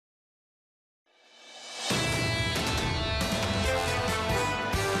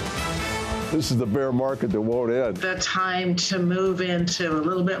This is the bear market that won't end. The time to move into a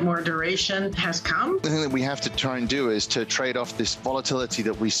little bit more duration has come. The thing that we have to try and do is to trade off this volatility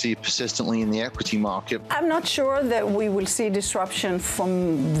that we see persistently in the equity market. I'm not sure that we will see disruption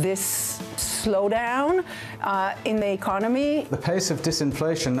from this slowdown in the economy. The pace of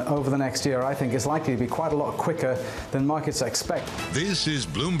disinflation over the next year, I think, is likely to be quite a lot quicker than markets expect. This is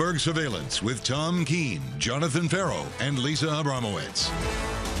Bloomberg Surveillance with Tom Keene, Jonathan Ferro, and Lisa Abramowicz.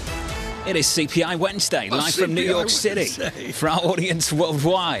 It is CPI Wednesday, live from New York City for our audience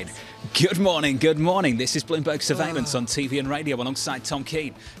worldwide. Good morning, good morning. This is Bloomberg Surveillance on TV and radio alongside Tom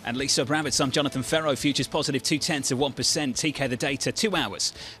Keene and Lisa Abramowicz. I'm Jonathan Ferro. Futures positive 0.2%. TK the data, 2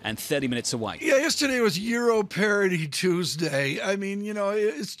 hours and 30 minutes away. Yeah, yesterday was Euro Parity Tuesday. I mean, you know,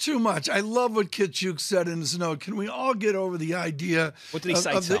 it's too much. I love what Kitchuk said in his note. Can we all get over the idea? What did he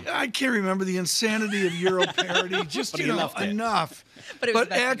say, Tom? I can't remember the insanity of Euro Parity. Just, you know, enough.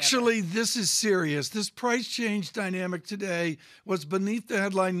 But actually, this is serious. This price change dynamic today, what's beneath the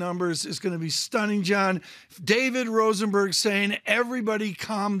headline numbers, is going to be stunning, John. David Rosenberg saying, everybody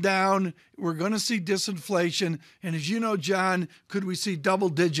calm down. We're going to see disinflation. And as you know, John, could we see double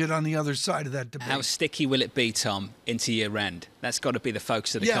digit on the other side of that debate? How sticky will it be, Tom, into year end? That's got to be the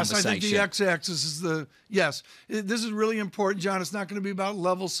focus of the conversation. Yes, I think the x-axis is the, yes. This is really important, John. It's not going to be about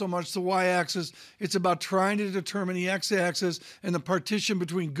levels so much, the y-axis. It's about trying to determine the x-axis and the partition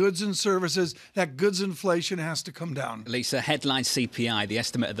between goods and services. That goods inflation has to come down. Lisa, headline CPI, the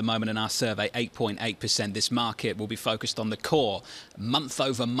estimate at the moment in our survey, 8.8%. This market will be focused on the core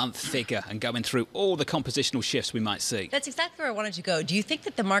month-over-month figure and going through all the compositional shifts we might see. That's exactly where I wanted to go. Do you think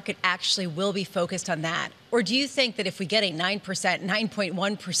that the market actually will be focused on that? Or do you think that if we get a 9%,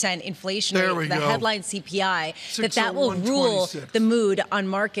 9.1% inflation rate for the headline CPI, that will rule the mood on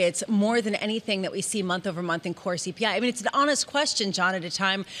markets more than anything that we see month over month in core CPI? I mean, it's an honest question, John, at a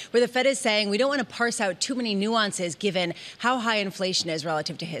time where the Fed is saying we don't want to parse out too many nuances given how high inflation is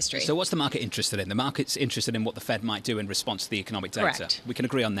relative to history. So what's the market interested in? The market's interested in what the Fed might do in response to the economic data. Correct. We can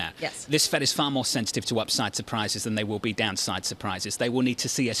agree on that. Yes. This Fed is far more sensitive to upside surprises than they will be downside surprises. They will need to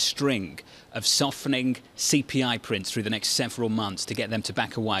see a string of softening CPI prints through the next several months to get them to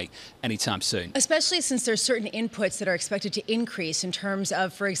back away anytime soon. Especially since there's certain inputs that are expected to increase in terms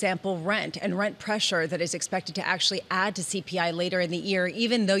of, for example, rent and rent pressure that is expected to actually add to CPI later in the year,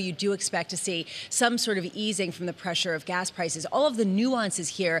 even though you do expect to see some sort of easing from the pressure of gas prices. All of the nuances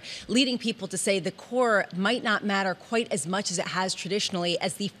here leading people to say the core might not matter quite as much as it has traditionally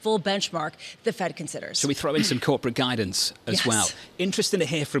as the full benchmark the Fed considers. Shall we throw in some corporate guidance as well? Interesting to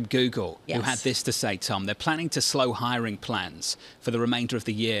hear from Google, who had this to say, Tom. They're planning to slow hiring plans for the remainder of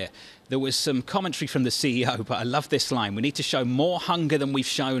the year. There was some commentary from the CEO, but I love this line. We need to show more hunger than we've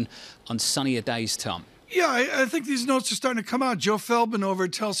shown on sunnier days, Tom. Yeah, I think these notes are starting to come out. Joe Feldman over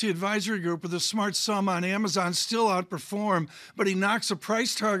at Telsey Advisory Group with a smart sum on Amazon still outperform, but he knocks a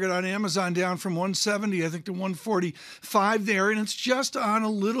price target on Amazon down from 170, I think, to 145 there, and it's just on a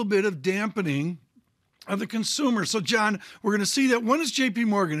little bit of dampening of the consumer. So, John, we're going to see that. When is J.P.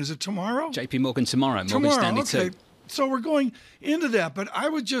 Morgan? Is it tomorrow? J.P. Morgan tomorrow. Morgan Stanley too. So we're going into that, but I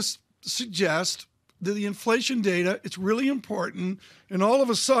would just suggest that the inflation data, it's really important, and all of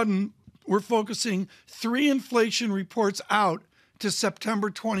a sudden, we're focusing 3 inflation reports out to September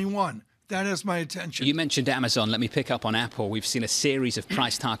 21. That has my attention. You mentioned Amazon. Let me pick up on Apple. We've seen a series of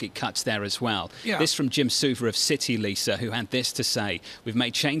price target cuts there as well. Yeah. This from Jim Suva of Citi, Lisa, who had this to say. We've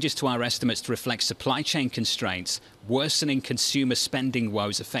made changes to our estimates to reflect supply chain constraints, worsening consumer spending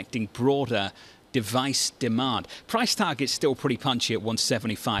woes affecting broader device demand. Price target's still pretty punchy at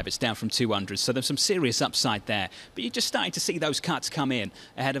 175. It's down from 200, so there's some serious upside there. But you're just starting to see those cuts come in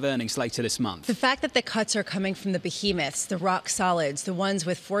ahead of earnings later this month. The fact that the cuts are coming from the behemoths, the rock solids, the ones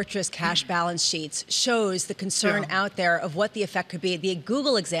with fortress cash balance sheets, shows the concern out there of what the effect could be. The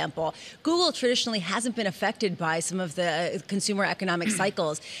Google example, Google traditionally hasn't been affected by some of the consumer economic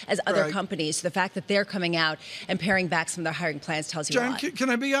cycles as other companies. So the fact that they're coming out and paring back some of their hiring plans tells you a lot. John, can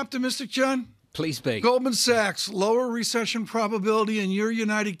I be optimistic, John? Please be. Goldman Sachs, lower recession probability in your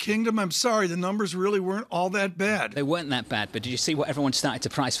United Kingdom. I'm sorry, the numbers really weren't all that bad. They weren't that bad, but did you see what everyone started to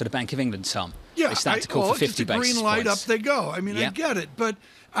price for the Bank of England, Tom? Yeah, they started to call for 50 basis points. Green light, up they go. I mean, I get it. But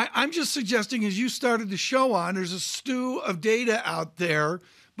I'm just suggesting, as you started the show on, there's a stew of data out there,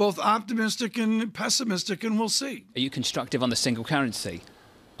 both optimistic and pessimistic, and we'll see. Are you constructive on the single currency,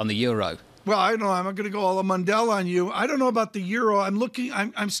 on the euro? Well, I don't know. I'm not going to go all Mundell on you. I don't know about the euro.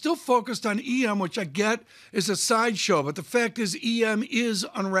 I'm still focused on EM, which I get is a sideshow. But the fact is EM is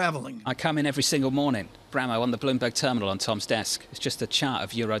unraveling. I come in every single morning, Bramo, on the Bloomberg terminal on Tom's desk. It's just a chart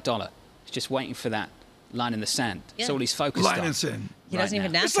of euro dollar. It's just waiting for that line in the sand. That's all he's focused on. Line in sand. He doesn't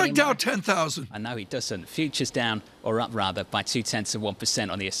even nap It's like anymore. Dow 10,000. I know he doesn't. Futures down, or up rather, by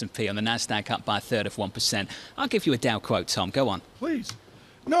 0.2% on the S&P. On the Nasdaq, up by 1/3%. I'll give you a Dow quote, Tom. Go on. Please.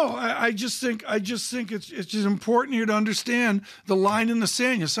 No, I just think it's just important here to understand the line in the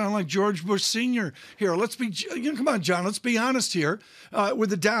sand. You sound like George Bush Sr. here. Come on, John. Let's be honest here.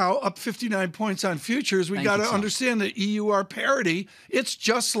 With the Dow up 59 points on futures, we got to understand that EUR parity. It's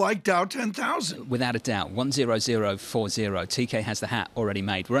just like Dow 10,000. Without a doubt, 10040. TK has the hat already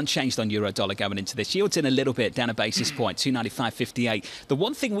made. We're unchanged on euro dollar going into this. Yields in a little bit, down a basis point, 295.58. The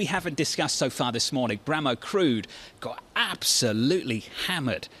one thing we haven't discussed so far this morning, Bramo crude got absolutely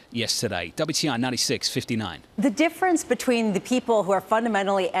hammered yesterday. WTI 96.59. The difference between the people who are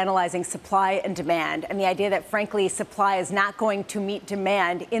fundamentally analyzing supply and demand and the idea that, frankly, supply is not going to meet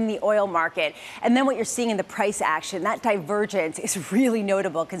demand in the oil market, and then what you're seeing in the price action, that divergence is really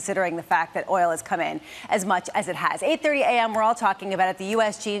notable considering the fact that oil has come in as much as it has. 8:30 a.m., we're all talking about it. The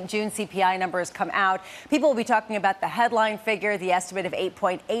U.S. June CPI numbers come out. People will be talking about the headline figure, the estimate of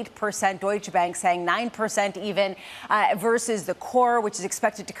 8.8%. Deutsche Bank saying 9% even, versus the core, which is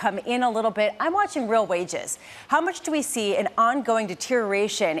expected to come in a little bit. I'm watching real wages. How much do we see an ongoing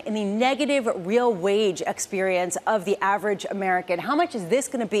deterioration in the negative real wage experience of the average American? How much is this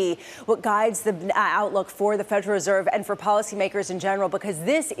going to be what guides the outlook for the Federal Reserve and for policymakers in general? Because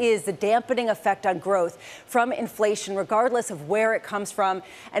this is the dampening effect on growth from inflation, regardless of where it comes from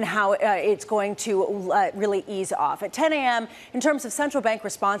and how it's going to really ease off. At 10 a.m., in terms of central bank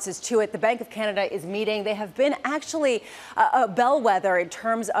responses to it, the Bank of Canada is meeting. They have been actually a bellwether in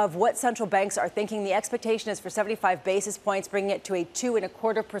terms of what central banks are thinking. The expectation is for 75 basis points, bringing it to a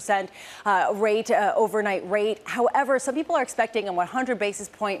 2.25% rate, overnight rate. However, some people are expecting a 100 basis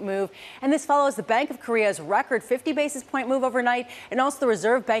point move, and this follows the Bank of Korea's record 50 basis point move overnight, and also the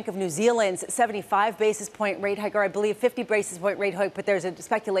Reserve Bank of New Zealand's 75 basis point rate hike, or I believe 50 basis point rate hike, but there's a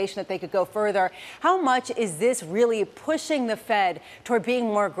speculation that they could go further. How much is this really pushing the Fed toward being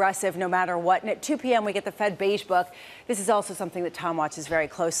more aggressive no matter what? And at 2 p.m., we get the Fed Beige Book. This is also something that Tom watches very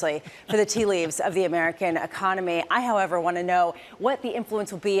closely for the tea leaves of the American economy. I, however, want to know what the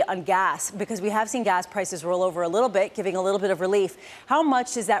influence will be on gas, because we have seen gas prices roll over a little bit, giving a little bit of relief. How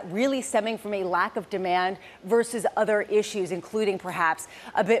much is that really stemming from a lack of demand versus other issues, including perhaps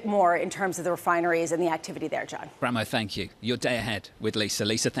a bit more in terms of the refineries and the activity there, John? Bramo, thank you. Your day ahead with Lisa.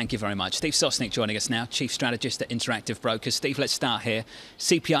 Lisa, thank you very much. Steve Sosnick joining us now, Chief Strategist at Interactive Brokers. Steve, let's start here.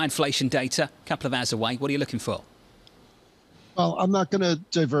 CPI inflation data, a couple of hours away. What are you looking for? Well, I'm not going to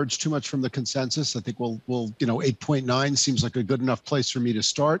diverge too much from the consensus. I think we'll 8.9 seems like a good enough place for me to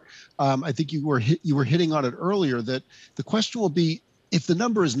start. I think you were hitting on it earlier that the question will be, if the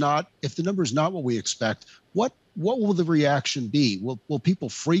number is not what we expect, what will the reaction be? Will people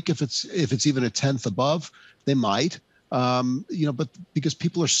freak if it's even a tenth above? They might, but because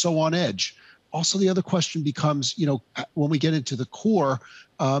people are so on edge. Also, the other question becomes, when we get into the core,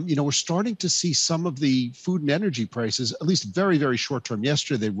 we're starting to see some of the food and energy prices, at least very, very short term.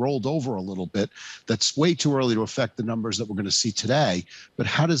 Yesterday, they rolled over a little bit. That's way too early to affect the numbers that we're going to see today. But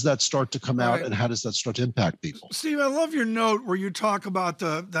how does that start to come out, and how does that start to impact people? Steve, I love your note where you talk about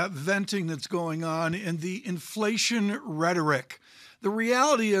that venting that's going on and the inflation rhetoric. The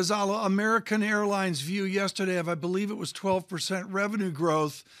reality is, American Airlines' view yesterday of, I believe it was 12% revenue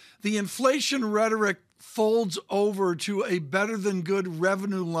growth, the inflation rhetoric folds over to a better than good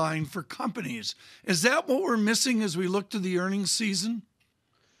revenue line for companies. Is that what we're missing as we look to the earnings season?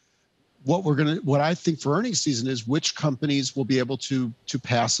 What I think for earnings season is which companies will be able to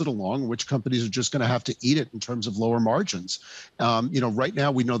pass it along, which companies are just going to have to eat it in terms of lower margins. Right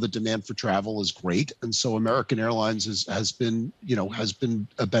now we know the demand for travel is great, and so American Airlines has been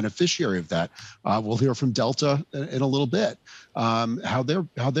a beneficiary of that. We'll hear from Delta in a little bit how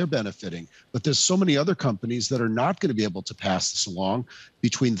they're benefiting. But there's so many other companies that are not going to be able to pass this along.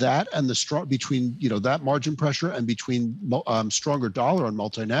 Between that and that margin pressure and between stronger dollar on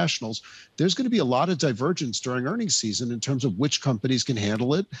multinationals, there's going to be a lot of divergence during earnings season in terms of which companies can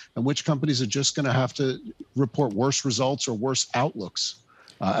handle it and which companies are just going to have to report worse results or worse outlooks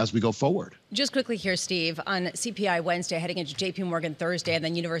as we go forward. Just quickly here, Steve, on CPI Wednesday, heading into JP Morgan Thursday, and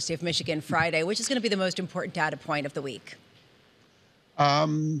then University of Michigan Friday, which is going to be the most important data point of the week?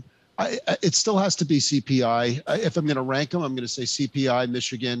 It still has to be CPI. If I'm going to rank them, I'm going to say CPI,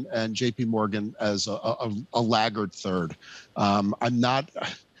 Michigan, and JP Morgan as a laggard third.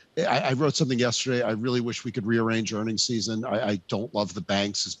 I wrote something yesterday. I really wish we could rearrange earnings season. I don't love the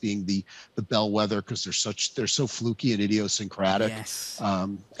banks as being the bellwether because they're so fluky and idiosyncratic. Yes.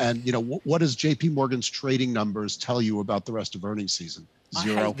 What does JP Morgan's trading numbers tell you about the rest of earnings season?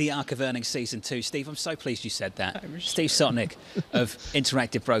 0. I hate the arc of earnings season 2. Steve, I'm so pleased you said that. Steve Sotnick of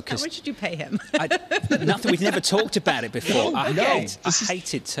Interactive Brokers. How much did you pay him? Nothing. We've never talked about it before. I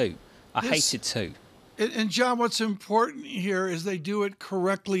hated too. And John, what's important here is they do it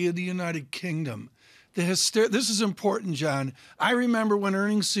correctly in the United Kingdom. This is important, John. I remember when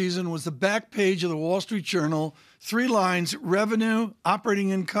earnings season was the back page of the Wall Street Journal, 3 lines, revenue, operating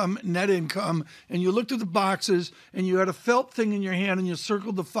income, net income, and you looked at the boxes and you had a felt thing in your hand and you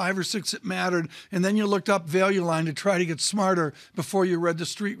circled the 5 or 6 that mattered, and then you looked up value line to try to get smarter before you read the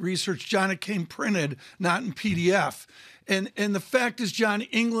street research. John, it came printed, not in PDF. And the fact is, John,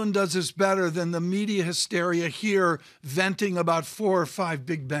 England does this better than the media hysteria here venting about 4 or 5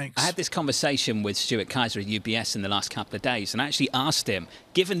 big banks. I had this conversation with Stuart Kaiser at UBS in the last couple of days, and I actually asked him,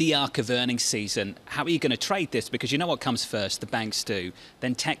 given the arc of earnings season, how are you going to trade this? Because you know what comes first, the banks do,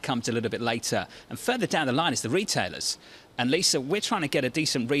 then tech comes a little bit later, and further down the line is the retailers. And Lisa, we're trying to get a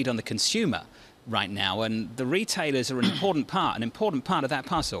decent read on the consumer right now, and the retailers are an important part of that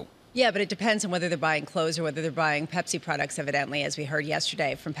puzzle. Yeah, but it depends on whether they're buying clothes or whether they're buying Pepsi products, evidently, as we heard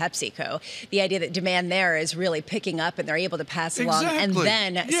yesterday from PepsiCo. The idea that demand there is really picking up and they're able to pass along. And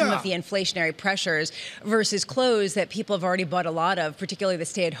then some of the inflationary pressures versus clothes that people have already bought a lot of, particularly the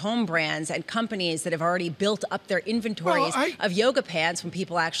stay-at-home brands and companies that have already built up their inventories of yoga pants when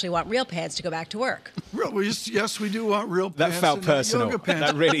people actually want real pants to go back to work. Yes, we do want real pants. That felt personal. Yoga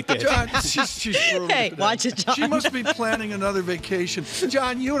pants. That really did. John, she's hey, watch it, John. She must be planning another vacation.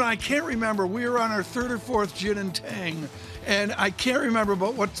 John, you and I can't remember. We were on our 3rd or 4th gin and tang, and I can't remember,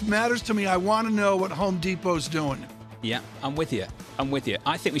 but what matters to me, I want to know what Home Depot's doing. Yeah, I'm with you.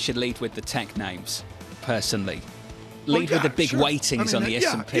 I think we should lead with the tech names, personally. Lead with the big weightings on the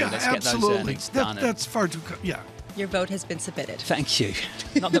S&P. Let's get those earnings done. That's far too... Your vote has been submitted. Thank you.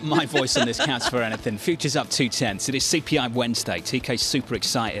 Not that my voice on this counts for anything. Futures up 2/10. It is CPI Wednesday. TK's super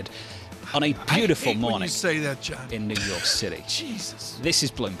excited. On a beautiful morning when you say that, John. In New York City. Jesus. This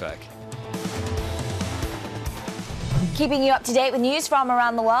is Bloomberg. Keeping you up to date with news from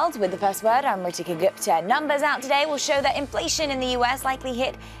around the world with the First Word, I'm Ritika Gupta. Numbers out today will show that inflation in the US likely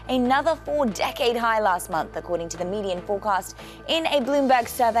hit another 4-decade high last month, according to the median forecast. In a Bloomberg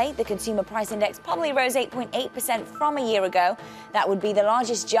survey, the consumer price index probably rose 8.8% from a year ago. That would be the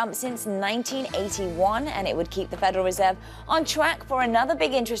largest jump since 1981, and it would keep the Federal Reserve on track for another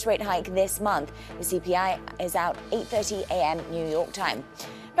big interest rate hike this month. The CPI is out 8:30 a.m. New York time.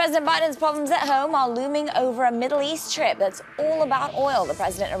 President Biden's problems at home are looming over a Middle East trip that's all about oil. The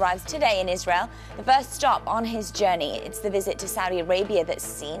president arrives today in Israel, the first stop on his journey. It's the visit to Saudi Arabia that's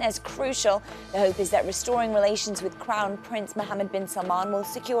seen as crucial. The hope is that restoring relations with Crown Prince Mohammed bin Salman will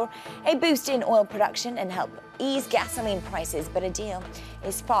secure a boost in oil production and help ease gasoline prices, but a deal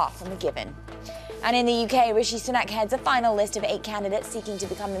is far from a given. And in the UK, Rishi Sunak heads a final list of 8 candidates seeking to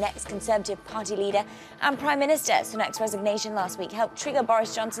become the next Conservative Party leader and Prime Minister. Sunak's resignation last week helped trigger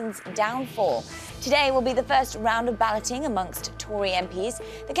Boris Johnson's downfall. Today will be the first round of balloting amongst Tory MPs.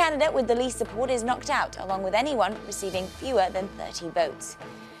 The candidate with the least support is knocked out, along with anyone receiving fewer than 30 votes.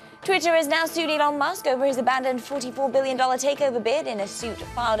 Twitter has now sued Elon Musk over his abandoned $44 billion takeover bid. In a suit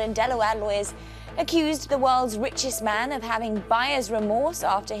filed in Delaware, lawyers accused the world's richest man of having buyer's remorse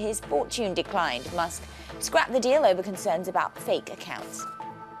after his fortune declined. Musk scrapped the deal over concerns about fake accounts.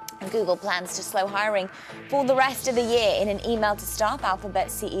 And Google plans to slow hiring for the rest of the year. In an email to staff, Alphabet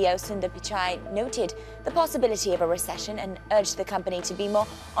CEO Sundar Pichai noted the possibility of a recession and urged the company to be more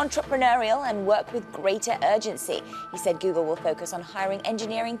entrepreneurial and work with greater urgency. He said Google will focus on hiring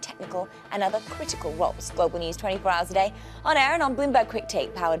engineering, technical, and other critical roles. Global news 24 hours a day, on air and on Bloomberg Quick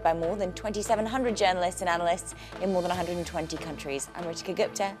Take, powered by more than 2,700 journalists and analysts in more than 120 countries. I'm Ritika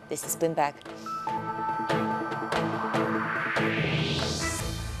Gupta. This is Bloomberg.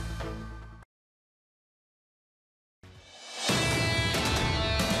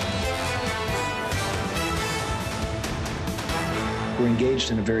 We're engaged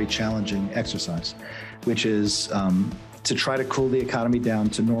in a very challenging exercise, which is to try to cool the economy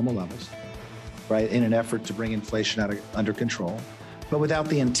down to normal levels, right, in an effort to bring inflation under control, but without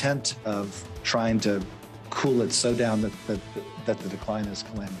the intent of trying to cool it so down that the decline is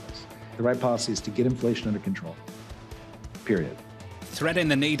calamitous. The right policy is to get inflation under control, period. Threading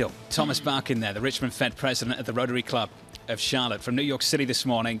the needle. Thomas Barkin there, the Richmond Fed president of the Rotary Club of Charlotte. From New York City this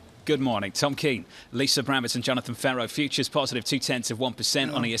morning. Good morning. Tom Keene, Lisa Abramowicz and Jonathan Ferro. Futures positive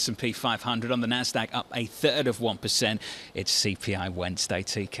 0.2% on the S&P 500. On the NASDAQ up 1/3%. It's CPI Wednesday.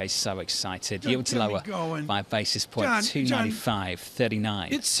 TK so excited. Yields lower by a basis point.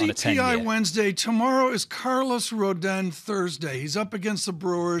 295.39 It's on a 10-year. CPI Wednesday. Tomorrow is Carlos Rodin Thursday. He's up against the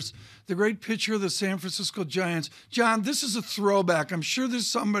Brewers. the great pitcher of the San Francisco Giants. John, this is a throwback. I'm sure there's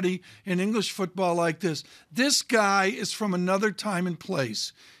somebody in English football like this. This guy is from another time and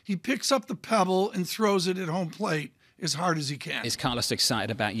place. He picks up the pebble and throws it at home plate as hard as he can. Is Carlos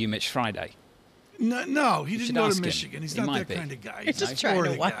excited about you, Mitch Friday? No, he didn't go to Michigan. He's not that kind of guy. He's just trying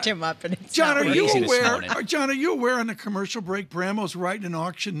to watch him up. And it's John, are you aware on the commercial break, Bramo's writing an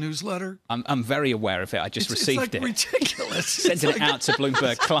auction newsletter? I'm very aware of it. I just received it. It's ridiculous. Sending it out to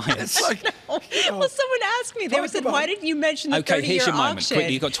Bloomberg clients. Well, someone asked me. They said, why didn't you mention the 30-year auction? Okay, here's your moment.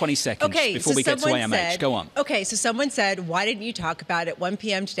 Quickly, you've got 20 seconds before we get to AMH. Go on. Okay, so someone said, why didn't you talk about it? 1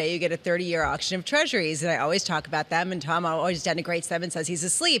 p.m. today, you get a 30-year auction of treasuries. And I always talk about them, and Tom always denigrates them and says he's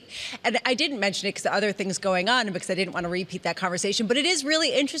asleep. And I didn't mention it because the other things going on and because I didn't want to repeat that conversation. But it is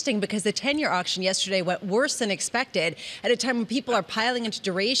really interesting because the 10-year auction yesterday went worse than expected at a time when people are piling into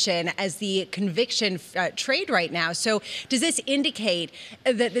duration as the conviction trade right now. So does this indicate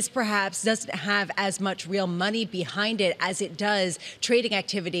that this perhaps doesn't have as much real money behind it as it does trading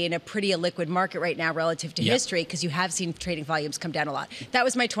activity in a pretty illiquid market right now relative to history, because you have seen trading volumes come down a lot? That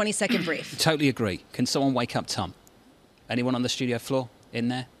was my 20-second brief. Totally agree. Can someone wake up Tom? Anyone on the studio floor in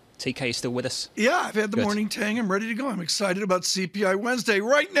there? TK is still with us? Yeah, I've had the morning tang. I'm ready to go. I'm excited about CPI Wednesday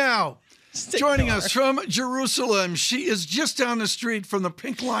right now. Joining us from Jerusalem, she is just down the street from the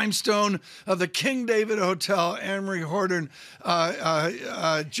pink limestone of the King David Hotel. Anne-Marie Horton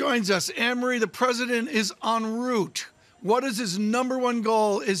joins us. Anne-Marie, the president is en route. What is his number one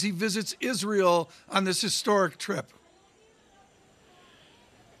goal as he visits Israel on this historic trip?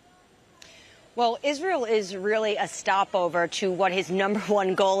 Well, Israel is really a stopover to what his number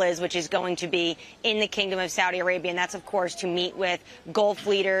one goal is, which is going to be in the Kingdom of Saudi Arabia. And that's, of course, to meet with Gulf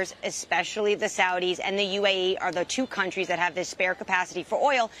leaders, especially the Saudis and the UAE are the two countries that have this spare capacity for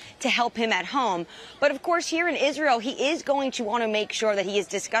oil to help him at home. But, of course, here in Israel, he is going to want to make sure that he is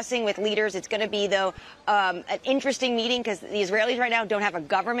discussing with leaders. It's going to be, though, an interesting meeting because the Israelis right now don't have a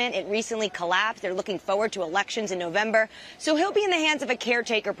government. It recently collapsed. They're looking forward to elections in November. So he'll be in the hands of a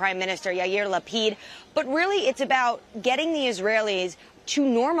caretaker prime minister, Yair Lapid. But really, it's about getting the Israelis to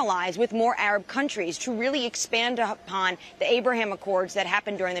normalize with more Arab countries, to really expand upon the Abraham Accords that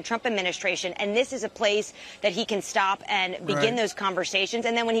happened during the Trump administration. And this is a place that he can stop and begin those conversations.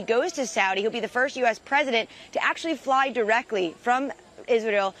 And then when he goes to Saudi, he'll be the first U.S. president to actually fly directly from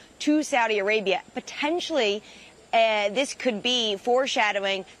Israel to Saudi Arabia. Potentially, this could be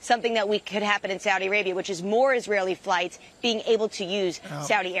foreshadowing something that could happen in Saudi Arabia, which is more Israeli flights being able to use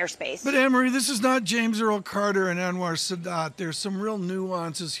Saudi airspace. But, Anne-Marie, this is not James Earl Carter and Anwar Sadat. There's some real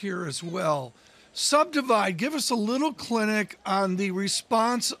nuances here as well. Subdivide. Give us a little clinic on the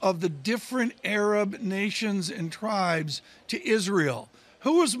response of the different Arab nations and tribes to Israel.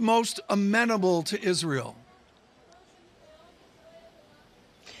 Who was most amenable to Israel?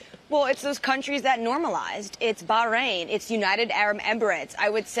 Well, it's those countries that normalized. It's Bahrain. It's United Arab Emirates. I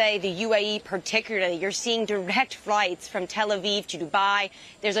would say the UAE particularly. You're seeing direct flights from Tel Aviv to Dubai.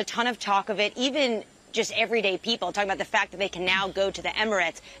 There's a ton of talk of it. Even just everyday people talking about the fact that they can now go to the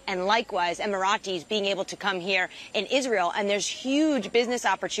Emirates, and likewise Emiratis being able to come here in Israel. And there's huge business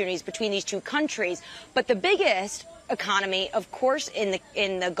opportunities between these two countries. But the biggest economy, of course, in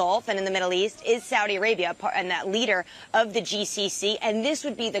the Gulf and in the Middle East is Saudi Arabia, and that leader of the GCC. And this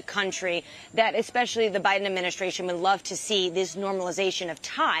would be the country that especially the Biden administration would love to see this normalization of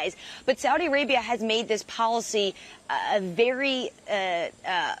ties. But Saudi Arabia has made this policy very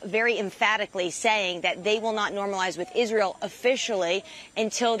emphatically saying that they will not normalize with Israel officially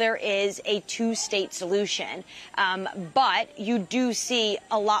until there is a two-state solution. But you do see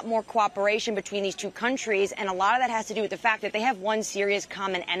a lot more cooperation between these two countries, and a lot of that has to do with the fact that they have one serious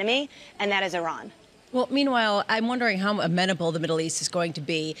common enemy, and that is Iran. Well, meanwhile, I'm wondering how amenable the Middle East is going to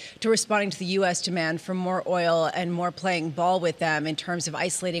be to responding to the U.S. demand for more oil and more playing ball with them in terms of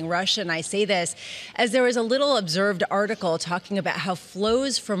isolating Russia. And I say this as there was a little observed article talking about how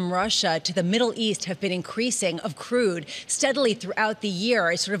flows from Russia to the Middle East have been increasing of crude steadily throughout the year,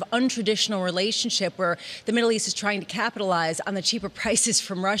 a sort of untraditional relationship where the Middle East is trying to capitalize on the cheaper prices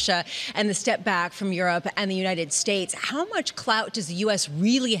from Russia and the step back from Europe and the United States. How much clout does the U.S.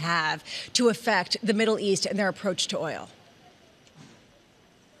 really have to affect the Middle East and their approach to oil?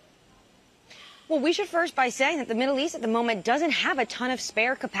 Well, we should first by saying that the Middle East at the moment doesn't have a ton of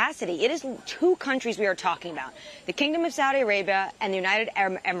spare capacity. It is two countries we are talking about, the Kingdom of Saudi Arabia and the United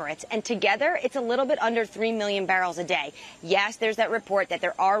Arab Emirates. And together, it's a little bit under 3 million barrels a day. Yes, there's that report that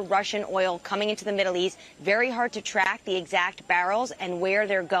there are Russian oil coming into the Middle East. Very hard to track the exact barrels and where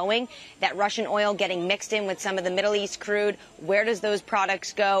they're going. That Russian oil getting mixed in with some of the Middle East crude. Where does those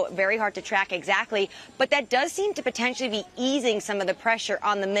products go? Very hard to track exactly. But that does seem to potentially be easing some of the pressure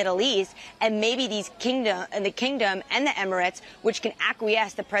on the Middle East, and maybe the kingdom and the Emirates, which can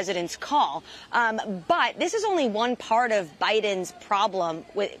acquiesce the president's call. But this is only one part of Biden's problem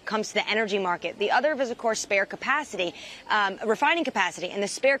when it comes to the energy market. The other is, of course, spare capacity, refining capacity, and the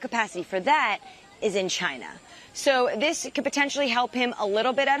spare capacity for that is in China. So this could potentially help him a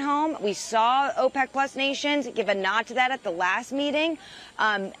little bit at home. We saw OPEC Plus nations give a nod to that at the last meeting.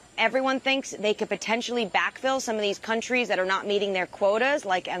 Everyone thinks they could potentially backfill some of these countries that are not meeting their quotas,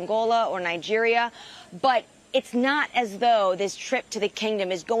 like Angola or Nigeria. But it's not as though this trip to the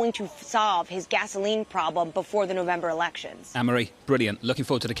kingdom is going to solve his gasoline problem before the November elections. Anne-Marie, brilliant. Looking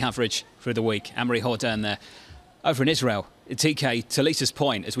forward to the coverage through the week. Anne-Marie Hordern there. Over in Israel, TK, to Lisa's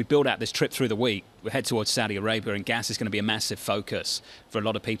point, as we build out this trip through the week, we head towards Saudi Arabia, and gas is going to be a massive focus for a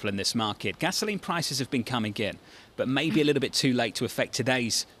lot of people in this market. Gasoline prices have been coming in, but maybe a little bit too late to affect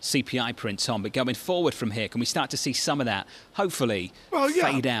today's CPI print, Tom. But going forward from here, can we start to see some of that, hopefully,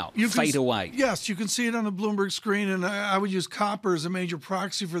 fade out, fade away? Yes, you can see it on the Bloomberg screen, and I would use copper as a major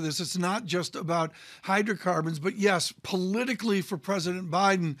proxy for this. It's not just about hydrocarbons, but yes, politically for President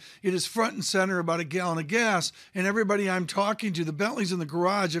Biden, it is front and center about a gallon of gas. And everybody I'm talking to, the Bentley's in the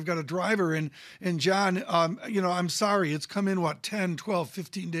garage, I've got a driver in, and John, I'm sorry, it's come in, 10, 12,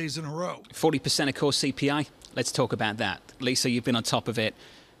 15 days in a row. 40% of core CPI. Let's talk about that. Lisa, you've been on top of it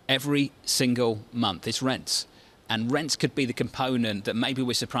every single month. It's rents. And rents could be the component that maybe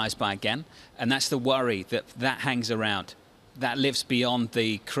we're surprised by again. And that's the worry that hangs around. That lives beyond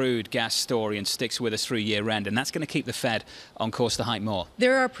the crude gas story and sticks with us through year end. And that's going to keep the Fed on course to hike more.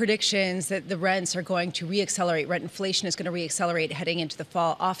 There are predictions that the rents are going to reaccelerate. Rent inflation is going to reaccelerate heading into the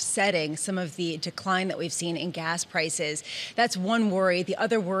fall, offsetting some of the decline that we've seen in gas prices. That's one worry. The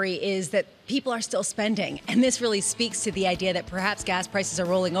other worry is that people are still spending. And this really speaks to the idea that perhaps gas prices are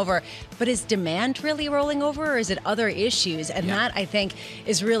rolling over. But is demand really rolling over, or is it other issues? And that, I think,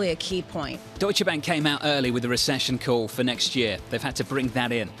 is really a key point. Deutsche Bank came out early with a recession call for next year. They've had to bring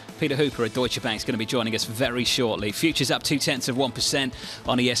that in. Peter Hooper at Deutsche Bank is going to be joining us very shortly. Futures up 0.2%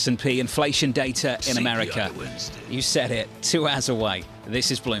 on the S&P. Inflation data in America. You said it. 2 hours away.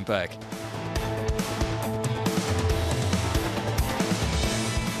 This is Bloomberg.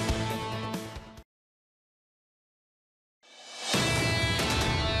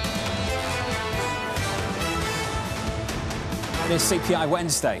 It's CPI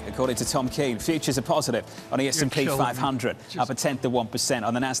Wednesday, according to Tom Keene. Futures are positive on the S&P 500, up 0.1%.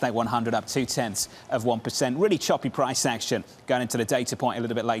 On the Nasdaq 100, up 0.2%. Really choppy price action going into the data point a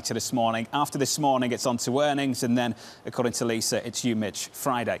little bit later this morning. After this morning, it's on to earnings, and then, according to Lisa, it's UMich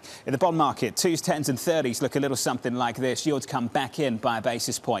Friday. In the bond market, 2s, 10s and 30s look a little something like this. Yields come back in by a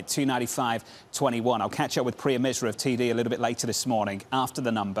basis point, 295.21. I'll catch up with Priya Misra of TD a little bit later this morning after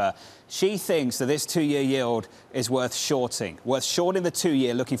the number. She thinks that this 2-year yield is worth shorting the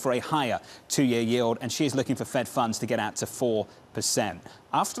 2-year, looking for a higher 2-year yield, and she is looking for Fed funds to get out to 4%.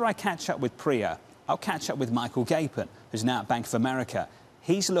 After I catch up with Priya, I'll catch up with Michael Gapin, who's now at Bank of America.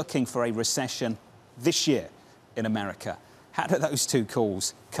 He's looking for a recession this year in America. How do those two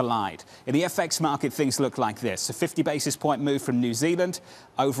calls collide? In the FX market, things look like this. A 50 basis point move from New Zealand.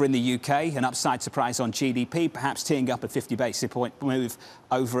 Over in the UK, an upside surprise on GDP, perhaps teeing up a 50 basis point move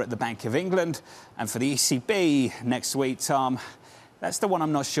over at the Bank of England. And for the ECB next week, Tom, that's the one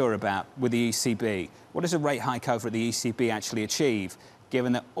I'm not sure about with the ECB. What does a rate hike over at the ECB actually achieve,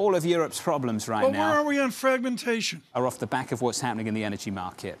 given that all of Europe's problems now where are we on fragmentation? Are off the back of what's happening in the energy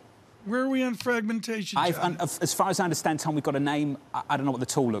market? Where are we on fragmentation, John? As far as I understand, Tom, we've got a name. I don't know what the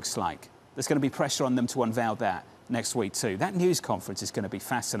tool looks like. There's going to be pressure on them to unveil that next week too. That news conference is going to be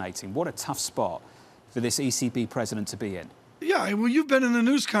fascinating. What a tough spot for this ECB president to be in. Yeah, well, you've been in the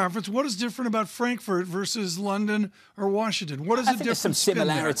news conference. What is different about Frankfurt versus London or Washington? What is the difference? There's some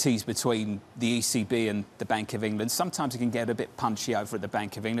similarities between the ECB and the Bank of England. Sometimes it can get a bit punchy over at the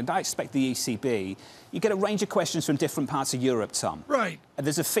Bank of England. I expect the ECB, you get a range of questions from different parts of Europe, Tom. Right. And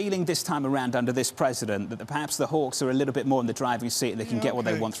there's a feeling this time around under this president that perhaps the Hawks are a little bit more in the driving seat and they can get what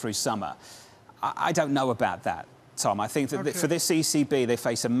they want through summer. I don't know about that, Tom. I think that for this ECB, they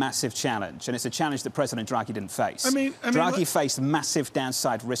face a massive challenge, and it's a challenge that President Draghi didn't face. Draghi faced massive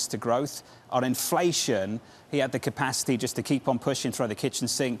downside risks to growth. On inflation, he had the capacity just to keep on pushing, throw the kitchen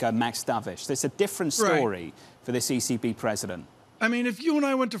sink, go Max dovish. So it's a different story for this ECB president. I mean, if you and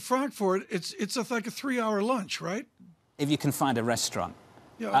I went to Frankfurt, it's like a 3-hour lunch, right? If you can find a restaurant.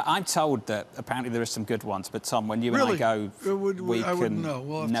 Yeah. I'm told that apparently there are some good ones, but Tom, when you and I go, we can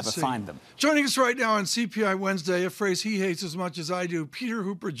never find them. Joining us right now on CPI Wednesday, a phrase he hates as much as I do, Peter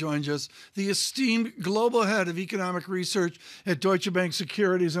Hooper joins us, the esteemed global head of economic research at Deutsche Bank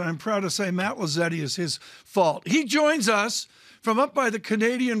Securities, and I'm proud to say Matt Lazzetti is his fault. He joins us from up by the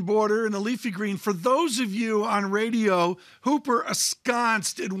Canadian border in the leafy green. For those of you on radio, Hooper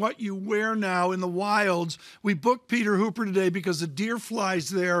ensconced in what you wear now in the wilds. We booked Peter Hooper today because the deer flies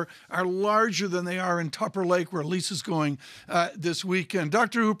there are larger than they are in Tupper Lake, where Lisa's going this weekend.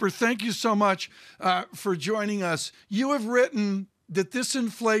 Dr. Hooper, thank you so much for joining us. You have written that this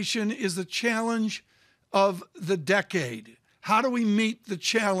inflation is the challenge of the decade. How do we meet the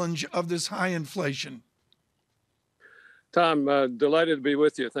challenge of this high inflation? Tom, delighted to be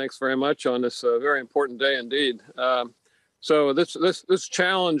with you. Thanks very much on this very important day indeed. So this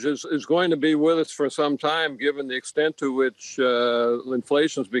challenge is going to be with us for some time, given the extent to which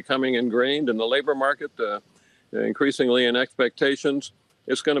inflation is becoming ingrained in the labor market, increasingly in expectations.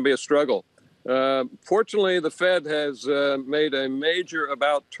 It's going to be a struggle. Fortunately, the Fed has made a major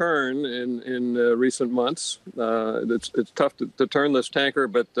about turn in recent months. It's tough to turn this tanker,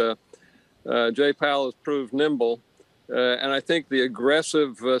 but Jay Powell has proved nimble. And I think the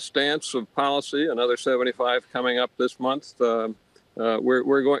aggressive stance of policy, another 75 coming up this month, we're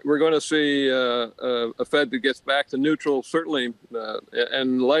going to see a Fed that gets back to neutral, certainly,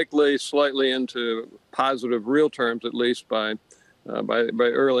 and likely slightly into positive real terms, at least by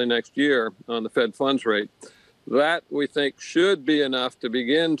early next year on the Fed funds rate. That, we think, should be enough to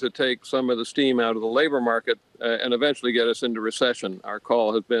begin to take some of the steam out of the labor market and eventually get us into recession. Our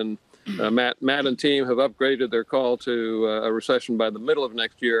call has been Matt and team have upgraded their call to a recession by the middle of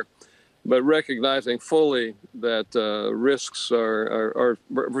next year, but recognizing fully that risks are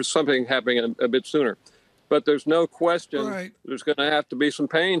for something happening a bit sooner. But there's no question there's going to have to be some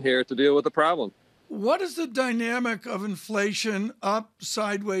pain here to deal with the problem. What is the dynamic of inflation up,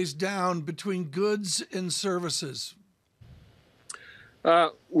 sideways, down between goods and services?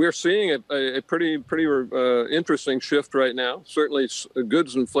 We're seeing a pretty interesting shift right now. Certainly,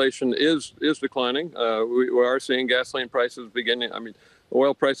 goods inflation is declining. We are seeing gasoline prices beginning. I mean,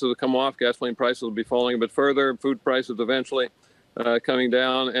 oil prices have come off. Gasoline prices will be falling a bit further. Food prices eventually coming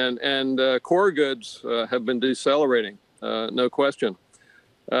down, and core goods have been decelerating. No question.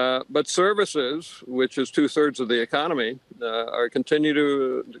 But services, which is 2/3 of the economy, are continue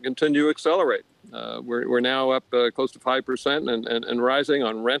to accelerate. We're now up close to 5% and rising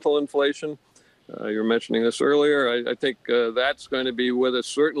on rental inflation. You were mentioning this earlier. I think that's going to be with us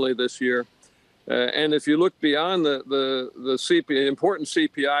certainly this year. And if you look beyond the CPI, important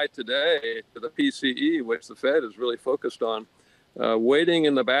CPI today, to the PCE, which the Fed is really focused on, waiting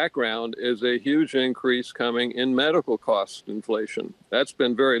in the background is a huge increase coming in medical cost inflation. That's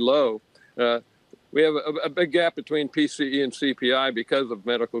been very low. We have a big gap between PCE and CPI because of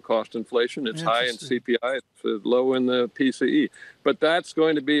medical cost inflation. It's high in CPI, it's low in the PCE. But that's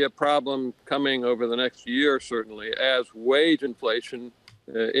going to be a problem coming over the next year, certainly, as wage inflation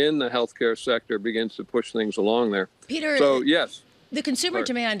in the healthcare sector begins to push things along there. Peter, so, yes. The consumer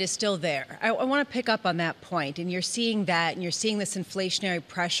demand is still there. I want to pick up on that point, and you're seeing that, and you're seeing this inflationary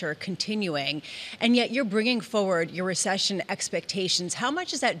pressure continuing, and yet you're bringing forward your recession expectations. How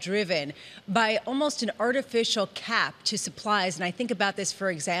much is that driven by almost an artificial cap to supplies? And I think about this,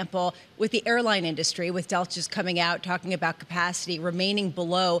 for example, with the airline industry, with Delta's coming out talking about capacity remaining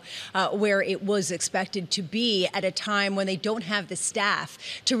below where it was expected to be at a time when they don't have the staff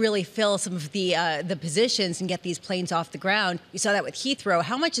to really fill some of the positions and get these planes off the ground. We saw that with Heathrow.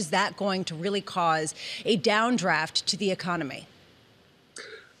 How much is that going to really cause a downdraft to the economy?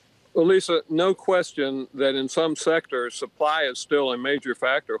 Well, Lisa, no question that in some sectors, supply is still a major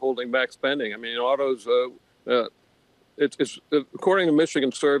factor holding back spending. I mean, autos, it's according to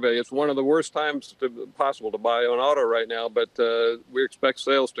Michigan survey, it's one of the worst times possible to buy an auto right now, but we expect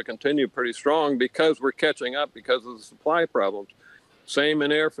sales to continue pretty strong because we're catching up because of the supply problems. Same in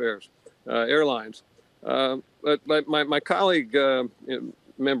airfares, airlines. But my colleague,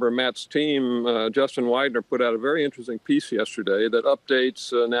 member of Matt's team, Justin Widener, put out a very interesting piece yesterday that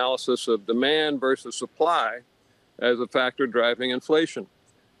updates analysis of demand versus supply as a factor driving inflation.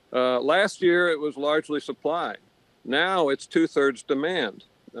 Last year, it was largely supply. Now it's 2/3 demand.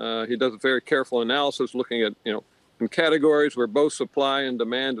 He does a very careful analysis looking at, in categories where both supply and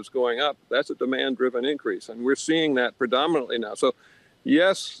demand is going up, that's a demand-driven increase. And we're seeing that predominantly now. So,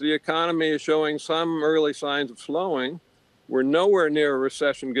 yes, the economy is showing some early signs of slowing. We're nowhere near a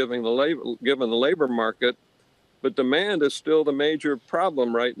recession given the labor market, but demand is still the major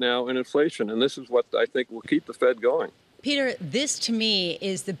problem right now in inflation. And this is what I think will keep the Fed going. Peter, this to me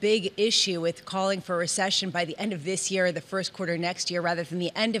is the big issue with calling for a recession by the end of this year or the first quarter next year rather than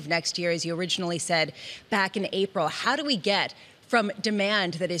the end of next year, as you originally said back in April. How do we get from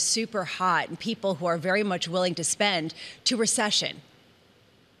demand that is super hot and people who are very much willing to spend to recession?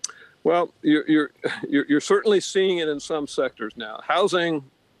 Well, you're certainly seeing it in some sectors now. Housing,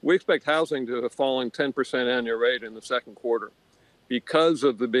 we expect housing to have fallen 10% annual rate in the second quarter, because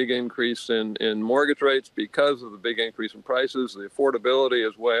of the big increase in mortgage rates, because of the big increase in prices. The affordability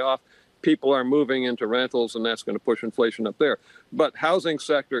is way off. People are moving into rentals, and that's going to push inflation up there. But housing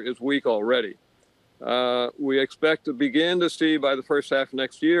sector is weak already. We expect to begin to see by the first half of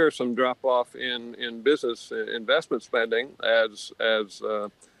next year some drop-off in business investment spending as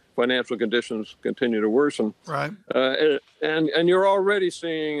financial conditions continue to worsen. Right. And you're already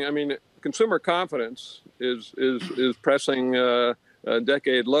seeing, I mean, consumer confidence is pressing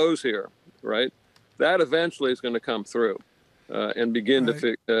decade lows here, right? That eventually is going to come through and begin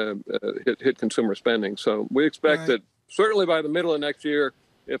to hit consumer spending. So we expect that certainly by the middle of next year,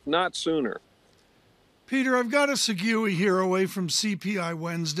 if not sooner. Peter, I've got a segue here away from CPI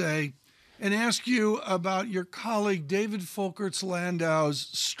Wednesday and ask you about your colleague David Folkerts-Landau's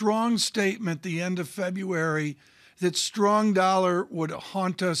strong statement at the end of February that strong dollar would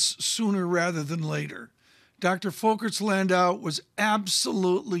haunt us sooner rather than later. Dr. Folkerts-Landau was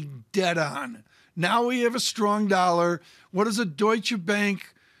absolutely dead on. Now we have a strong dollar. What is a Deutsche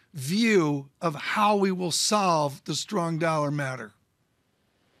Bank view of how we will solve the strong dollar matter?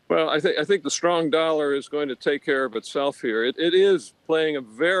 Well, I think the strong dollar is going to take care of itself here. It is playing a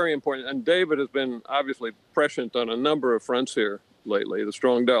very important, and David has been obviously prescient on a number of fronts here lately, the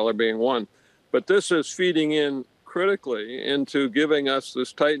strong dollar being one. But this is feeding in critically into giving us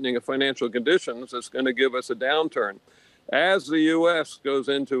this tightening of financial conditions that's going to give us a downturn. As the U.S. goes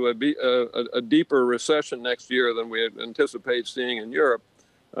into a deeper recession next year than we anticipate seeing in Europe,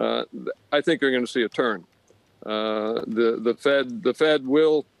 I think you're going to see a turn. The Fed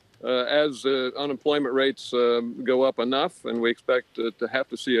will, as unemployment rates go up enough, and we expect to have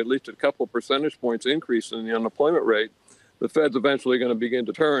to see at least a couple of percentage points increase in the unemployment rate, the Fed's eventually going to begin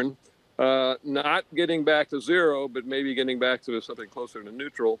to turn. Not getting back to zero, but maybe getting back to something closer to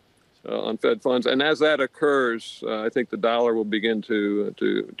neutral on Fed funds. And as that occurs, I think the dollar will begin to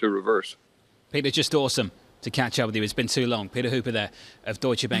reverse. Peter, just awesome to catch up with you. It's been too long. Peter Hooper there of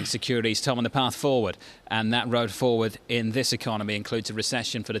Deutsche Bank Securities. Tom, on the path forward. And that road forward in this economy includes a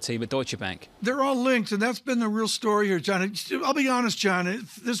recession for the team at Deutsche Bank. They're all linked, and that's been the real story here, John. I'll be honest, John,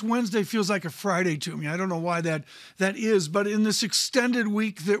 this Wednesday feels like a Friday to me. I don't know why that is, but in this extended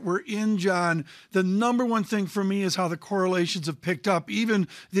week that we're in, John, the number one thing for me is how the correlations have picked up. Even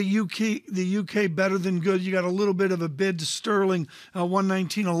the UK better than good. You got a little bit of a bid to sterling,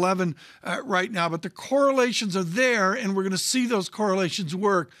 119.11 right now, but the correlations are there, and we're going to see those correlations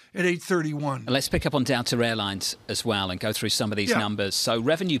work at 8:31. Let's pick up on Delta Airlines as well and go through some of these numbers. So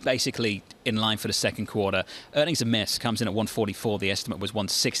revenue basically in line for the second quarter. Earnings a miss, comes in at 144. The estimate was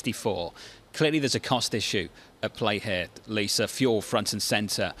 164. Clearly there's a cost issue at play here, Lisa. Fuel front and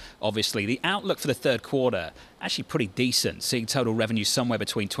center, obviously. The outlook for the third quarter, actually pretty decent, seeing total revenue somewhere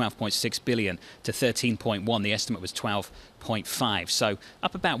between 12.6 billion to 13.1. The estimate was 12.5, so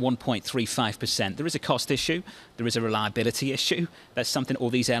up about 1.35%. There is a cost issue. There is a reliability issue. That's something all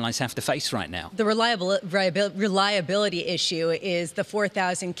these airlines have to face right now. The reliability issue is the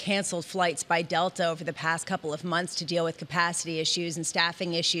 4,000 canceled flights by Delta over the past couple of months to deal with capacity issues and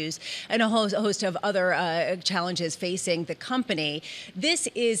staffing issues and a host of other challenges facing the company. This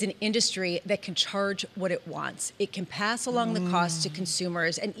is an industry that can charge what it wants. It can pass along the costs to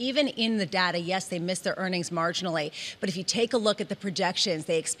consumers. And even in the data, yes, they missed their earnings marginally. But if you take a look at the projections,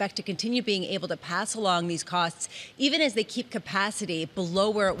 they expect to continue being able to pass along these costs, even as they keep capacity below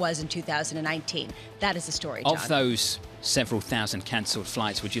where it was in 2019. That is the story, John. Of those several thousand cancelled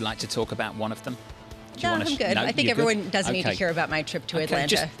flights, would you like to talk about one of them? No, I'm good. No, I think everyone doesn't need to hear about my trip to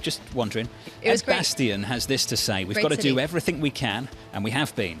Atlanta. Just wondering. It was great. Bastian has this to say. We've got to do everything we can, and we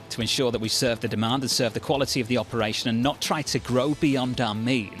have been, to ensure that we serve the demand and serve the quality of the operation and not try to grow beyond our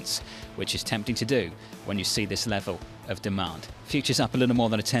means, which is tempting to do when you see this level of demand. Futures up a little more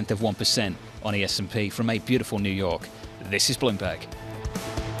than 0.1% on the S&P from a beautiful New York. This is Bloomberg.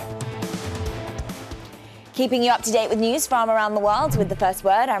 Keeping you up to date with news from around the world with the first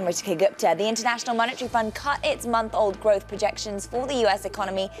word, I'm Ritika Gupta. The International Monetary Fund cut its month-old growth projections for the U.S.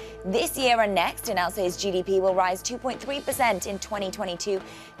 economy this year and next, and now says GDP will rise 2.3% in 2022,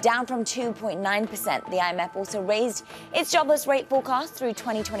 down from 2.9%. The IMF also raised its jobless rate forecast through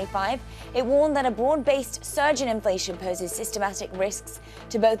 2025. It warned that a broad-based surge in inflation poses systematic risks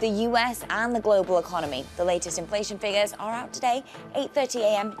to both the U.S. and the global economy. The latest inflation figures are out today, 8:30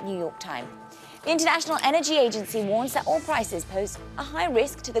 a.m. New York time. The International Energy Agency warns that oil prices pose a high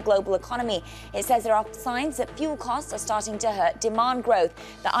risk to the global economy. It says there are signs that fuel costs are starting to hurt demand growth.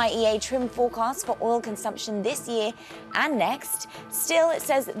 The IEA trimmed forecasts for oil consumption this year and next. Still, it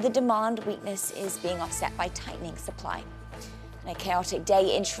says the demand weakness is being offset by tightening supply. A chaotic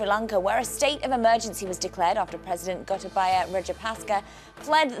day in Sri Lanka, where a state of emergency was declared after President Gotabaya Rajapaksa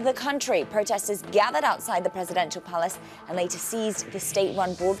fled the country. Protesters gathered outside the presidential palace and later seized the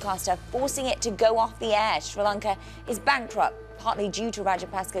state-run broadcaster, forcing it to go off the air. Sri Lanka is bankrupt, partly due to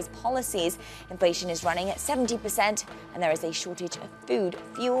Rajapaksa's policies. Inflation is running at 70%, and there is a shortage of food,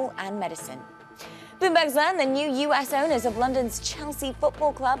 fuel, and medicine. Bloomberg's learned the new U.S. owners of London's Chelsea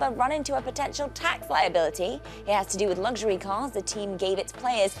Football Club are run into a potential tax liability. It has to do with luxury cars the team gave its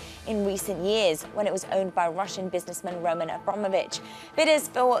players in recent years when it was owned by Russian businessman Roman Abramovich. Bidders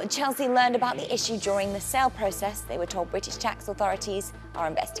for Chelsea learned about the issue during the sale process. They were told British tax authorities are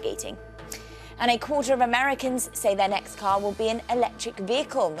investigating. And a quarter of Americans say their next car will be an electric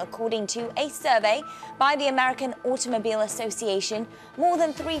vehicle, according to a survey by the American Automobile Association. More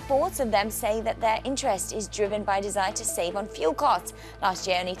than 3/4 of them say that their interest is driven by a desire to save on fuel costs. Last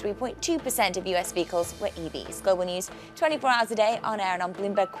year, only 3.2% of US vehicles were EVs. Global news 24 hours a day on air and on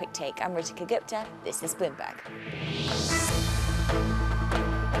Bloomberg Quick Take. I'm Ritika Gupta. This is Bloomberg.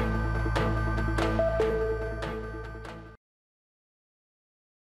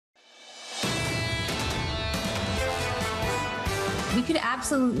 We could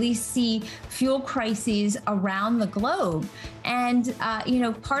absolutely see fuel crises around the globe. And,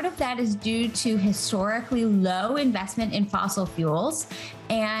 part of that is due to historically low investment in fossil fuels.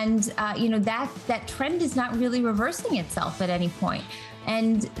 And, that trend is not really reversing itself at any point.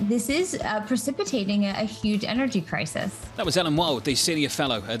 And this is precipitating a huge energy crisis. That was Ellen Wald, the senior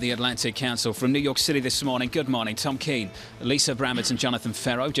fellow at the Atlantic Council from New York City this morning. Good morning, Tom Keene, Lisa Abramowicz and Jonathan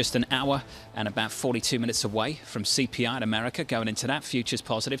Ferro. Just an hour and about 42 minutes away from CPI in America. Going into that, futures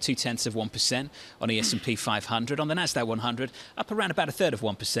positive, 0.2% on the S&P 500. On the Nasdaq 100, up around about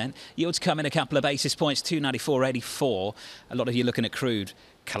 1/3%. Yields come in a couple of basis points, 294.84. A lot of you looking at crude.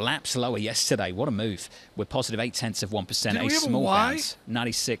 Collapsed lower yesterday. What a move. We're positive 0.8%. A small bounce.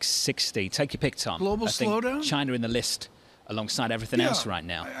 96.60. Take your pick, Tom. Global slowdown? China in the list alongside everything else right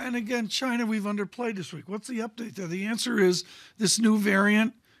now. And again, China we've underplayed this week. What's the update there? The answer is this new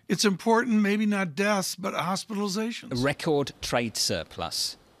variant. It's important, maybe not deaths, but hospitalizations. A record trade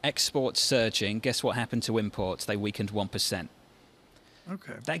surplus. Exports surging. Guess what happened to imports? They weakened 1%.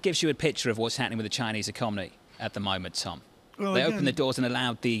 Okay. That gives you a picture of what's happening with the Chinese economy at the moment, Tom. Well, they opened the doors and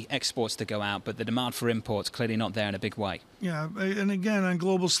allowed the exports to go out, but the demand for imports clearly not there in a big way. Yeah, and again, on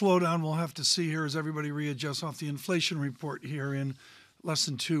global slowdown, we'll have to see here as everybody readjusts off the inflation report here in less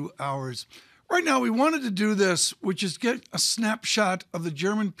than 2 hours. Right now, we wanted to do this, which is get a snapshot of the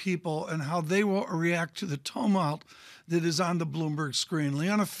German people and how they will react to the tumult that is on the Bloomberg screen.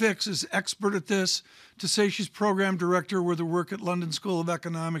 Liana Fix is expert at this. To say she's program director with her work at London School of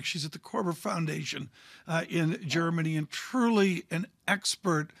Economics. She's at the Korber Foundation in Germany and truly an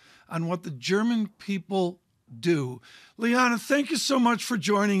expert on what the German people do. Liana, thank you so much for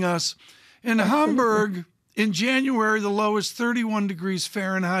joining us. In Hamburg, in January, the low is 31 degrees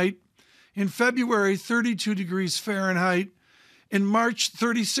Fahrenheit. In February, 32 degrees Fahrenheit. In March,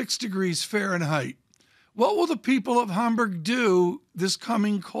 36 degrees Fahrenheit. What will the people of Hamburg do this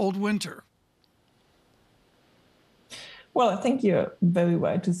coming cold winter? Well, I think you're very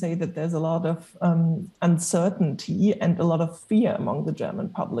right to say that there's a lot of uncertainty and a lot of fear among the German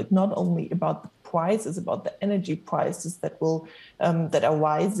public, not only about the prices, about the energy prices that are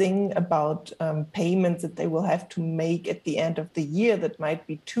rising, about payments that they will have to make at the end of the year that might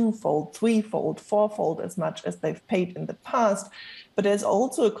be twofold, threefold, fourfold as much as they've paid in the past. But there's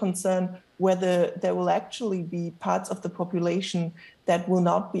also a concern whether there will actually be parts of the population that will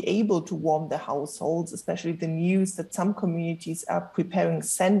not be able to warm their households, especially the news that some communities are preparing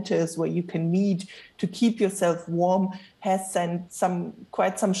centers where you can meet to keep yourself warm has sent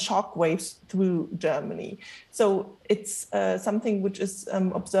quite some shockwaves through Germany. So it's something which is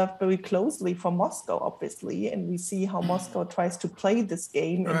observed very closely from Moscow, obviously, and we see how Moscow tries to play this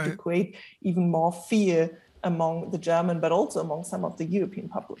game and to create even more fear among the German, but also among some of the European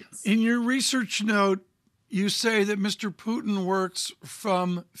publics. In your research note, you say that Mr. Putin works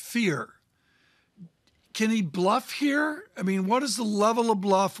from fear. Can he bluff here? I mean, what is the level of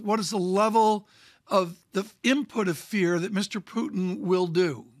bluff? What is the level of the input of fear that Mr. Putin will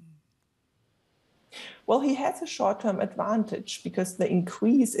do? Well, he has a short-term advantage because the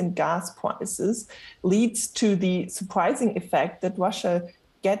increase in gas prices leads to the surprising effect that Russia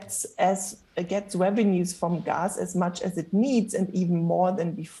gets revenues from gas as much as it needs and even more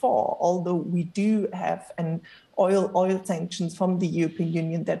than before, although we do have an oil sanctions from the European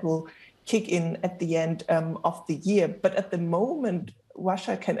Union that will kick in at the end of the year. But at the moment,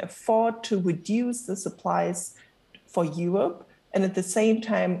 Russia can afford to reduce the supplies for Europe, and at the same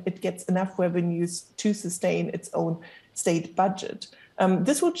time, it gets enough revenues to sustain its own state budget.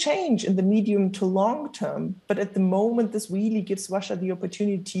 This will change in the medium to long term, but at the moment, this really gives Russia the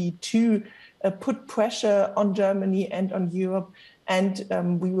opportunity to put pressure on Germany and on Europe. And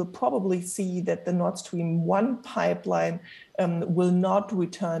we will probably see that the Nord Stream 1 pipeline will not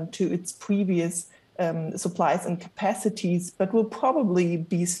return to its previous supplies and capacities, but will probably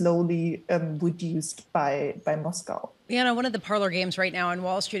be slowly reduced by Moscow. Liana, one of the parlor games right now on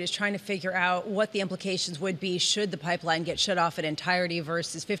Wall Street is trying to figure out what the implications would be should the pipeline get shut off in entirety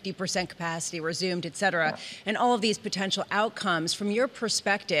versus 50% capacity resumed, et cetera, and all of these potential outcomes. From your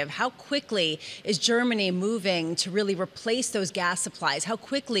perspective, how quickly is Germany moving to really replace those gas supplies? How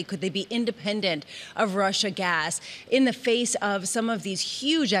quickly could they be independent of Russia gas in the face of some of these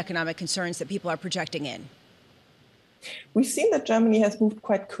huge economic concerns that people are projecting in? We've seen that Germany has moved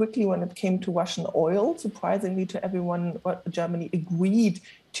quite quickly when it came to Russian oil. Surprisingly to everyone, Germany agreed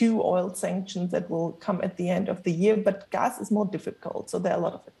to oil sanctions that will come at the end of the year, but gas is more difficult. So there are a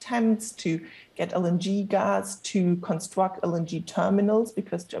lot of attempts to get LNG gas, to construct LNG terminals,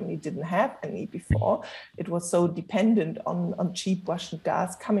 because Germany didn't have any before. It was so dependent on cheap Russian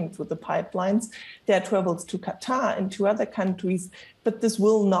gas coming through the pipelines. There are travels to Qatar and to other countries, but this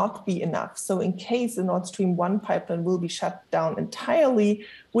will not be enough. So in case the Nord Stream 1 pipeline will be shut down entirely,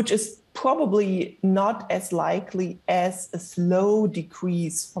 which is probably not as likely as a slow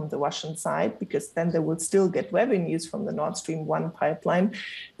decrease from the Russian side, because then they will still get revenues from the Nord Stream 1 pipeline.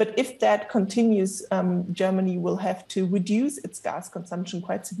 But if that continues, Germany will have to reduce its gas consumption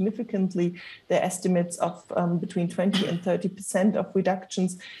quite significantly. There are estimates of between 20 and 30% of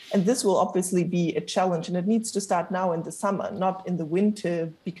reductions. And this will obviously be a challenge. And it needs to start now in the summer, not in the winter,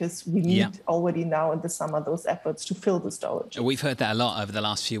 because we need already now in the summer those efforts to fill the storage. We've heard that a lot over the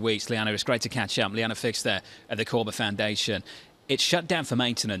last few weeks, Liana. It's great to catch up. Liana Fix there at the Korber Foundation. It's shut down for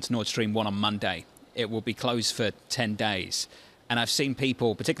maintenance, Nord Stream 1 on Monday. It will be closed for 10 days. And I've seen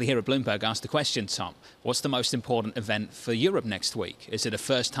people, particularly here at Bloomberg, ask the question, Tom, what's the most important event for Europe next week? Is it a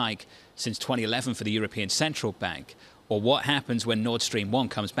first hike since 2011 for the European Central Bank? Or what happens when Nord Stream 1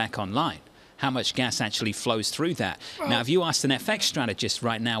 comes back online? How much gas actually flows through that? Now, if you asked an FX strategist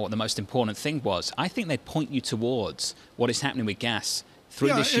right now what the most important thing was, I think they'd point you towards what is happening with gas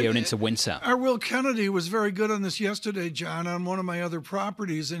through this year and into winter. Our Will Kennedy was very good on this yesterday, John, on one of my other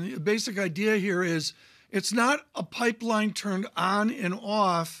properties. And the basic idea here is it's not a pipeline turned on and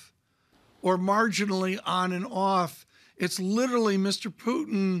off or marginally on and off. It's literally Mr.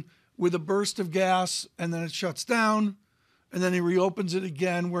 Putin with a burst of gas, and then it shuts down, and then he reopens it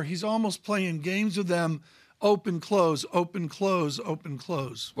again, where he's almost playing games with them. Open, close, open, close, open,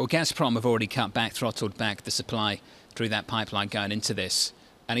 close. Well, Gazprom have already cut back, throttled back the supply through that pipeline going into this.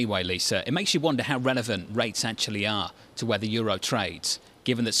 Anyway, Lisa, it makes you wonder how relevant rates actually are to where the euro trades,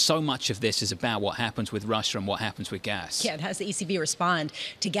 given that so much of this is about what happens with Russia and what happens with gas. Yeah, and how does the ECB respond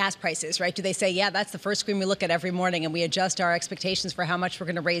to gas prices, right? Do they say, yeah, that's the first screen we look at every morning and we adjust our expectations for how much we're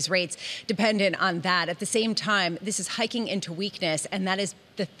going to raise rates dependent on that? At the same time, this is hiking into weakness, and that is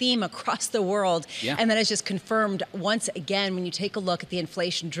the theme across the world. Yeah. And that is just confirmed once again when you take a look at the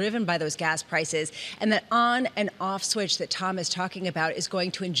inflation driven by those gas prices, and that on and off switch that Tom is talking about is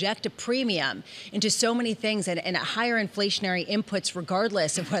going to inject a premium into so many things and higher inflationary inputs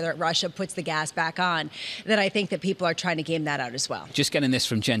regardless of whether Russia puts the gas back on, that I think that people are trying to game that out as well. Just getting this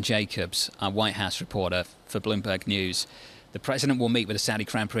from Jen Jacobs, our White House reporter for Bloomberg News. The president will meet with the Saudi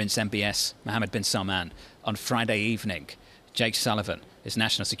Crown Prince MBS Mohammed bin Salman on Friday evening. Jake Sullivan, his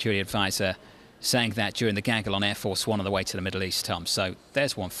national security advisor, saying that during the gaggle on Air Force One on the way to the Middle East, Tom. So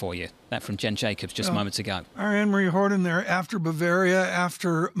there's one for you. That from Jen Jacobs just moments ago. Our Anne-Marie Horton there. After Bavaria,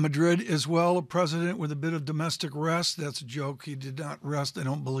 after Madrid as well, a president with a bit of domestic rest. That's a joke. He did not rest, I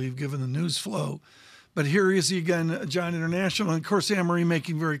don't believe, given the news flow. But here is he again, John International. And of course, Anne-Marie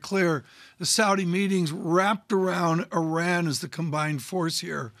making very clear the Saudi meetings wrapped around Iran as the combined force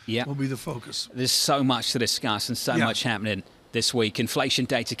here will be the focus. There's so much to discuss and so much happening this week. Inflation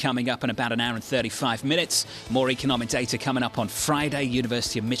data coming up in about an hour and 35 minutes. More economic data coming up on Friday.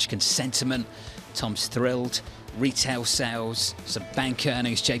 University of Michigan sentiment. Tom's thrilled. Retail sales, some bank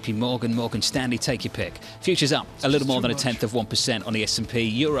earnings, JP Morgan, Morgan Stanley, take your pick. Futures up a little more than 0.1% on the S&P.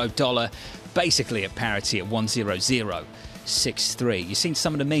 Euro dollar basically at parity at 1.0063. You've seen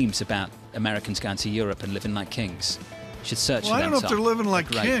some of the memes about Americans going to Europe and living like kings. You should search for them. I don't know if Tom. they're living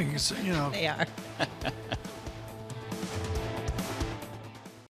like Great. kings, you know. They are.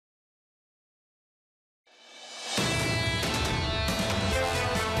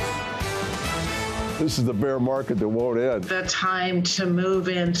 This is the bear market that won't end. The time to move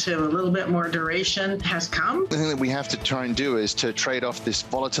into a little bit more duration has come. The thing that we have to try and do is to trade off this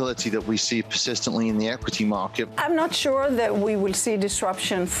volatility that we see persistently in the equity market. I'm not sure that we will see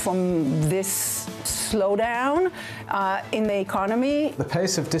disruption from this slowdown in the economy. The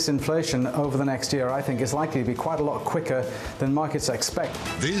pace of disinflation over the next year, I think, is likely to be quite a lot quicker than markets expect.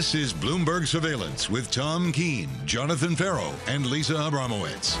 This is Bloomberg Surveillance with Tom Keene, Jonathan Ferro, and Lisa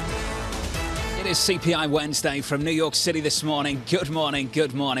Abramowicz. It is CPI Wednesday from New York City this morning. Good morning,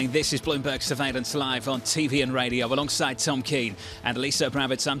 good morning. This is Bloomberg Surveillance live on TV and radio alongside Tom Keene and Lisa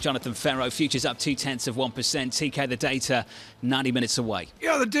Abramowicz. I'm Jonathan Ferro. Futures up 0.2%. TK, the data 90 minutes away.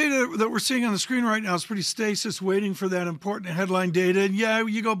 Yeah, the data that we're seeing on the screen right now is pretty stasis, waiting for that important headline data. And yeah,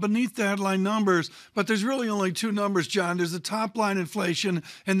 you go beneath the headline numbers, but there's really only two numbers, John. There's the top line inflation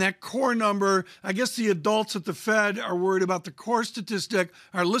and that core number. I guess the adults at the Fed are worried about the core statistic.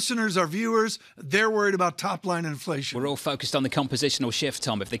 Our listeners, our viewers, they're worried about top-line inflation. We're all focused on the compositional shift,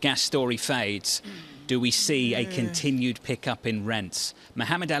 Tom. If the gas story fades, do we see a continued pickup in rents?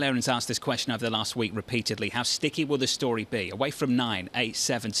 Mohammed Al Aaron's asked this question over the last week repeatedly. How sticky will the story be? Away from 9, 8,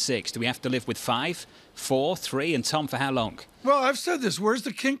 7, 6. Do we have to live with 5, 4, 3? And Tom, for how long? Well, I've said this. Where's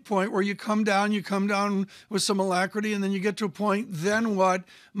the kink point where you come down with some alacrity, and then you get to a point, then what?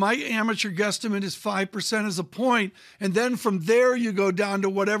 My amateur guesstimate is 5% as a point, and then from there you go down to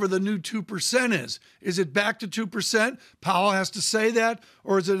whatever the new 2% is. Is it back to 2%? Powell has to say that,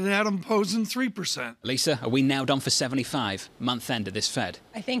 or is it an Adam Posen 3%? Lisa, are we now done for 75 month end of this Fed?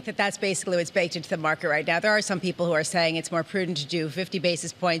 I think that that's basically what's baked into the market right now. There are some people who are saying it's more prudent to do 50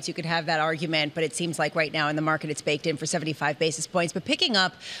 basis points. You could have that argument, but it seems like right now in the market it's baked in for 75 basis points. But picking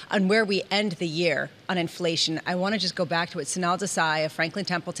up on where we end the year on inflation, I want to just go back to what Sonal Desai of Franklin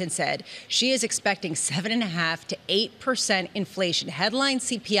Templeton said. She is expecting 7.5% to 8% inflation, headline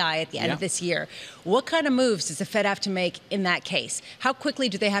CPI at the end of this year. What kind of moves does the Fed have to make in that case? How quickly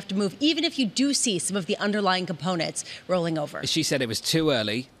do they have to move, even if you do see some of the underlying components rolling over? She said it was too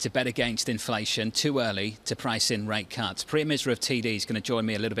early to bet against inflation, too early to price in rate cuts. Priya Misra of TD is going to join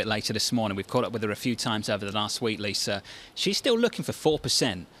me a little bit later this morning. We've caught up with her a few times over the last week, Lisa. She's still looking for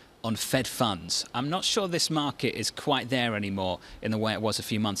 4% on Fed funds. I'm not sure this market is quite there anymore in the way it was a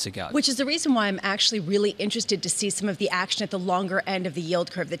few months ago. Which is the reason why I'm actually really interested to see some of the action at the longer end of the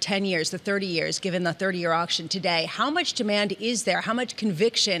yield curve, the 10 years, the 30 years, given the 30-year auction today. How much demand is there? How much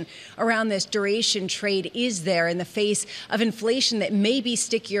conviction around this duration trade is there in the face of inflation that may be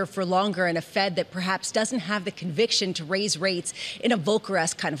stickier for longer and a Fed that perhaps doesn't have the conviction to raise rates in a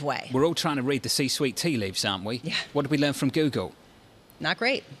Volcker-esque kind of way? We're all trying to read the C-suite tea leaves, aren't we? Yeah. What did we learn from Google? Not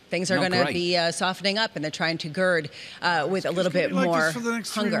great. Things are going to be softening up, and they're trying to gird with a little bit like more this for the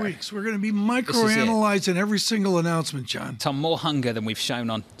next hunger. 3 weeks. We're going to be microanalyzing every single announcement, John. Tom, more hunger than we've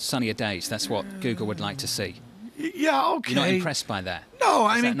shown on sunnier days. That's what Google would like to see. Yeah, okay. You're not impressed by that? No,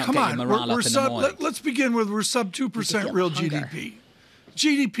 I Does mean, that not come get your on. morale up in the morning? Let's begin with we're sub 2% real GDP.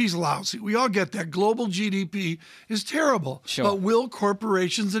 GDP's lousy. We all get that. Global GDP is terrible. Sure. But will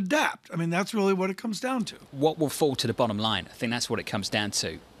corporations adapt? I mean, that's really what it comes down to. What will fall to the bottom line? I think that's what it comes down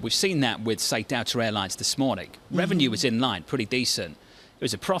to. We've seen that with, say, Delta Airlines this morning. Revenue was in line, pretty decent. It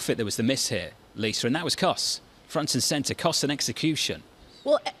was a profit that was the miss here, Lisa, and that was costs. Front and center, costs and execution.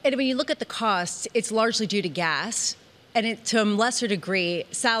 Well, and when you look at the costs, it's largely due to gas. And to a lesser degree,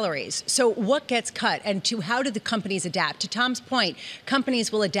 salaries. So what gets cut, and to how do the companies adapt? To Tom's point, companies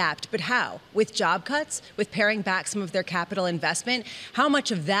will adapt, but how? With job cuts, with paring back some of their capital investment? How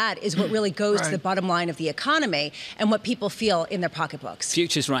much of that is what really goes to the bottom line of the economy and what people feel in their pocketbooks?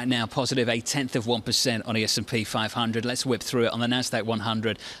 Futures right now positive 0.1% on the S&P 500. Let's whip through it on the Nasdaq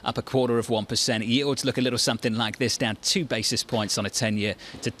 100, up 0.25%. Yields look a little something like this, down 2 basis points on a 10-year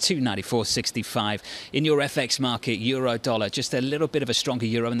to 294.65. In your FX market, euro dollar, just a little bit of a stronger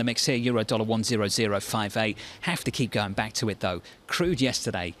euro in the mix here. Euro dollar 100.58. Have to keep going back to it though. Crude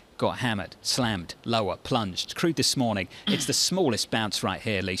yesterday got hammered, slammed, lower, plunged. Crude this morning, it's the smallest bounce right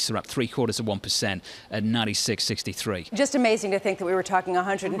here, Lisa, up 0.75% at 96.63. Just amazing to think that we were talking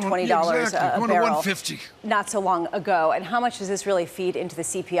 $120 exactly. a barrel 150. not so long ago. And how much does this really feed into the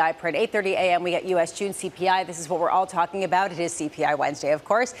CPI print? 8:30 a.m. we get U.S. June CPI. This is what we're all talking about. It is CPI Wednesday, of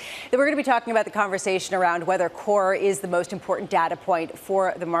course. Then we're going to be talking about the conversation around whether core is the most important data point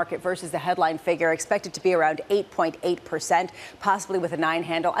for the market versus the headline figure, expected to be around 8.8%, possibly with a 9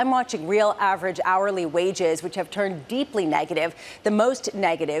 handle. I'm watching real average hourly wages, which have turned deeply negative, the most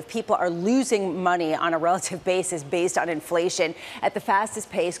negative. People are losing money on a relative basis based on inflation at the fastest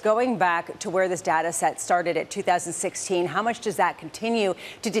pace, going back to where this data set started at 2016. How much does that continue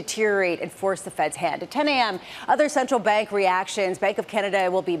to deteriorate and force the Fed's hand? At 10 a.m., other central bank reactions. Bank of Canada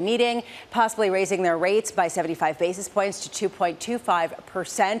will be meeting, possibly raising their rates by 75 basis points to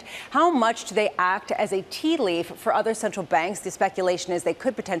 2.25%. How much do they act as a tea leaf for other central banks? The speculation is they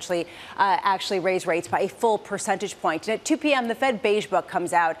could potentially actually raise rates by a full percentage point. And at 2 p.m., the Fed Beige Book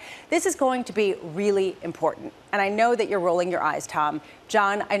comes out. This is going to be really important. And I know that you're rolling your eyes, Tom.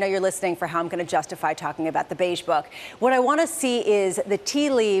 John, I know you're listening for how I'm going to justify talking about the Beige Book. What I want to see is the tea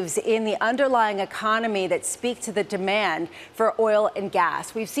leaves in the underlying economy that speak to the demand for oil and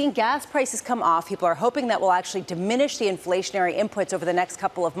gas. We've seen gas prices come off. People are hoping that will actually diminish the inflationary inputs over the next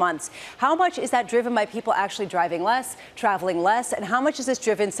couple of months. How much is that driven by people actually driving less, traveling less? And how much is this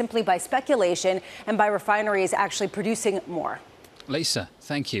driven simply by speculation and by refineries actually producing more? Lisa,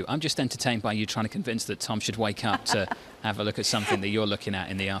 thank you. I'm just entertained by you trying to convince that Tom should wake up to have a look at something that you're looking at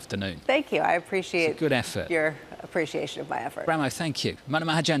in the afternoon. Thank you. I appreciate good effort. Your appreciation of my effort. Ramo, thank you. Mona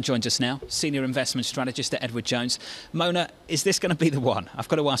Mahajan joins us now, Senior Investment Strategist at Edward Jones. Mona, is this going to be the one? I've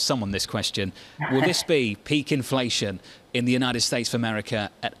got to ask someone this question. Will this be peak inflation in the United States of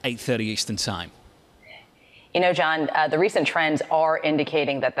America at 8:30 Eastern Time? You know, John, the recent trends are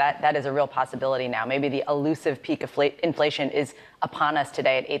indicating that is a real possibility now. Maybe the elusive peak inflation is upon us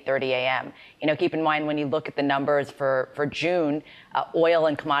today at 8:30 a.m. You know, keep in mind when you look at the numbers for June, oil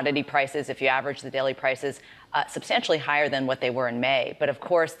and commodity prices, if you average the daily prices, substantially higher than what they were in May. But of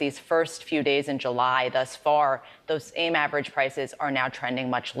course, these first few days in July thus far, those same average prices are now trending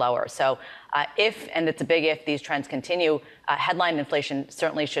much lower. So if, and it's a big if, these trends continue, headline inflation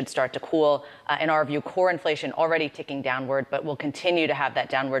certainly should start to cool. In our view, core inflation already ticking downward, but will continue to have that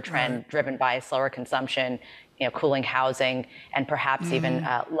downward trend driven by slower consumption, you know, cooling housing, and perhaps even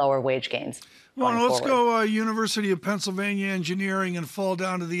lower wage gains. Well, let's go University of Pennsylvania engineering and fall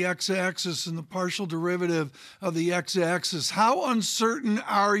down to the x-axis and the partial derivative of the x-axis. How uncertain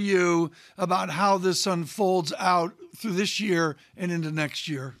are you about how this unfolds out through this year and into next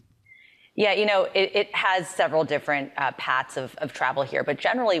year? Yeah, you know, it has several different paths of travel here. But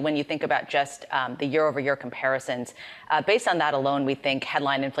generally, when you think about just the year-over-year comparisons, based on that alone, we think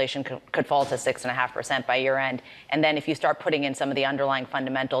headline inflation could fall to 6.5% by year end. And then if you start putting in some of the underlying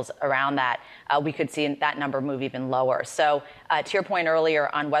fundamentals around that, we could see that number move even lower. So to your point earlier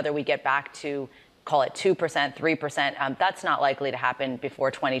on whether we get back to call it 2%, 3%. That's not likely to happen before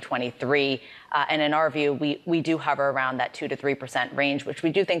 2023. And in our view, we do hover around that 2 to 3% range, which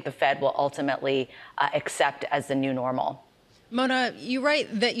we do think the Fed will ultimately accept as the new normal. Mona, you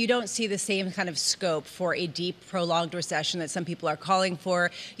write that you don't see the same kind of scope for a deep, prolonged recession that some people are calling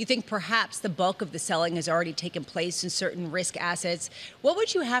for. You think perhaps the bulk of the selling has already taken place in certain risk assets. What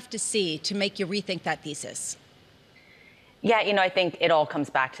would you have to see to make you rethink that thesis? Yeah, you know, I think it all comes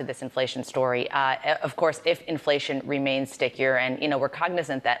back to this inflation story. Of course, if inflation remains stickier, and, you know, we're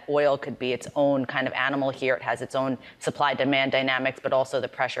cognizant that oil could be its own kind of animal here. It has its own supply-demand dynamics, but also the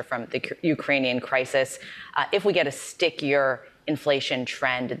pressure from the Ukrainian crisis. If we get a stickier inflation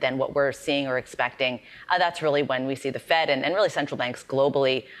trend than what we're seeing or expecting, that's really when we see the Fed and really central banks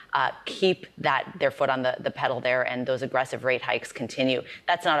globally keep their foot on the pedal there, and those aggressive rate hikes continue.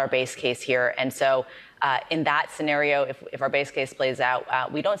 That's not our base case here. And so in that scenario, if our base case plays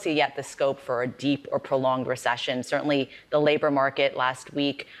out, we don't see yet the scope for a deep or prolonged recession. Certainly, the labor market last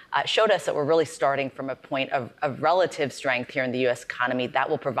week showed us that we're really starting from a point of relative strength here in the U.S. economy. That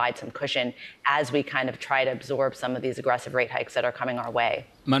will provide some cushion as we kind of try to absorb some of these aggressive rate hikes that are coming our way.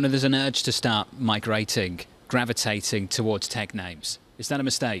 Mona, there's an urge to start gravitating towards tech names. Is that a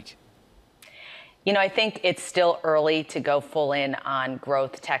mistake? You know, I think it's still early to go full in on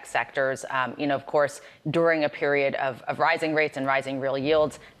growth tech sectors. You know, of course, during a period of rising rates and rising real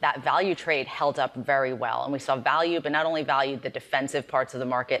yields, that value trade held up very well. And we saw value, but not only value, the defensive parts of the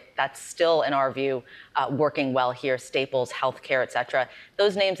market. That's still, in our view, working well here. Staples, healthcare, et cetera.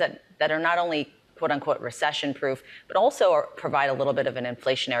 Those names that are not only quote-unquote recession-proof, but also provide a little bit of an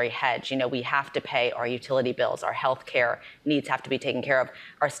inflationary hedge. We have to pay our utility bills, our healthcare needs have to be taken care of,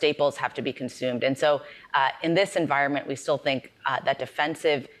 our staples have to be consumed. And so in this environment, we still think that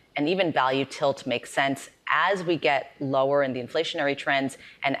defensive and even value tilt makes sense as we get lower in the inflationary trends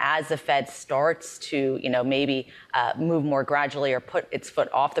and as the Fed starts to, maybe move more gradually or put its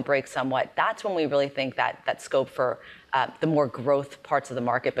foot off the brake somewhat. That's when we really think that scope for the more growth parts of the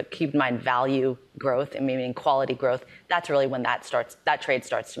market, but keep in mind value growth and meaning quality growth. That's really when that trade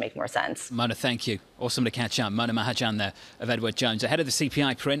starts to make more sense. Mona, thank you. Awesome to catch up. Mona Mahajan there of Edward Jones. Ahead of the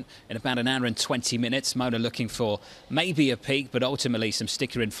CPI print in about an hour and 20 minutes. Mona looking for maybe a peak, but ultimately some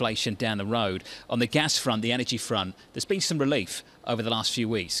sticker inflation down the road. On the gas front, the energy front, there's been some relief over the last few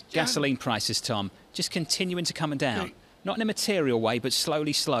weeks. Gasoline prices, Tom, just continuing to come down. Okay. Not in a material way, but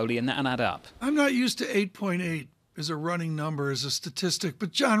slowly, and that'll add up. I'm not used to 8.8 as a running number, as a statistic.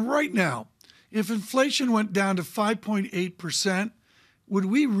 But, John, right now, if inflation went down to 5.8%, would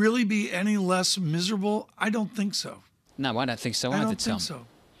we really be any less miserable? I don't think so. No, I don't think so either, Tom. I don't think so.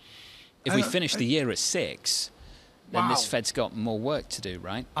 If we finish the year at 6, then this Fed's got more work to do,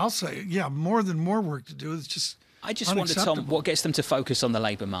 right? I'll say, yeah, more work to do. It's just I just wonder, Tom, what gets them to focus on the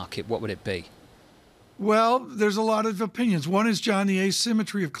labour market? What would it be? Well, there's a lot of opinions. One is, John, the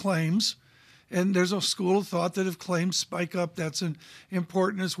asymmetry of claims. And there's a school of thought that if claims spike up, that's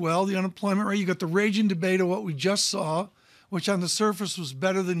important as well. The unemployment rate, you got the raging debate of what we just saw, which on the surface was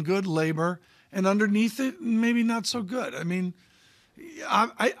better than good labor, and underneath it, maybe not so good. I mean,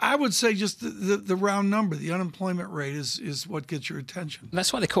 I would say just the round number, the unemployment rate is what gets your attention.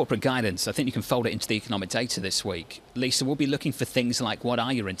 That's why the corporate guidance, I think you can fold it into the economic data this week. Lisa, we'll be looking for things like what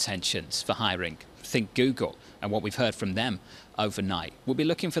are your intentions for hiring? Think Google and what we've heard from them overnight. We'll be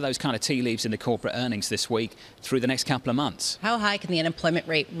looking for those kind of tea leaves in the corporate earnings this week through the next couple of months. How high can the unemployment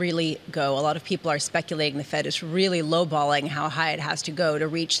rate really go? A lot of people are speculating the Fed is really lowballing how high it has to go to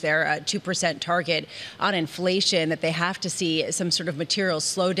reach their 2% target on inflation, that they have to see some sort of material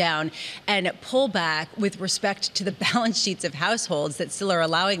slowdown and pullback with respect to the balance sheets of households that still are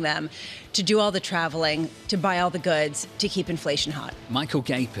allowing them to do all the traveling, to buy all the goods, to keep inflation hot. Michael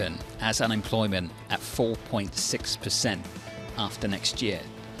Gapin has unemployment at 4.6% after next year.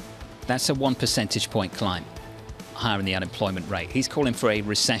 That's a 1 percentage point climb higher in the unemployment rate. He's calling for a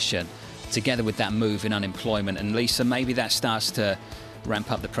recession together with that move in unemployment. And Lisa, maybe that starts to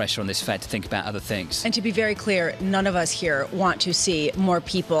ramp up the pressure on this Fed to think about other things. And to be very clear, none of us here want to see more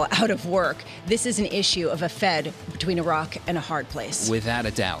people out of work. This is an issue of a Fed between a rock and a hard place. Without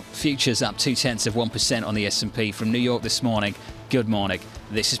a doubt. Futures up 0.2% on the S&P from New York this morning. Good morning.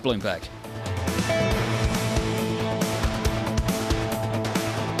 This is Bloomberg.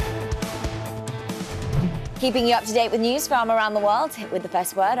 Keeping you up to date with news from around the world. With the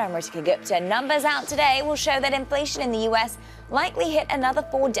first word, I'm Ritika Gupta. Numbers out today will show that inflation in the U.S. likely hit another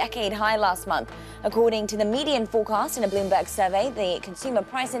 4-decade high last month. According to the median forecast in a Bloomberg survey, the consumer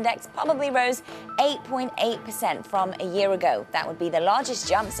price index probably rose 8.8% from a year ago. That would be the largest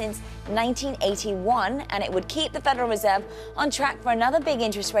jump since 1981, and it would keep the Federal Reserve on track for another big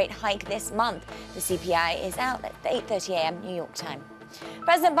interest rate hike this month. The CPI is out at 8:30 a.m. New York time.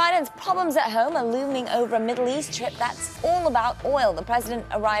 President Biden's problems at home are looming over a Middle East trip that's all about oil. The president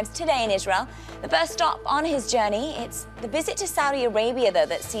arrives today in Israel. The first stop on his journey, it's the visit to Saudi Arabia, though,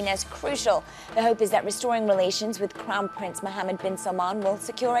 that's seen as crucial. The hope is that restoring relations with Crown Prince Mohammed bin Salman will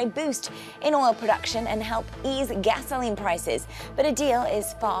secure a boost in oil production and help ease gasoline prices. But a deal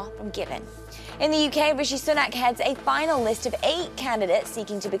is far from given. In the UK, Rishi Sunak heads a final list of 8 candidates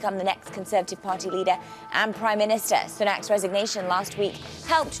seeking to become the next Conservative Party leader and Prime Minister. Sunak's resignation last week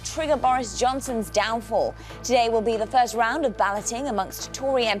helped trigger Boris Johnson's downfall. Today will be the first round of balloting amongst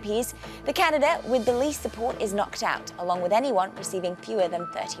Tory MPs. The candidate with the least support is knocked out, along with anyone receiving fewer than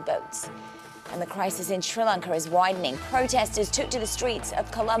 30 votes. And the crisis in Sri Lanka is widening. Protesters took to the streets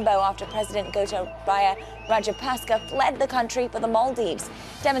of Colombo after President Gotabaya Rajapaksa fled the country for the Maldives.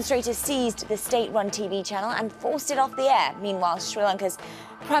 Demonstrators seized the state-run TV channel and forced it off the air. Meanwhile, Sri Lanka's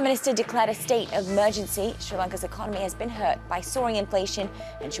Prime Minister declared a state of emergency. Sri Lanka's economy has been hurt by soaring inflation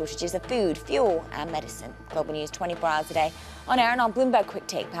and shortages of food, fuel and medicine. Global News 24 hours a day on air and on Bloomberg Quick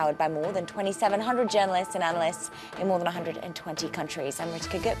Take, powered by more than 2,700 journalists and analysts in more than 120 countries. I'm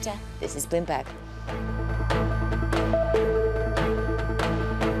Ritika Gupta. This is Bloomberg.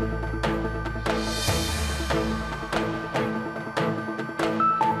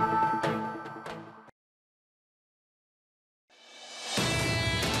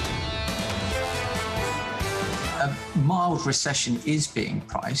 A mild recession is being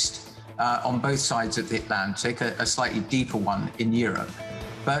priced on both sides of the Atlantic, a slightly deeper one in Europe.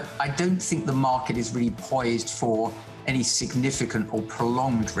 but I don't think the market is really poised for any significant or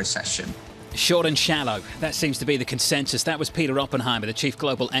prolonged recession. Short and shallow. That seems to be the consensus. That was Peter Oppenheimer, the chief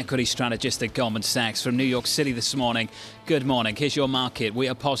global equity strategist at Goldman Sachs from New York City this morning. Good morning. Here's your market. We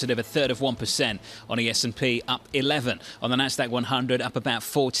are positive 1/3% on the S&P, up 11. On the Nasdaq 100, up about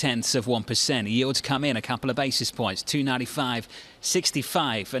 0.4%. Yields come in a couple of basis points,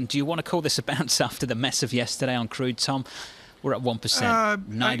 295.65. And do you want to call this a bounce after the mess of yesterday on crude, Tom? We're at 1%,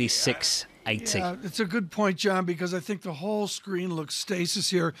 96. 80. Yeah, it's a good point, John, because I think the whole screen looks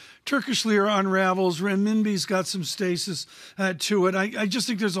stasis here. Turkish lira unravels. Renminbi's got some stasis to it. I just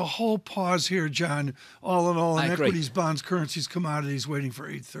think there's a whole pause here, John, all in all, in equities, bonds, currencies, commodities, waiting for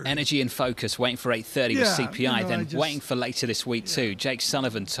 8:30. Energy in focus, waiting for 8:30 with CPI, then waiting for later this week too. Jake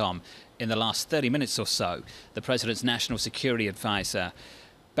Sullivan, Tom, in the last 30 minutes or so, the president's national security advisor,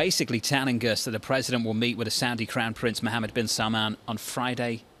 basically telling us that the president will meet with the Saudi Crown Prince Mohammed bin Salman on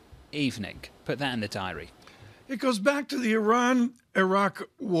Friday evening. Put that in the diary. It goes back to the Iran-Iraq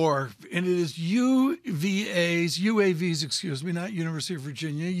war, and it is UAVs, excuse me, not University of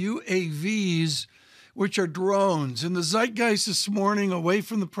Virginia, UAVs, which are drones. And the zeitgeist this morning, away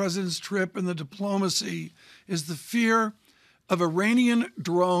from the president's trip and the diplomacy, is the fear of Iranian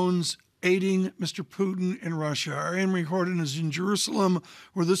drones aiding Mr. Putin in Russia. Our Anne-Marie Horton is in Jerusalem,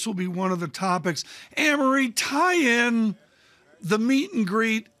 where this will be one of the topics. Anne-Marie, tie in the meet and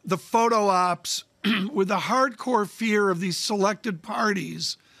greet, the photo ops, with the hardcore fear of these selected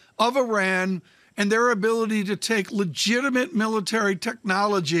parties of Iran and their ability to take legitimate military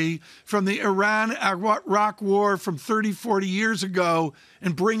technology from the Iran-Iraq war from 30, 40 years ago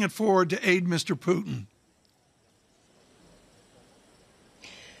and bring it forward to aid Mr. Putin.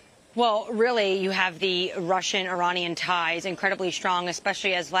 Well, really, you have the Russian-Iranian ties incredibly strong,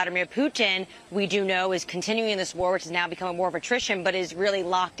 especially as Vladimir Putin, we do know, is continuing this war, which has now become a war of attrition, but is really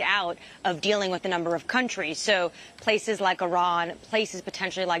locked out of dealing with a number of countries. So places like Iran, places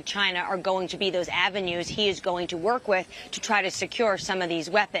potentially like China are going to be those avenues he is going to work with to try to secure some of these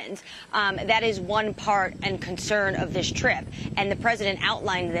weapons. That is one part and concern of this trip. And the president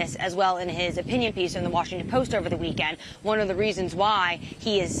outlined this as well in his opinion piece in the Washington Post over the weekend. One of the reasons why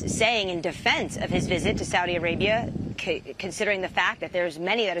he is saying in defense of his visit to Saudi Arabia, considering the fact that there's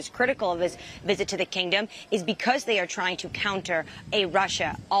many that is critical of his visit to the kingdom, is because they are trying to counter a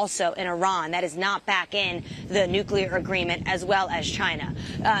Russia, also in Iran, that is not back in the nuclear agreement, as well as China.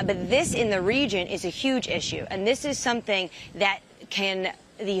 But this in the region is a huge issue, and this is something that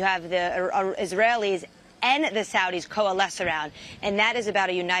you have the Israelis and the Saudis coalesce around, and that is about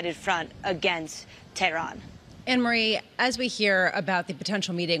a united front against Tehran. Anne-Marie, as we hear about the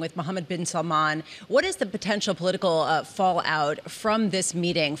potential meeting with Mohammed bin Salman, what is the potential political fallout from this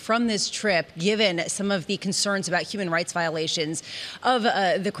meeting, from this trip, given some of the concerns about human rights violations of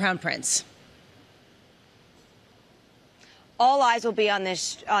the Crown Prince? All eyes will be on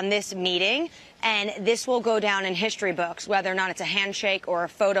this meeting, and this will go down in history books, whether or not it's a handshake or a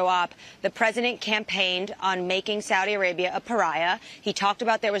photo op. The president campaigned on making Saudi Arabia a pariah. He talked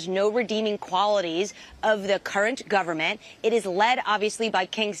about there was no redeeming qualities of the current government. It is led, obviously, by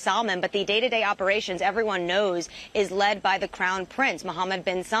King Salman, but the day-to-day operations, everyone knows, is led by the Crown Prince, Mohammed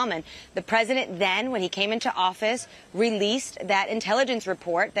bin Salman. The president then, when he came into office, released that intelligence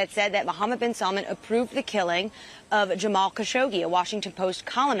report that said that Mohammed bin Salman approved the killing of Jamal Khashoggi, a Washington Post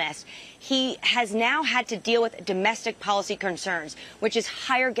columnist. He has now had to deal with domestic policy concerns, which is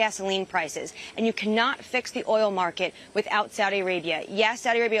higher gasoline prices. And you cannot fix the oil market without Saudi Arabia. Yes,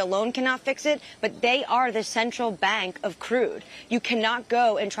 Saudi Arabia alone cannot fix it, but they are the central bank of crude. You cannot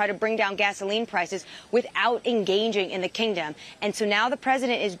go and try to bring down gasoline prices without engaging in the kingdom. And so now the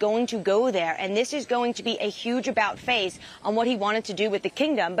president is going to go there, and this is going to be a huge about face on what he wanted to do with the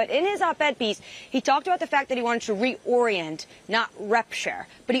kingdom. But in his op-ed piece, he talked about the fact that he wanted to reorient, not rupture.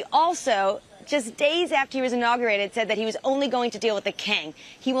 But he also, just days after he was inaugurated, said that he was only going to deal with the king.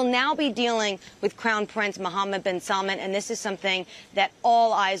 He will now be dealing with Crown Prince Mohammed bin Salman, and this is something that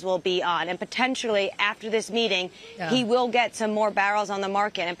all eyes will be on. And potentially, after this meeting, he will get some more barrels on the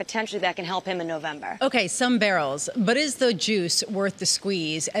market, and potentially that can help him in November. Okay, some barrels. But is the juice worth the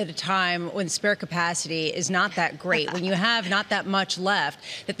squeeze at a time when spare capacity is not that great, when you have not that much left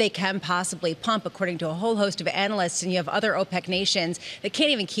that they can possibly pump, according to a whole host of analysts, and you have other OPEC nations that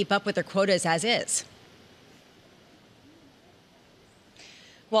can't even keep up with their quotas as is?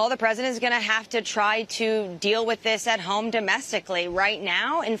 Well, the president is going to have to try to deal with this at home domestically. Right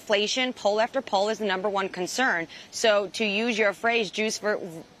now, inflation, poll after poll, is the #1 concern. So to use your phrase, juice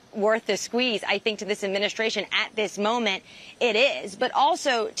worth the squeeze, I think, to this administration at this moment, it is. But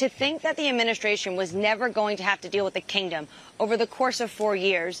also to think that the administration was never going to have to deal with the kingdom over the course of 4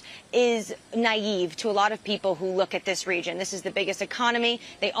 years is naive to a lot of people who look at this region. This is the biggest economy.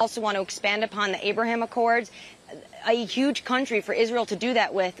 They also want to expand upon the Abraham Accords. A huge country for Israel to do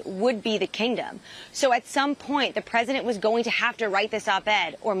that with would be the kingdom. So at some point, the president was going to have to write this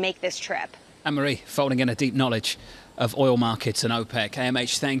op-ed or make this trip. Anne-Marie, folding in a deep knowledge of oil markets and OPEC.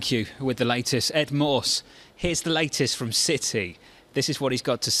 AMH, thank you with the latest. Ed Morse, here's the latest from Citi. This is what he's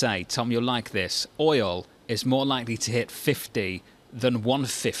got to say. Tom, you'll like this. Oil is more likely to hit 50 than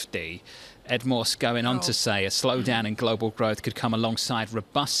 150. Ed Morse going on to say a slowdown in global growth could come alongside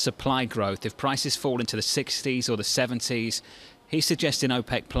robust supply growth if prices fall into the 60s or the 70s. He's suggesting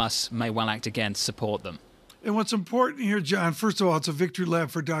OPEC Plus may well act again to support them. And what's important here, John, first of all, it's a victory lap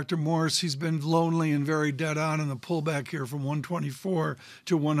for Dr. Morse. He's been lonely and very dead on in the pullback here from 124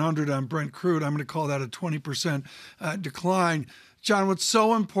 to 100 on Brent crude. I'm going to call that a 20% decline. John, what's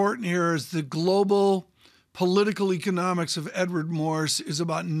so important here is the global political economics of Edward Morse is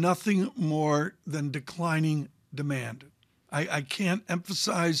about nothing more than declining demand. I can't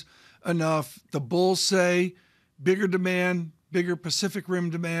emphasize enough. The bulls say bigger demand, bigger Pacific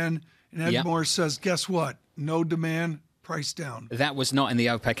Rim demand. And Ed Morse says, guess what? No demand, price down. That was not in the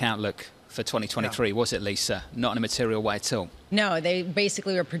OPEC outlook for 2023, was it, Lisa? Not in a material way at all. No, they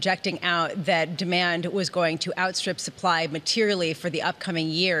basically were projecting out that demand was going to outstrip supply materially for the upcoming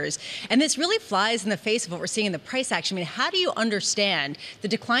years. And this really flies in the face of what we're seeing in the price action. I mean, how do you understand the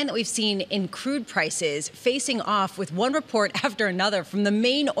decline that we've seen in crude prices facing off with one report after another from the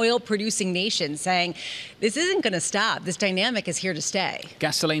main oil-producing nations saying this isn't going to stop. This dynamic is here to stay.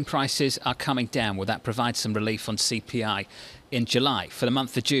 Gasoline prices are coming down. Will that provide some relief on CPI? In July, for the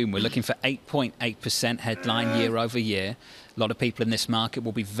month of June, we're looking for 8.8% headline year over year. A lot of people in this market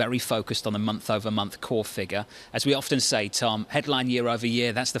will be very focused on the month-over-month core figure. As we often say, Tom, headline year over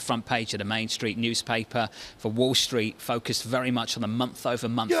year, that's the front page of the Main Street newspaper. For Wall Street, focused very much on the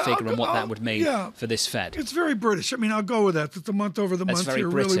month-over-month figure and what that would mean for this Fed. It's very British. I mean, I'll go with that. That the month-over-the-month here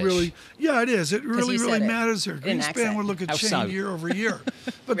really, yeah, it is. It really matters here. Greenspan would look at change year over year.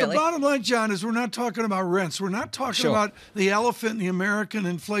 But the bottom line, John, is we're not talking about rents. We're not talking about the elephant in the American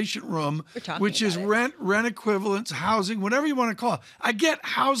inflation room, which is rent equivalents, housing, whatever you want to call it. I get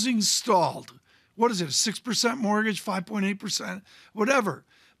housing stalled. What is it, a 6% mortgage, 5.8%, whatever.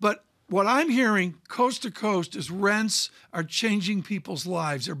 But what I'm hearing coast to coast is rents are changing people's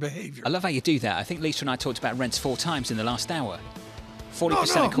lives, their behavior. I love how you do that. I think Lisa and I talked about rents 4 times in the last hour.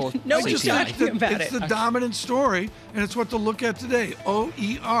 40% of core CPI. It's the dominant story, and it's what to look at today.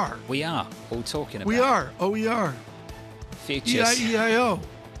 OER. We are all talking about. We are. OER. Futures. EIEIO.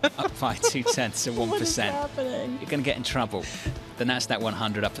 Up by 0.2 of 1%. What is happening? You're going to get in trouble. The Nasdaq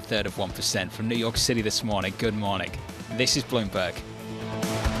 100 up 1/3 of 1% from New York City this morning. Good morning. This is Bloomberg.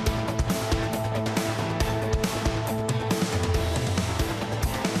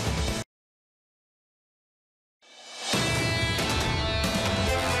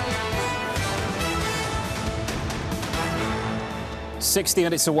 $60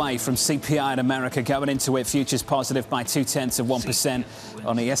 minutes away from CPI in America. Going into it, futures positive by 0.2 of 1%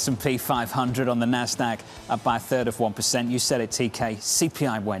 on the S&P 500, on the Nasdaq up by 1/3 of 1%. You said it, TK.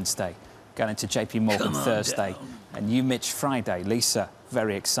 CPI Wednesday, going into JP Morgan Thursday, and you, Mitch, Friday. Lisa,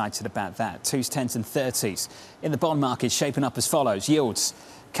 very excited about that. 2s, 10s and 30s. In the bond market, shaping up as follows. Yields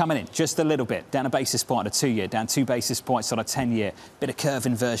coming in just a little bit, down a basis point on a 2-year, down 2 basis points on a 10-year. Bit of curve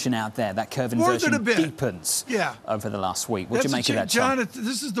inversion out there. That curve inversion deepens over the last week. What do you make of that, Tom? John,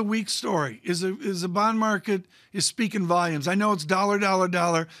 this is the weak story. Is the bond market is speaking volumes. I know it's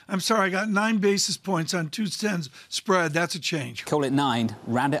dollar. I'm sorry, I got 9 basis points on 2s, 10s spread. That's a change. Call it 9,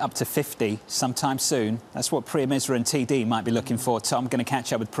 round it up to 50 sometime soon. That's what Priya Misra and TD might be looking for. Tom, I'm going to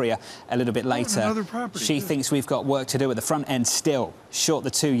catch up with Priya a little bit later. Another property. She thinks we've got work to do at the front end still. Short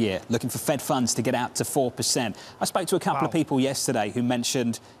the 2-year, looking for Fed funds to get out to 4%. I spoke to a couple of people yesterday who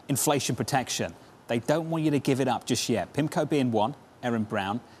mentioned inflation protection. They don't want you to give it up just yet. PIMCO being one, Erin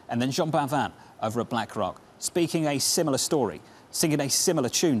Brown, and then Jean Bavin over at BlackRock, speaking a similar story, singing a similar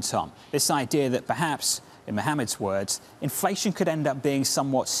tune, Tom. This idea that perhaps, in Mohammed's words, inflation could end up being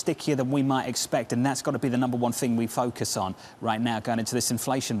somewhat stickier than we might expect, and that's got to be the #1 thing we focus on right now going into this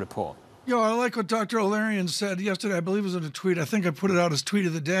inflation report. I like what Dr. O'Larian said yesterday. I believe it was in a tweet. I think I put it out as tweet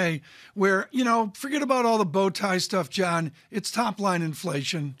of the day, where, forget about all the bow tie stuff, John. It's top-line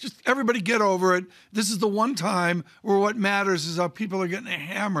inflation. Just everybody get over it. This is the one time where what matters is how people are getting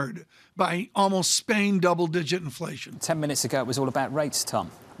hammered by almost Spain double-digit inflation. 10 minutes ago, it was all about rates,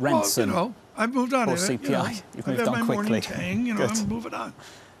 Tom. Rents I've moved on. Or CPI. You've moved on quickly. Morning tang, I'm moving on.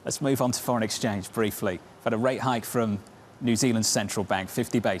 Let's move on to foreign exchange briefly. We've had a rate hike from New Zealand's central bank,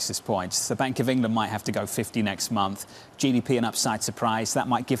 50 basis points. The Bank of England might have to go 50 next month. GDP an upside surprise. That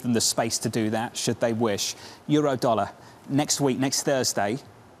might give them the space to do that, should they wish. Euro dollar next week, next Thursday.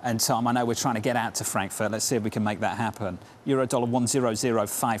 And Tom, I know we're trying to get out to Frankfurt. Let's see if we can make that happen. Euro dollar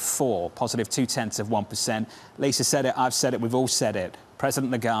 100.54, positive 0.2%. Lisa said it, I've said it, we've all said it.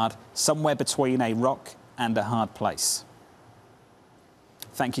 President Lagarde, somewhere between a rock and a hard place.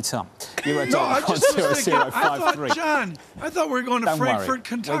 Thank you, Tom. Euro dollar 100.53. John, I thought we were going to Frankfurt,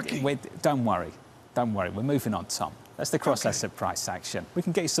 Kentucky. Don't worry. Don't worry. We're moving on, Tom. That's the cross-asset price action. We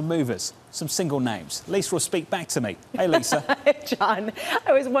can get you some movers, some single names. Lisa will speak back to me. Hey, Lisa. John,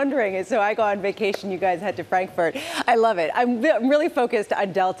 I was wondering, so I go on vacation, you guys head to Frankfurt. I love it. I'm really focused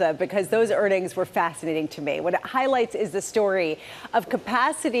on Delta because those earnings were fascinating to me. What it highlights is the story of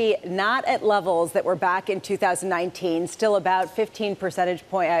capacity not at levels that were back in 2019, still about 15 percentage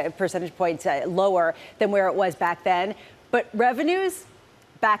points lower than where it was back then, but revenues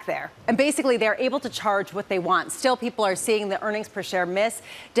back there. And basically, they're able to charge what they want. Still, people are seeing the earnings per share miss,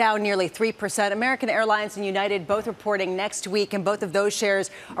 down nearly 3%. American Airlines and United both reporting next week, and both of those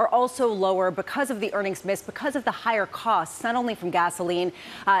shares are also lower because of the earnings miss, because of the higher costs, not only from gasoline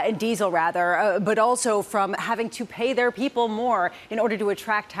and diesel, but also from having to pay their people more in order to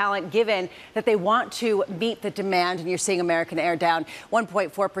attract talent, given that they want to meet the demand. And you're seeing American Air down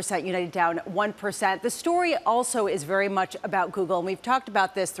 1.4%, United down 1%. The story also is very much about Google, and we've talked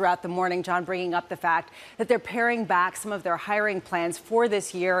about this throughout the morning, John, bringing up the fact that they're paring back some of their hiring plans for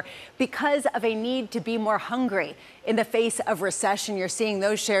this year because of a need to be more hungry in the face of recession. You're seeing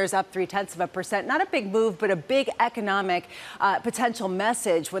those shares up 0.3%. Not a big move, but a big economic potential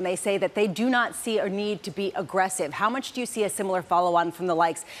message when they say that they do not see a need to be aggressive. How much do you see a similar follow-on from the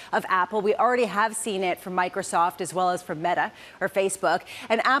likes of Apple? We already have seen it from Microsoft as well as from Meta or Facebook.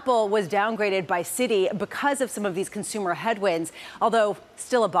 And Apple was downgraded by Citi because of some of these consumer headwinds, although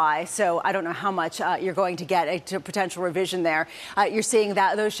still a buy. So I don't know how much you're going to get a potential revision there. You're seeing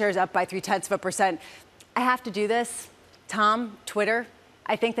that those shares up by 0.3%. I have to do this. Tom, Twitter,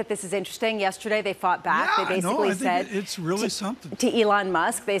 I think that this is interesting. Yesterday, they fought back. Yeah, they basically said it's really something. To Elon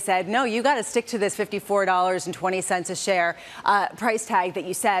Musk, they said, no, you got to stick to this $54.20 a share price tag that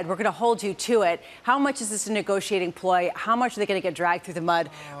you said. We're going to hold you to it. How much is this a negotiating ploy? How much are they going to get dragged through the mud?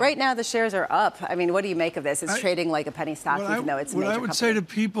 Right now, the shares are up. I mean, what do you make of this? It's trading like a penny stock, even though it's a major What I would company. say to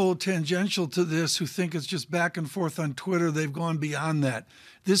people tangential to this who think it's just back and forth on Twitter, they've gone beyond that.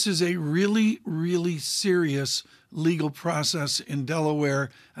 This is a really, really serious legal process in Delaware.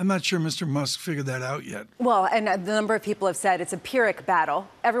 I'm not sure Mr. Musk figured that out yet. Well, and the number of people have said it's a Pyrrhic battle.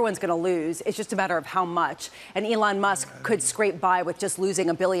 Everyone's going to lose. It's just a matter of how much. And Elon Musk could scrape by with just losing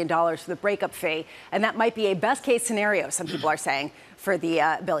 $1 billion for the breakup fee. And that might be a best case scenario, some people are saying, for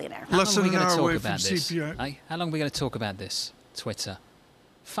the billionaire. Less than an hour away from CPI. How long are we going to talk about this? Twitter.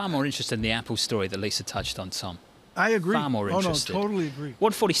 Far more interested in the Apple story that Lisa touched on, Tom. I agree. Far more interested. Oh, no, totally agree.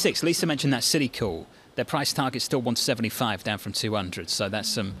 146. Lisa mentioned that Citi call. Their price target's still 175, down from 200. So that's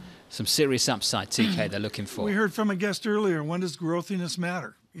some serious upside, TK, they're looking for. We heard from a guest earlier. When does growthiness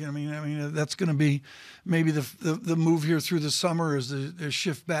matter? You know, I mean, that's going to be maybe the move here through the summer is the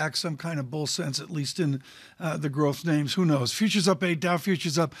shift back, some kind of bull sense, at least in the growth names. Who knows? Futures up 8, Dow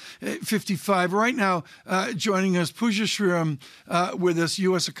futures up 55. Right now, joining us, Pooja Shriram with us,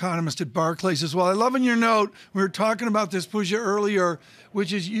 U.S. economist at Barclays as well. I love in your note, we were talking about this, Pooja, earlier,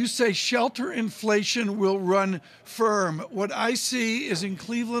 which is you say shelter inflation will run firm. What I see is in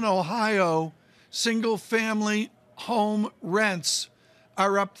Cleveland, Ohio, single-family home rents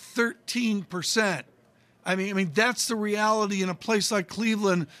are up 13%. I mean, that's the reality in a place like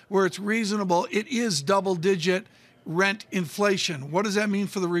Cleveland where it's reasonable. It is double-digit rent inflation. What does that mean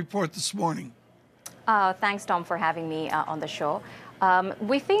for the report this morning? Thanks, Tom, for having me on the show.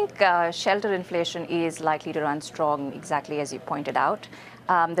 We think shelter inflation is likely to run strong, exactly as you pointed out.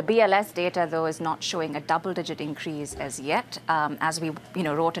 The BLS data, though, is not showing a double-digit increase as yet. As we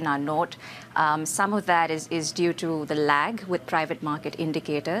wrote in our note, some of that is due to the lag with private market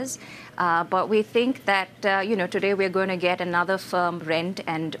indicators. But we think that, today we're going to get another firm rent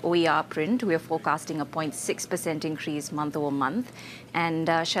and OER print. We're forecasting a 0.6% increase month over month,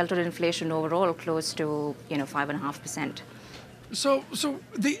 and shelter inflation overall close to 5.5%. So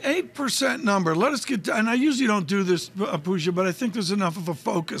the 8% number, let us get, and I usually don't do this, Pooja, but I think there's enough of a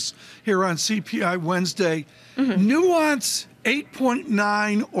focus here on CPI Wednesday. Mm-hmm. Nuance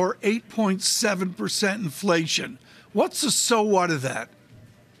 8.9 or 8.7% inflation. What's the so what of that?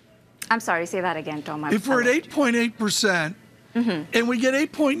 I'm sorry, say that again, Tom. If we're at 8.8% and we get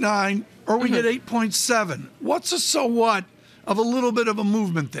 8.9 or we get 8.7, what's the so what of a little bit of a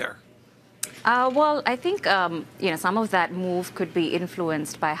movement there? Well, I think some of that move could be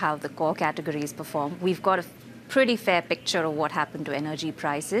influenced by how the core categories perform. We've got a pretty fair picture of what happened to energy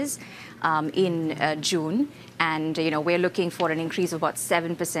prices in June. And, we're looking for an increase of about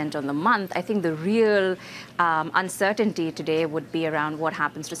 7% on the month. I think the real uncertainty today would be around what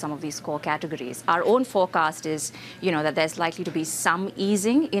happens to some of these core categories. Our own forecast is, that there's likely to be some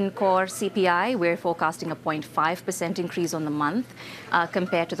easing in core CPI. We're forecasting a 0.5% increase on the month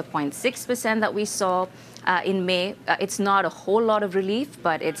compared to the 0.6% that we saw in May. It's not a whole lot of relief,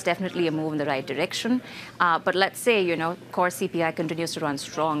 but it's definitely a move in the right direction. But let's say, core CPI continues to run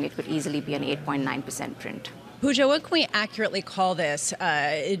strong. It could easily be an 8.9% print. Pooja, what can we accurately call this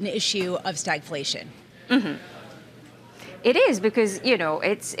an issue of stagflation? Mm-hmm. It is because,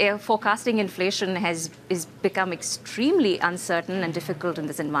 it's forecasting inflation is become extremely uncertain and difficult in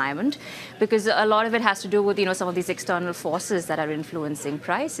this environment because a lot of it has to do with, some of these external forces that are influencing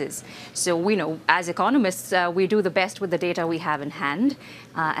prices. So, as economists, we do the best with the data we have in hand,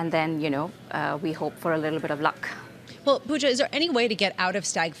 and then, we hope for a little bit of luck. Well, Pooja, is there any way to get out of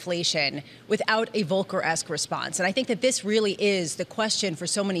stagflation without a Volcker-esque response? And I think that this really is the question for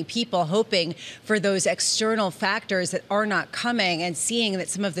so many people, hoping for those external factors that are not coming and seeing that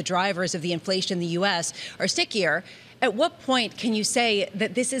some of the drivers of the inflation in the U.S. are stickier. At what point can you say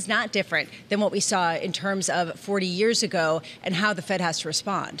that this is not different than what we saw in terms of 40 years ago and how the Fed has to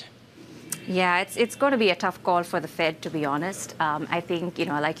respond? Yeah, it's going to be a tough call for the Fed, to be honest. I think,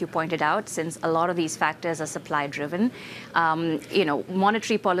 like you pointed out, since a lot of these factors are supply-driven,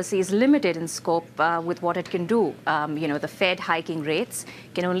 monetary policy is limited in scope with what it can do. The Fed hiking rates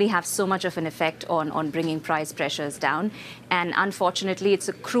can only have so much of an effect on bringing price pressures down. And unfortunately, it's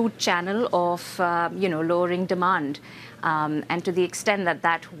a crude channel of, lowering demand. And to the extent that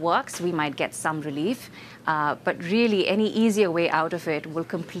that works, we might get some relief. But really, any easier way out of it will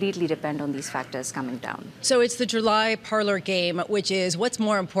completely depend on these factors coming down. So it's the July parlor game, which is what's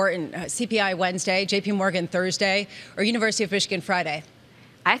more important, CPI Wednesday, JP Morgan Thursday, or University of Michigan Friday?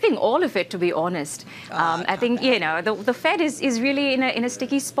 I think all of it, to be honest. I think, the Fed is really in a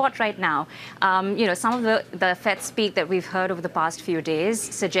sticky spot right now. Some of the Fed speak that we've heard over the past few days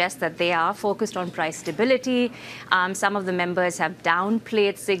suggest that they are focused on price stability. Some of the members have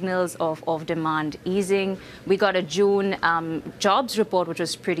downplayed signals of demand easing. We got a June jobs report, which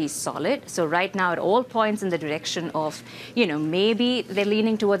was pretty solid. So right now, it all points in the direction of, maybe they're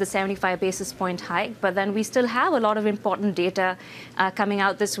leaning towards a 75 basis point hike. But then we still have a lot of important data coming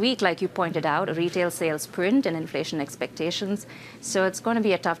out this week, like you pointed out, a retail sales print and inflation expectations. So it's going to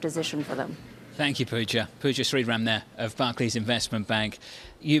be a tough decision for them. Thank you, Pooja. Pooja Sriram there of Barclays Investment Bank.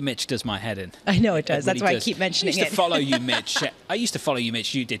 You, Mitch, does my head in. I know it does. That's why I keep mentioning it. I used to follow you, Mitch. I used to follow you,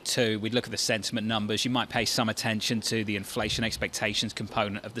 Mitch. You did too. We'd look at the sentiment numbers. You might pay some attention to the inflation expectations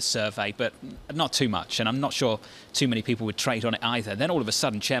component of the survey, but not too much. And I'm not sure too many people would trade on it either. Then all of a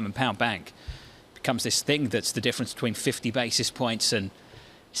sudden, Chairman Powell Bank becomes this thing that's the difference between 50 basis points and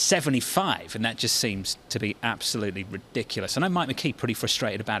 75, and that just seems to be absolutely ridiculous. I know Mike McKee pretty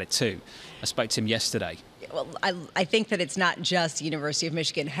frustrated about it too. I spoke to him yesterday. Well, I think that it's not just University of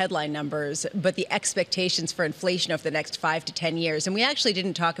Michigan headline numbers, but the expectations for inflation over the next 5 to 10 years. And we actually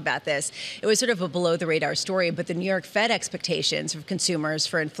didn't talk about this. It was sort of a below-the-radar story, but the New York Fed expectations of consumers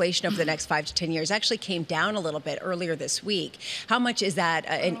for inflation over the next 5 to 10 years actually came down a little bit earlier this week. How much is that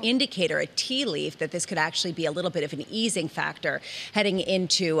an indicator, a tea leaf, that this could actually be a little bit of an easing factor heading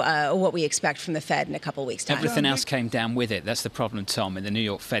into what we expect from the Fed in a couple of weeks' time? Everything else came down with it. That's the problem, Tom, in the New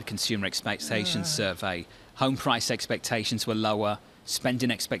York Fed Consumer Expectations Survey. Home price expectations were lower, spending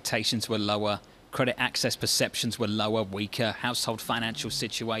expectations were lower, credit access perceptions were lower, weaker, household financial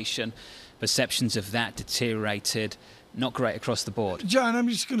situation, perceptions of that deteriorated. Not great across the board. John, I'm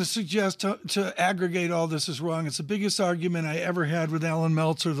just going to suggest to aggregate all this is wrong. It's the biggest argument I ever had with Alan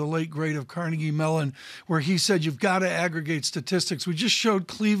Meltzer, the late great of Carnegie Mellon, where he said you've got to aggregate statistics. We just showed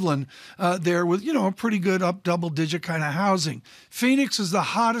Cleveland there with, a pretty good up double-digit kind of housing. Phoenix is the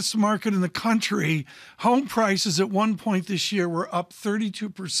hottest market in the country. Home prices at one point this year were up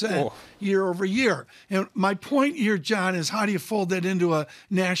 32% year over year. And my point here, John, is how do you fold that into a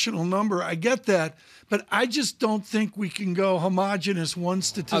national number? I get that. But I just don't think we can go homogenous one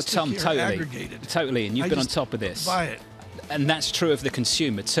statistic Tom, here, totally, aggregated. Totally, and you've been on top of this. Buy it. And that's true of the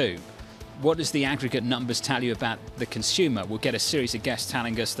consumer too. What does the aggregate numbers tell you about the consumer? We'll get a series of guests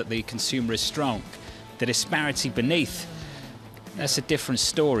telling us that the consumer is strong. The disparity beneath, that's a different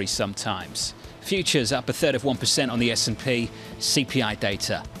story sometimes. Futures up 1/3% on the S&P. CPI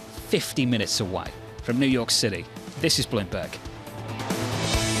data 50 minutes away from New York City. This is Bloomberg.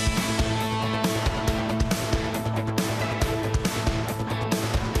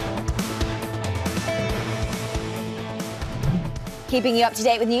 Keeping you up to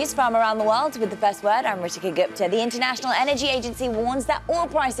date with news from around the world with the first word, I'm Ritika Gupta. The International Energy Agency warns that oil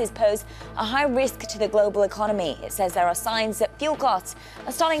prices pose a high risk to the global economy. It says there are signs that fuel costs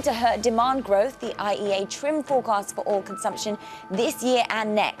are starting to hurt demand growth. The IEA trimmed forecasts for oil consumption this year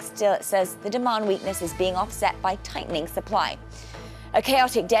and next. Still, it says the demand weakness is being offset by tightening supply. A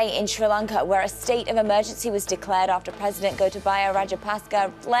chaotic day in Sri Lanka, where a state of emergency was declared after President Gotabaya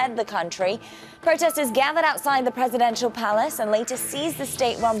Rajapaksa fled the country. Protesters gathered outside the presidential palace and later seized the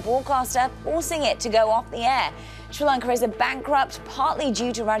state-run broadcaster, forcing it to go off the air. Sri Lanka is a bankrupt, partly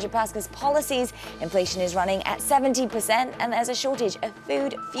due to Rajapaksa's policies. Inflation is running at 70%, and there's a shortage of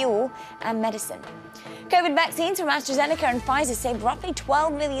food, fuel, and medicine. COVID vaccines from AstraZeneca and Pfizer saved roughly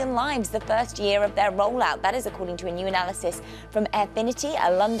 12 million lives the first year of their rollout. That is according to a new analysis from Airfinity, a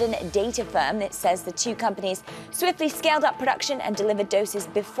London data firm. It says the two companies swiftly scaled up production and delivered doses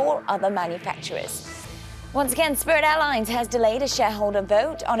before other manufacturers. Once again, Spirit Airlines has delayed a shareholder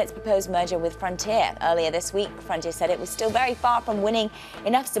vote on its proposed merger with Frontier. Earlier this week, Frontier said it was still very far from winning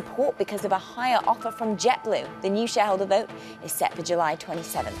enough support because of a higher offer from JetBlue. The new shareholder vote is set for July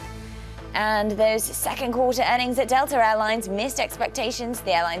 27th. And those second quarter earnings at Delta Airlines missed expectations.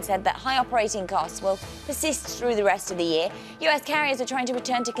 The airline said that high operating costs will persist through the rest of the year. U.S. carriers are trying to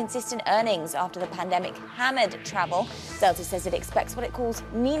return to consistent earnings after the pandemic hammered travel. Delta says it expects what it calls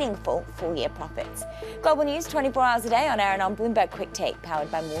meaningful full-year profits. Global news 24 hours a day on air and on Bloomberg Quick Take, powered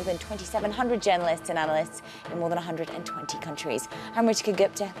by more than 2,700 journalists and analysts in more than 120 countries. I'm Ritika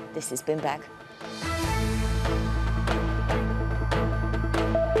Gupta. This is Bloomberg.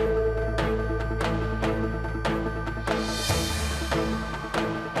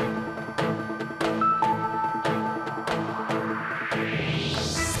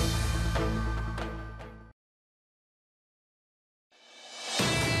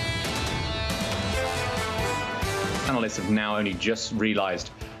 Analysts have now only just realized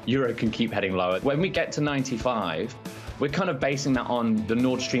euro can keep heading lower. When we get to 95, we're kind of basing that on the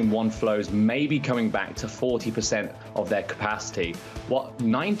Nord Stream 1 flows maybe coming back to 40% of their capacity. What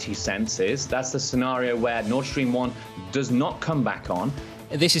 90 cents is, that's the scenario where Nord Stream 1 does not come back on.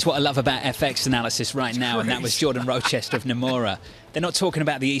 This is what I love about FX analysis right now, and that was Jordan Rochester of Nomura. They're not talking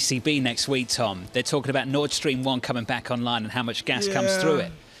about the ECB next week, Tom. They're talking about Nord Stream 1 coming back online and how much gas comes through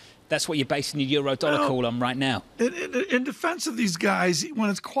it. That's what you're basing your euro-dollar call on right now. In defense of these guys, when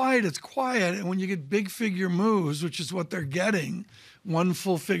it's quiet, it's quiet. And when you get big figure moves, which is what they're getting, one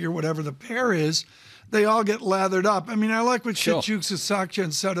full figure, whatever the pair is, they all get lathered up. I mean, I like what Chichuk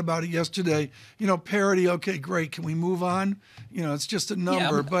Sasakyan said about it yesterday. You know, parity, okay, great. Can we move on? You know, it's just a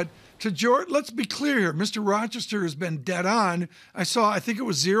number. Yeah, but to George, let's be clear here. Mr. Rochester has been dead on. I think it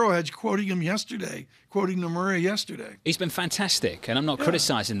was Zero Hedge quoting him yesterday, quoting Nomura yesterday. He's been fantastic, and I'm not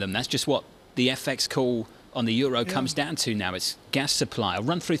criticizing them. That's just what the FX call on the euro comes down to now. It's gas supply. I'll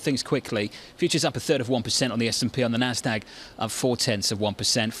run through things quickly. Futures up 1/3% on the S&P, on the Nasdaq up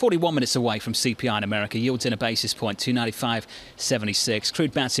 0.4%. 41 minutes away from CPI in America. Yields in a basis point, 295.76.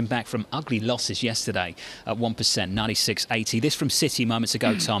 Crude bouncing back from ugly losses yesterday at 1%, 96.80. This from Citi moments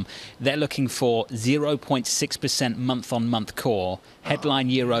ago, Tom. They're looking for 0.6% month-on-month core. Headline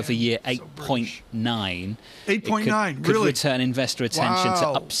year-over-year 8.9. 8.9, could return investor attention to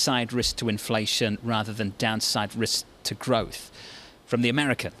upside risk to inflation rather than downside risk to growth. From the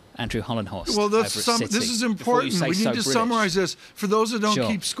American, Andrew Hollenhorst. Well, this is important. We need to summarize this. For those that don't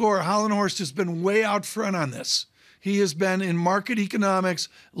keep score, Hollenhorst has been way out front on this. He has been in market economics,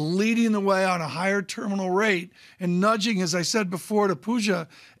 leading the way on a higher terminal rate and nudging, as I said before, to Pooja,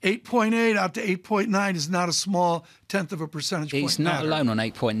 8.8 out to 8.9 is not a small tenth of a percentage point. He's not alone on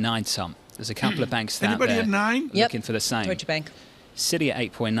 8.9, Tom. There's a couple of banks out Anybody there at 9? looking for the same. Deutsche Bank. Citi at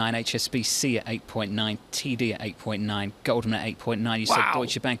 8.9, HSBC at 8.9, TD at 8.9, Goldman at 8.9. You said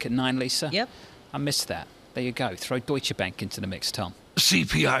Deutsche Bank at 9, Lisa? Yep. I missed that. There you go. Throw Deutsche Bank into the mix, Tom.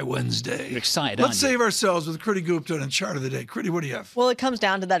 CPI Wednesday. You're excited, Let's save ourselves with Kriti Gupta and Chart of the Day. Kriti, what do you have? Well, it comes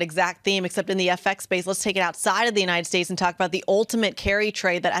down to that exact theme, except in the FX space. Let's take it outside of the United States and talk about the ultimate carry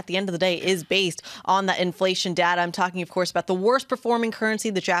trade that at the end of the day is based on that inflation data. I'm talking, of course, about the worst performing currency,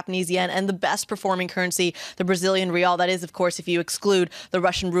 the Japanese yen, and the best performing currency, the Brazilian real. That is, of course, if you exclude the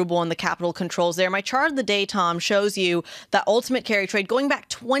Russian ruble and the capital controls there. My Chart of the Day, Tom, shows you that ultimate carry trade going back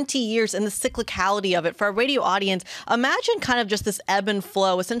 20 years and the cyclicality of it. For our radio audience, imagine kind of just this ebb and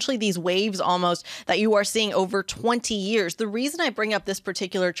flow, essentially these waves almost that you are seeing over 20 years. The reason I bring up this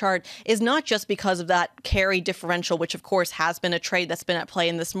particular chart is not just because of that carry differential, which of course has been a trade that's been at play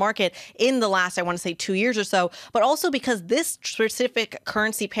in this market in the last, I want to say, 2 years or so, but also because this specific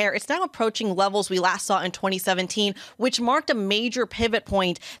currency pair, it's now approaching levels we last saw in 2017, which marked a major pivot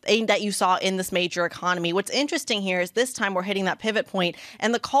point that you saw in this major economy. What's interesting here is this time we're hitting that pivot point,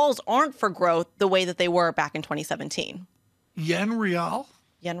 and the calls aren't for growth the way that they were back in 2017. Yen real?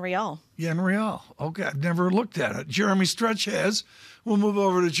 Yen real. Yen real. Okay, I've never looked at it. Jeremy Stretch has. We'll move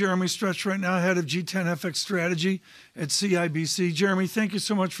over to Jeremy Stretch right now, head of G10 FX strategy at CIBC. Jeremy, thank you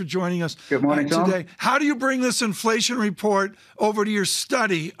so much for joining us. Good morning, Tom. Today. How do you bring this inflation report over to your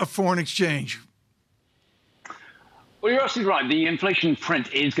study of foreign exchange? Well, you're absolutely right. The inflation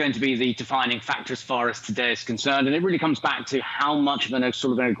print is going to be the defining factor as far as today is concerned. And it really comes back to how much of an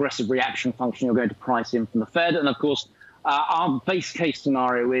sort of an aggressive reaction function you're going to price in from the Fed. And of course, our base case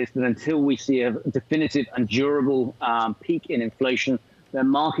scenario is that until we see a definitive and durable peak in inflation, then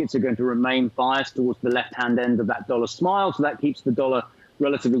markets are going to remain biased towards the left-hand end of that dollar smile. So that keeps the dollar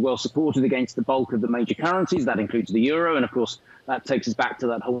relatively well supported against the bulk of the major currencies. That includes the euro. And of course, that takes us back to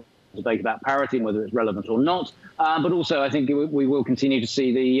that whole debate about parity and whether it's relevant or not. But also, I think we will continue to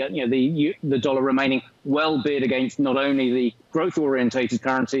see the dollar remaining well bid against not only the growth-orientated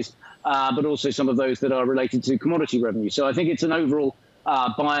currencies, but also some of those that are related to commodity revenue. So I think it's an overall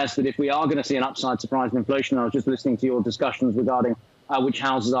bias that if we are going to see an upside surprise in inflation, I was just listening to your discussions regarding which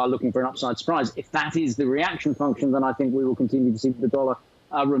houses are looking for an upside surprise. If that is the reaction function, then I think we will continue to see the dollar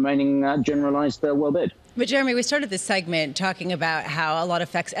remaining generalized well bid. But Jeremy, we started this segment talking about how a lot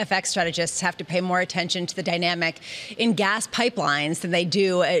of FX strategists have to pay more attention to the dynamic in gas pipelines than they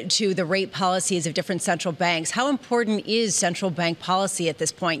do to the rate policies of different central banks. How important is central bank policy at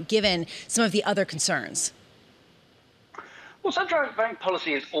this point, given some of the other concerns? Well, central bank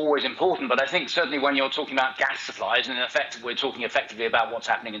policy is always important, but I think certainly when you're talking about gas supplies, and in effect, we're talking effectively about what's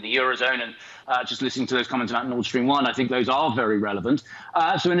happening in the Eurozone, and just listening to those comments about Nord Stream 1, I think those are very relevant.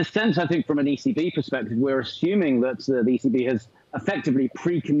 So in a sense, I think from an ECB perspective, we're assuming that the ECB has effectively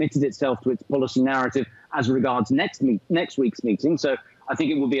pre-committed itself to its policy narrative as regards next week's meeting. So I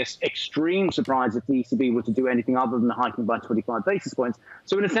think it would be an extreme surprise if the ECB were to do anything other than hiking by 25 basis points.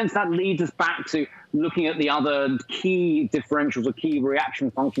 So in a sense, that leads us back to looking at the other key differentials or key reaction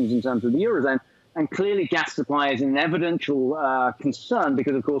functions in terms of the Eurozone. And clearly gas supply is an evidential concern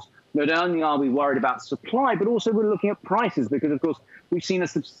because, of course, not only are we worried about supply, but also we're looking at prices because, of course, we've seen a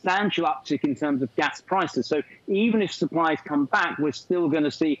substantial uptick in terms of gas prices. So even if supplies come back, we're still going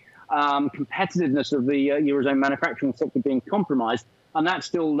to see competitiveness of the Eurozone manufacturing sector being compromised. And that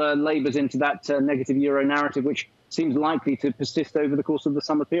still labours into that negative euro narrative, which seems likely to persist over the course of the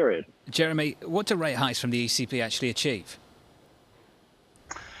summer period. Jeremy, what do rate hikes from the ECB actually achieve?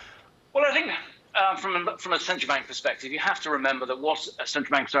 Well, I think from a central bank perspective, you have to remember that what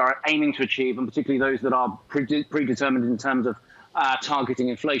central banks are aiming to achieve, and particularly those that are predetermined in terms of targeting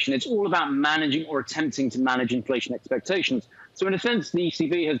inflation, it's all about managing or attempting to manage inflation expectations. So in a sense, the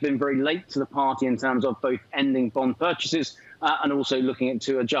ECB has been very late to the party in terms of both ending bond purchases and also looking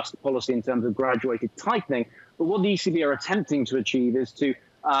to adjust policy in terms of graduated tightening. But what the ECB are attempting to achieve is to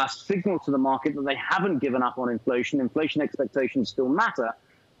signal to the market that they haven't given up on inflation. Inflation expectations still matter.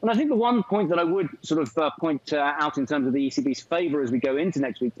 And I think the one point that I would sort of point out in terms of the ECB's favour as we go into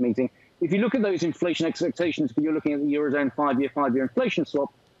next week's meeting, if you look at those inflation expectations, if you're looking at the Eurozone five-year inflation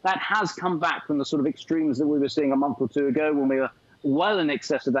swap, that has come back from the sort of extremes that we were seeing a month or two ago when we were well in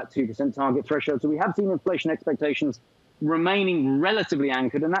excess of that 2% target threshold. So we have seen inflation expectations remaining relatively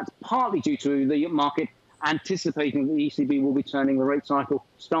anchored, and that's partly due to the market anticipating that the ECB will be turning the rate cycle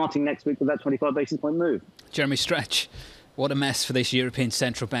starting next week with that 25 basis point move. Jeremy Stretch, what a mess for this European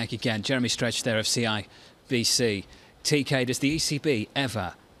Central Bank again. Jeremy Stretch there of CIBC. TK, does the ECB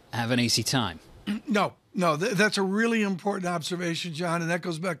ever have an easy time? No, that's a really important observation, John, and that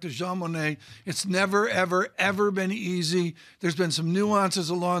goes back to Jean Monnet. It's never, ever, ever been easy. There's been some nuances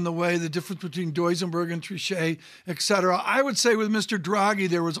along the way, the difference between Duesenberg and Trichet, et cetera. I would say with Mr. Draghi,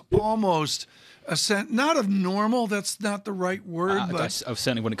 there was almost a sense, not of normal, that's not the right word, but I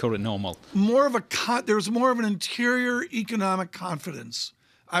certainly wouldn't call it normal. There was more of an interior economic confidence,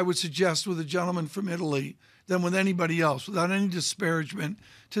 I would suggest, with a gentleman from Italy than with anybody else, without any disparagement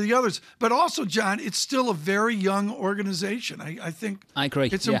to the others. But also, John, it's still a very young organization. I think I agree.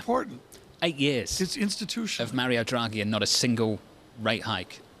 It's important. 8 years. It's institutional. Of Mario Draghi and not a single rate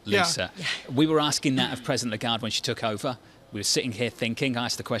hike, Lisa. Yeah. We were asking that of President Lagarde when she took over. We were sitting here thinking, I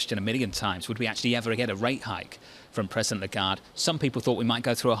asked the question a million times, would we actually ever get a rate hike from President Lagarde? Some people thought we might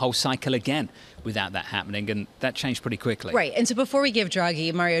go through a whole cycle again without that happening, and that changed pretty quickly. Right. And so before we give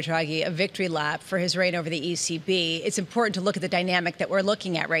Mario Draghi, a victory lap for his reign over the ECB, it's important to look at the dynamic that we're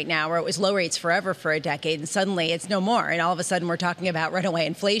looking at right now, where it was low rates forever for a decade, and suddenly it's no more. And all of a sudden we're talking about runaway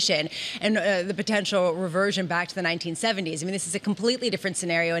inflation and the potential reversion back to the 1970s. I mean, this is a completely different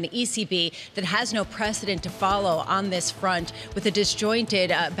scenario, an ECB that has no precedent to follow on this front, with a disjointed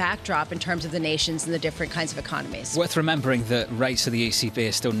backdrop in terms of the nations and the different kinds of economies. Worth remembering that rates of the ECB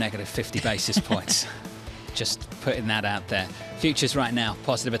are still negative 50 basis points. Just putting that out there. Futures right now,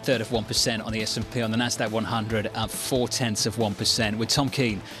 positive 1/3% on the S&P, on the Nasdaq 100, up 0.4%. With Tom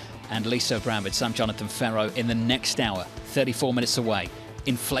Keene and Lisa Abramowicz, I'm Jonathan Ferro. In the next hour, 34 minutes away,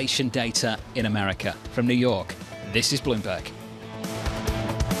 inflation data in America. From New York, this is Bloomberg.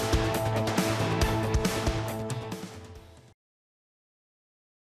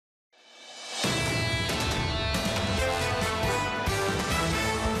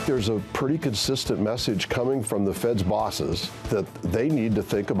 There's a pretty consistent message coming from the Fed's bosses that they need to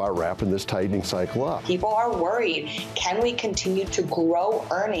think about wrapping this tightening cycle up. People are worried. Can we continue to grow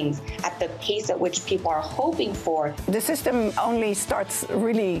earnings at the pace at which people are hoping for? The system only starts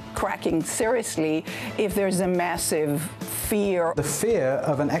really cracking seriously if there's a massive fear. The fear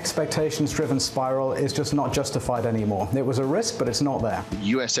of an expectations-driven spiral is just not justified anymore. It was a risk, but it's not there. The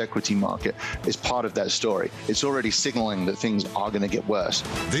U.S. equity market is part of that story. It's already signaling that things are going to get worse.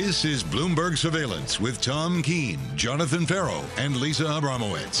 This is Bloomberg Surveillance with Tom Keene, Jonathan Ferro, and Lisa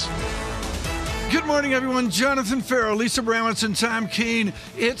Abramowicz. Good morning, everyone. Jonathan Ferro, Lisa Abramowicz, and Tom Keene.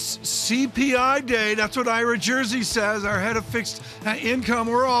 It's CPI day. That's what Ira Jersey says, our head of fixed income.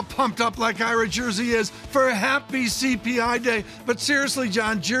 We're all pumped up like Ira Jersey is for a happy CPI day. But seriously,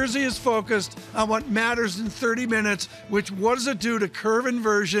 John, Jersey is focused on what matters in 30 minutes, which what does it do to curve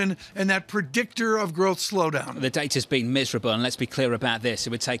inversion and that predictor of growth slowdown? The data's been miserable, and let's be clear about this. It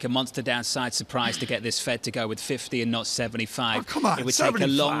would take a monster downside surprise to get this Fed to go with 50 and not 75. Oh, come on, it would 75. take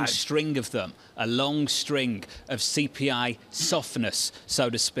a long string of them. A long string of CPI softness,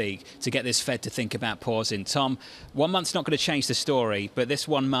 so to speak, to get this Fed to think about pausing. Tom, 1 month's not going to change the story, but this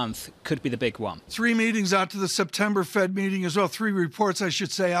 1 month could be the big one. 3 meetings out to the September Fed meeting as well. 3 reports, I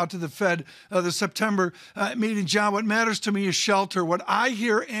should say, out to the Fed, the September meeting. John, what matters to me is shelter. What I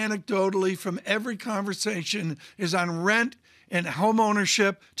hear anecdotally from every conversation is on rent and home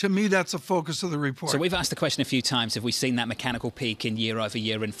ownership. To me, that's the focus of the report. So we've asked the question a few times, have we seen that mechanical peak in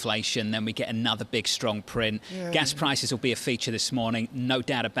year-over-year inflation? Then we get another big, strong print. Yeah. Gas prices will be a feature this morning, no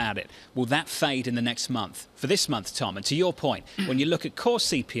doubt about it. Will that fade in the next month? For this month, Tom, and to your point, when you look at core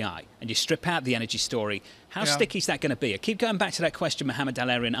CPI and you strip out the energy story, how sticky is that going to be? I keep going back to that question Mohammed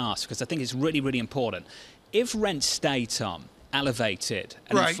Al-Arian asked, because I think it's really, really important. If rents stay, Tom, elevated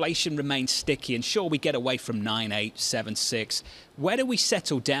and inflation remains sticky, and sure, we get away from 9.8, 7.6, where do we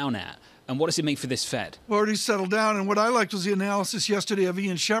settle down at? And what does it mean for this Fed? Well, already settled down. And what I liked was the analysis yesterday of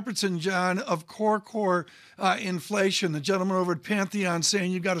Ian Shepherdson, John, of core inflation. The gentleman over at Pantheon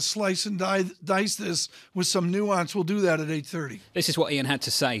saying you've got to slice and dice this with some nuance. We'll do that at 8:30. This is what Ian had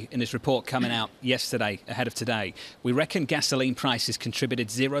to say in his report coming out yesterday, ahead of today. We reckon gasoline prices contributed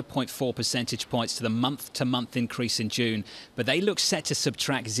 0.4 percentage points to the month-to-month increase in June, but they look set to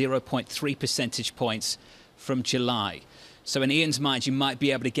subtract 0.3 percentage points from July. So in Ian's mind, you might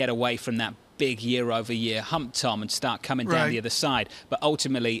be able to get away from that big year-over-year hump, Tom, and start coming down the other side. But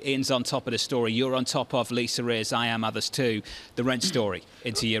ultimately, Ian's on top of the story. You're on top of, Lisa is, I am, others too, the rent story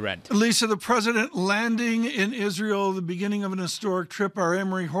into year-end. Lisa, the president landing in Israel, the beginning of an historic trip, our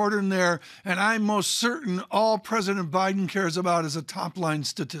Emory Horton there, and I'm most certain all President Biden cares about is a top-line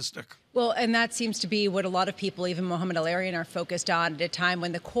statistic. Well, and that seems to be what a lot of people, even Mohammed Al-Arian, are focused on at a time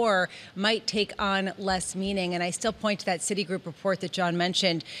when the core might take on less meaning. And I still point to that Citigroup report that John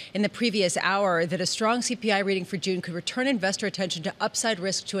mentioned in the previous hour, that a strong CPI reading for June could return investor attention to upside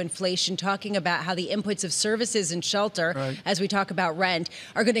risk to inflation, talking about how the inputs of services and shelter, as we talk about rent,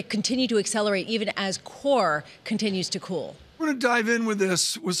 are going to continue to accelerate even as core continues to cool. We're going to dive in with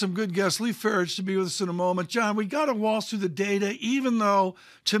this with some good guests. Lee Farage to be with us in a moment. John, we got to waltz through the data, even though,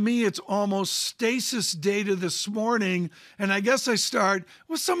 to me, it's almost stasis data this morning. And I guess I start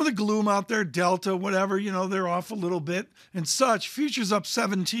with some of the gloom out there, Delta, whatever, you know, they're off a little bit and such. Futures up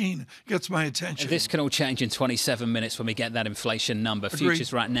 17 gets my attention. This can all change in 27 minutes when we get that inflation number. Agreed.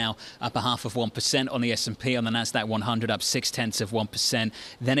 Futures right now up 0.5% on the S&P, on the Nasdaq 100 up 0.6%.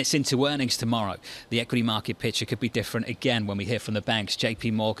 Then it's into earnings tomorrow. The equity market picture could be different again when we hear from the banks,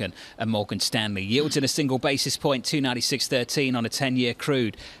 JP Morgan and Morgan Stanley. Yields in a single basis point, 296.13 on a 10-year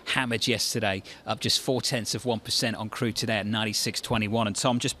crude. Hammered yesterday, up just 0.4% on crude today at 96.21. And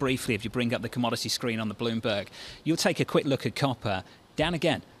Tom, just briefly, if you bring up the commodity screen on the Bloomberg, you'll take a quick look at copper, down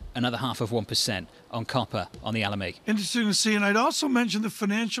again. Another 0.5% on copper on the LME. Interesting to see. And I'd also mention the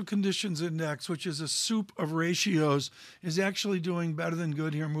Financial Conditions Index, which is a soup of ratios, is actually doing better than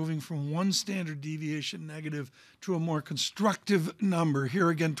good here, moving from one standard deviation negative to a more constructive number. Here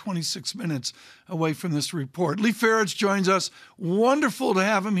again, 26 minutes away from this report. Lee Ferrich joins us. Wonderful to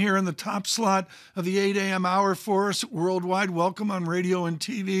have him here in the top slot of the 8 a.m. hour for us worldwide. Welcome on radio and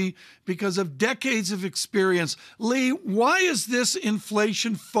TV because of decades of experience. Lee, why is this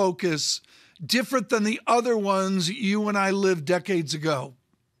inflation focus different than the other ones you and I lived decades ago?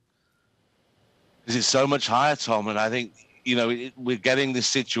 Because it's so much higher, Tom. And I think, we're getting this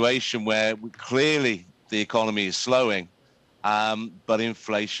situation where clearly the economy is slowing, but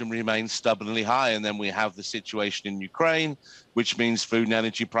inflation remains stubbornly high. And then we have the situation in Ukraine, which means food and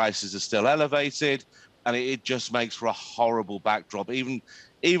energy prices are still elevated. And it just makes for a horrible backdrop, even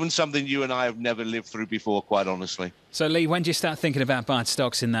something you and I have never lived through before, quite honestly. So, Lee, when do you start thinking about buying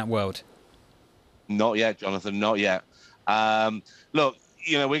stocks in that world? Not yet, Jonathan, not yet. Look,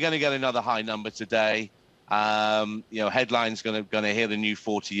 we're going to get another high number today. Headline's going to hit a new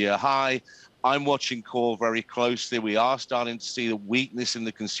 40-year high. I'm watching core very closely. We are starting to see the weakness in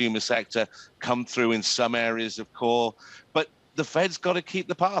the consumer sector come through in some areas of core. But the Fed's got to keep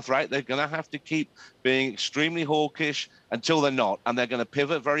the path, right? They're going to have to keep being extremely hawkish until they're not. And they're going to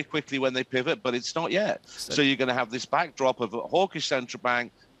pivot very quickly when they pivot, but it's not yet. So you're going to have this backdrop of a hawkish central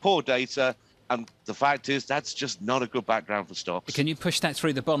bank, poor data, and the fact is that's just not a good background for stocks. Can you push that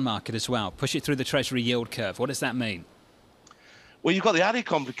through the bond market as well? Push it through the Treasury yield curve. What does that mean? Well, you've got the added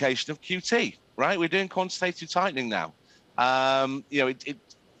complication of QT, right? We're doing quantitative tightening now.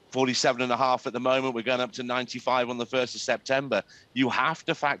 47.5 at the moment. We're going up to 95 on the 1st of September. You have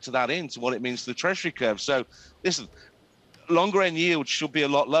to factor that into what it means to the Treasury curve. So, listen, longer end yields should be a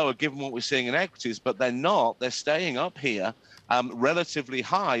lot lower given what we're seeing in equities, but they're not. They're staying up here. Relatively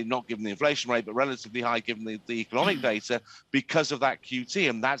high, not given the inflation rate, but relatively high given the economic data because of that QT,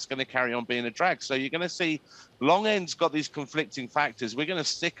 and that's going to carry on being a drag. So you're going to see long end's got these conflicting factors. We're going to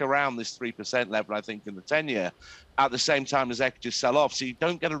stick around this 3% level, I think, in the 10-year at the same time as equities sell off. So you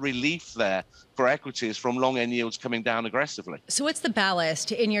don't get a relief there for equities from long end yields coming down aggressively. So what's the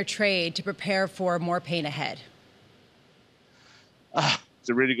ballast in your trade to prepare for more pain ahead? It's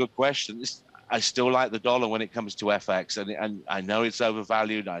a really good question. I still like the dollar when it comes to FX, and I know it's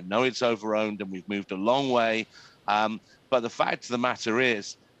overvalued, I know it's overowned, and we've moved a long way. But the fact of the matter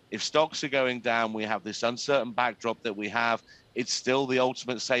is, if stocks are going down, we have this uncertain backdrop that we have. It's still the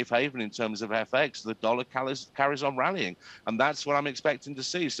ultimate safe haven in terms of FX. The dollar carries on rallying, and that's what I'm expecting to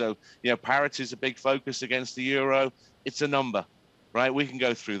see. So, parity is a big focus against the euro. It's a number. Right, we can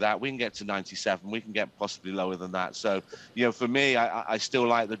go through that. We can get to 97. We can get possibly lower than that. So, for me, I still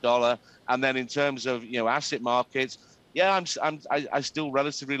like the dollar. And then in terms of asset markets, I still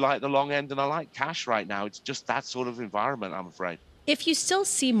relatively like the long end, and I like cash right now. It's just that sort of environment, I'm afraid. If you still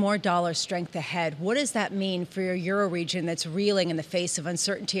see more dollar strength ahead, what does that mean for your euro region that's reeling in the face of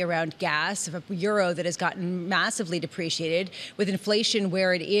uncertainty around gas, of a euro that has gotten massively depreciated, with inflation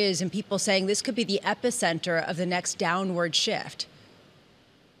where it is, and people saying this could be the epicenter of the next downward shift?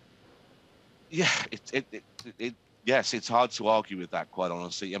 Yeah, yes, it's hard to argue with that, quite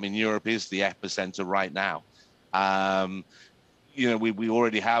honestly. I mean, Europe is the epicenter right now. We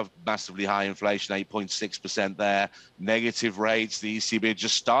already have massively high inflation, 8.6% there, negative rates. The ECB are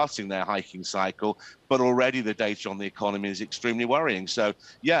just starting their hiking cycle, but already the data on the economy is extremely worrying. So,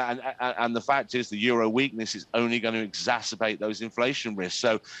 and the fact is the euro weakness is only going to exacerbate those inflation risks.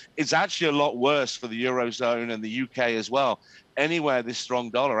 So it's actually a lot worse for the Eurozone and the UK as well. Anywhere this strong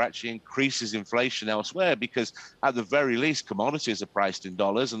dollar actually increases inflation elsewhere, because at the very least commodities are priced in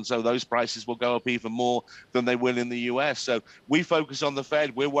dollars, and so those prices will go up even more than they will in the US. So we focus on the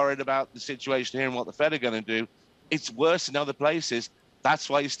Fed. We're worried about the situation here and what the Fed are going to do. It's worse in other places. That's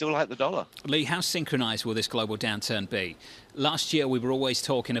why you still like the dollar. Lee, how synchronized will this global downturn be? Last year, we were always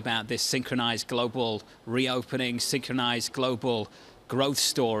talking about this synchronized global reopening, synchronized global growth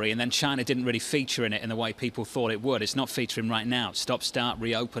story, and then China didn't really feature in it in the way people thought it would. It's not featuring right now. Stop, start,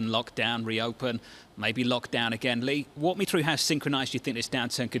 reopen, lockdown, reopen, maybe lockdown again. Lee, walk me through how synchronized you think this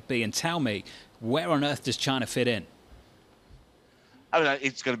downturn could be, and tell me, where on earth does China fit in? I mean,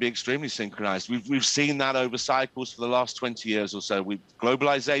 it's going to be extremely synchronized. We've seen that over cycles for the last 20 years or so.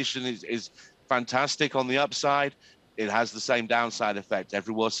 Globalization is fantastic on the upside. it has the same downside effect.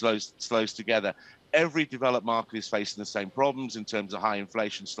 Everyone slows together. Every developed market is facing the same problems in terms of high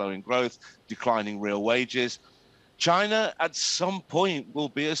inflation, slowing growth, declining real wages. China, at some point, will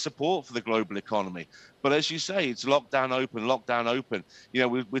be a support for the global economy. But as you say, it's lockdown open. You know,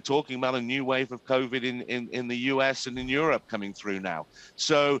 we're talking about a new wave of COVID in the US and in Europe coming through now.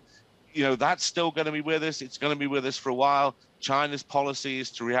 So, you know, that's still going to be with us. It's going to be with us for a while. China's policy is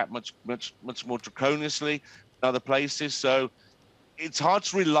to react much more draconiously in other places. So it's hard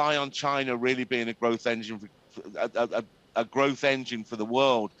to rely on China really being a growth engine for the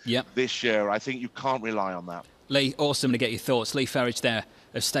world this year. I think you can't rely on that. Lee, awesome to get your thoughts. Lee Ferridge there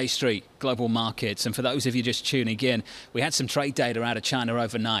of State Street Global Markets. And for those of you just tuning in, we had some trade data out of China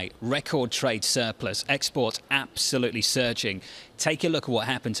overnight. Record trade surplus. Exports absolutely surging. Take a look at what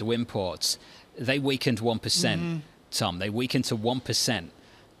happened to imports. They weakened 1%, Tom. They weakened to 1%.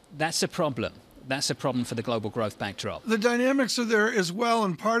 That's a problem. That's a problem for the global growth backdrop. The dynamics are there as well,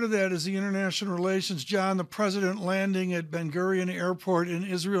 and part of that is the international relations. John, the president landing at Ben Gurion Airport in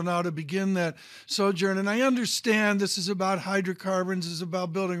Israel now to begin that sojourn. And I understand this is about hydrocarbons, this is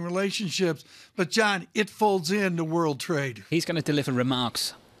about building relationships, but John, it folds into world trade. He's going to deliver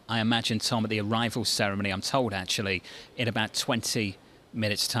remarks, I imagine, Tom, at the arrival ceremony, I'm told, actually, in about 20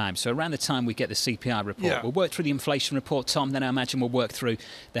 minutes' time. So around the time we get the CPI report, we'll work through the inflation report, Tom, then I imagine we'll work through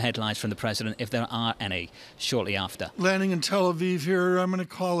the headlines from the president, if there are any, shortly after. Landing in Tel Aviv here, I'm going to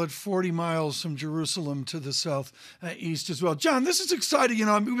call it 40 miles from Jerusalem to the south east as well. John, this is exciting. You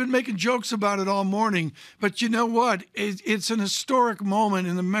know, we've been making jokes about it all morning, but you know what? It's an historic moment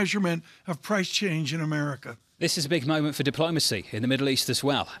in the measurement of price change in America. This is a big moment for diplomacy in the Middle East as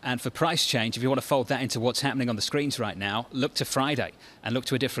well. And for price change, if you want to fold that into what's happening on the screens right now, look to Friday and look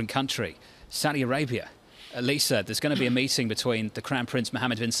to a different country, Saudi Arabia. Lisa, there's going to be a meeting between the Crown Prince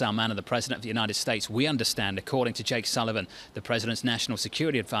Mohammed bin Salman and the President of the United States. We understand, according to Jake Sullivan, the President's national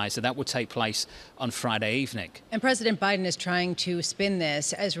security advisor, that will take place on Friday evening. And President Biden is trying to spin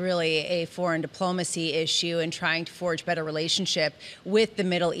this as really a foreign diplomacy issue and trying to forge better relationship with the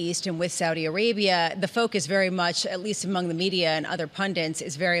Middle East and with Saudi Arabia. The focus very much, at least among the media and other pundits,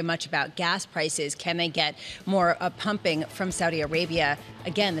 is very much about gas prices. Can they get more pumping from Saudi Arabia?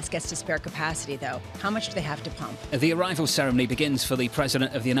 Again, this gets to spare capacity, though. How much do they have to pump? The arrival ceremony begins for the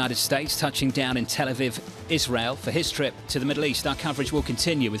President of the United States, touching down in Tel Aviv, Israel, for his trip to the Middle East. Our coverage will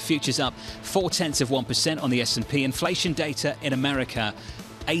continue with futures up 0.4% on the S&P. Inflation data in America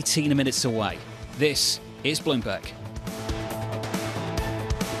 18 minutes away. This is Bloomberg.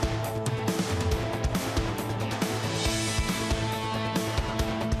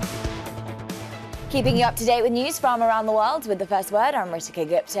 Keeping you up to date with news from around the world with the first word, I'm Ritika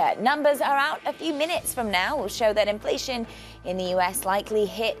Gupta. Numbers are out a few minutes from now. Will show that inflation in the US likely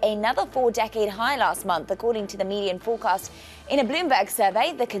hit another 4-decade high last month, according to the median forecast. In a Bloomberg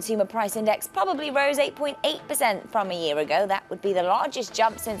survey, the consumer price index probably rose 8.8% from a year ago. That would be the largest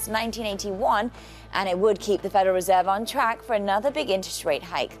jump since 1981, and it would keep the Federal Reserve on track for another big interest rate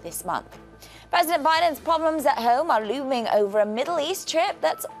hike this month. President Biden's problems at home are looming over a Middle East trip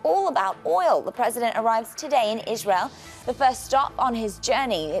that's all about oil. The president arrives today in Israel, the first stop on his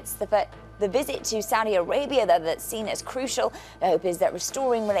journey. It's the visit to Saudi Arabia that's seen as crucial. The hope is that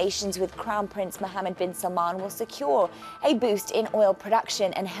restoring relations with Crown Prince Mohammed bin Salman will secure a boost in oil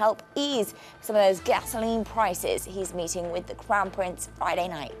production and help ease some of those gasoline prices. He's meeting with the Crown Prince Friday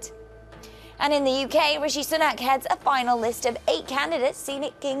night. And in the UK, Rishi Sunak heads a final list of 8 candidates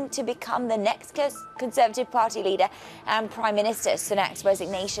seeking to become the next Conservative Party leader and Prime Minister. Sunak's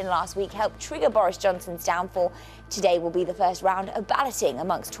resignation last week helped trigger Boris Johnson's downfall. Today will be the first round of balloting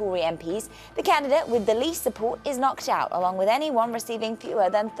amongst Tory MPs. The candidate with the least support is knocked out, along with anyone receiving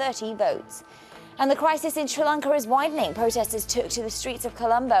fewer than 30 votes. And the crisis in Sri Lanka is widening. Protesters took to the streets of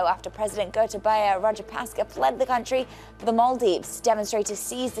Colombo after President Gotabaya Rajapaksa fled the country for the Maldives. Demonstrators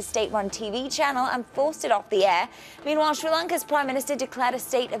seized the state-run TV channel and forced it off the air. Meanwhile, Sri Lanka's Prime Minister declared a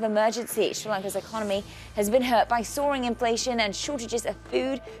state of emergency. Sri Lanka's economy has been hurt by soaring inflation and shortages of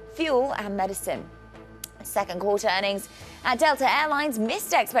food, fuel and medicine. Second quarter earnings at Delta Airlines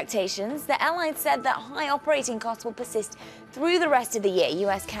missed expectations. The airline said that high operating costs will persist through the rest of the year.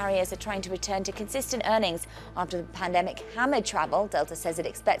 U.S. carriers are trying to return to consistent earnings after the pandemic hammered travel. Delta says it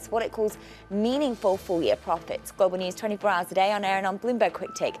expects what it calls meaningful full-year profits. Global news 24 hours a day on air and on Bloomberg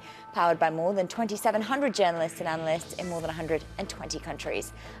Quick Take, powered by more than 2,700 journalists and analysts in more than 120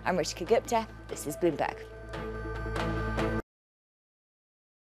 countries. I'm Ritika Gupta. This is Bloomberg.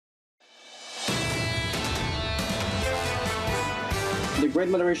 The Great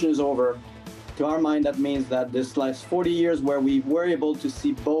Moderation is over. To our mind, that means that this last 40 years where we were able to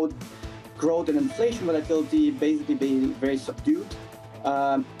see both growth and inflation volatility basically being very subdued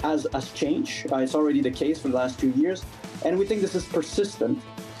as change. It's already the case for the last 2 years, and we think this is persistent.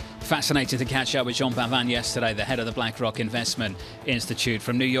 Fascinating to catch up with Jean Bavin yesterday, the head of the BlackRock Investment Institute.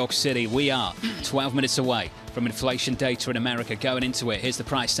 From New York City, we are 12 minutes away from inflation data in America. Going into it, here's the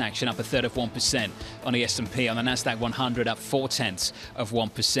price action, up 1/3 on the S&P. On the Nasdaq 100, up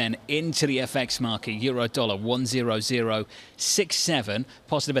 0.4%. Into the FX market, euro dollar 1.0067,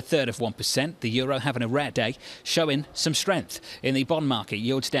 positive 1/3%. The euro having a rare day, showing some strength. In the bond market,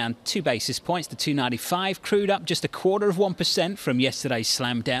 yields down 2 basis points to 295. Crude up just 1/4% from yesterday's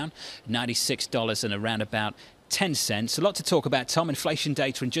slam down, $96 and around about 10 cents. A lot to talk about, Tom. Inflation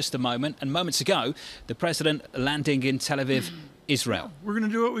data in just a moment. And moments ago, the president landing in Tel Aviv, Israel. We're going to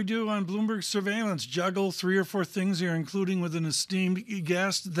do what we do on Bloomberg Surveillance, juggle 3 or 4 things here, including with an esteemed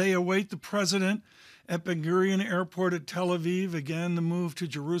guest. They await the president at Ben Gurion Airport at Tel Aviv. Again, the move to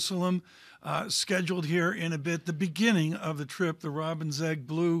Jerusalem scheduled here in a bit. The beginning of the trip, the Robin Zeg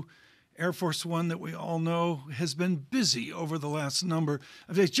Blue Air Force One that we all know has been busy over the last number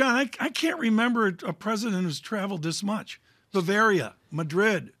of days. John, I can't remember a president who's traveled this much. Bavaria,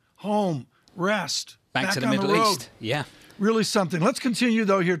 Madrid, home, rest, back to the on Middle road. East. Yeah. Really something. Let's continue,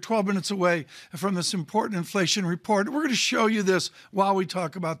 though, here 12 minutes away from this important inflation report. We're going to show you this while we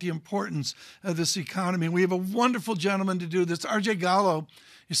talk about the importance of this economy. We have a wonderful gentleman to do this, RJ Gallo,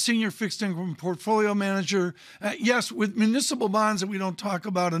 senior fixed income portfolio manager. Yes, with municipal bonds that we don't talk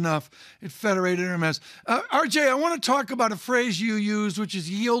about enough at Federated RMS. RJ, I want to talk about a phrase you use, which is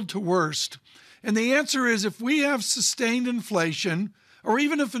yield to worst. And the answer is, if we have sustained inflation, or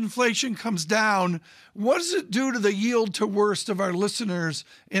even if inflation comes down, what does it do to the yield to worst of our listeners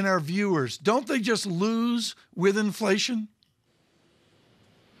and our viewers? Don't they just lose with inflation?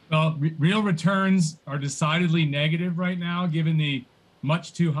 Well, real returns are decidedly negative right now, given the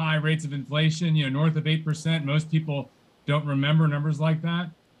much too high rates of inflation, north of 8%. Most people don't remember numbers like that.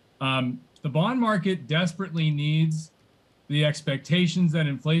 The bond market desperately needs the expectations that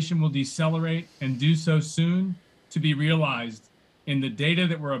inflation will decelerate and do so soon to be realized in the data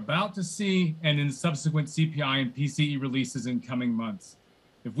that we're about to see and in subsequent CPI and PCE releases in coming months.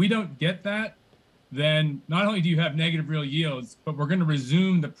 If we don't get that, then not only do you have negative real yields, but we're going to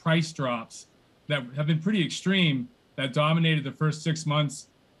resume the price drops that have been pretty extreme that dominated the first 6 months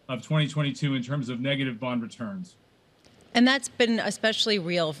of 2022 in terms of negative bond returns. And that's been especially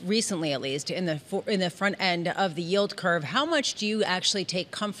real recently, at least in the front end of the yield curve. How much do you actually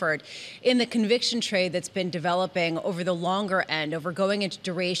take comfort in the conviction trade that's been developing over the longer end, over going into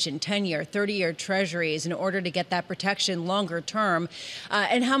duration, 10-year, 30-year treasuries in order to get that protection longer term?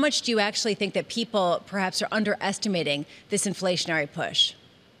 And how much do you actually think that people perhaps are underestimating this inflationary push?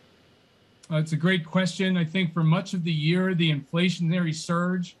 It's a great question. I think for much of the year, the inflationary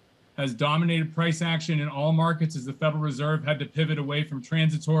surge has dominated price action in all markets as the Federal Reserve had to pivot away from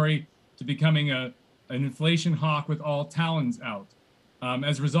transitory to becoming an inflation hawk with all talons out.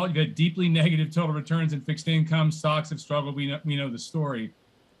 As a result, you've had deeply negative total returns in fixed income. Stocks have struggled. We know the story.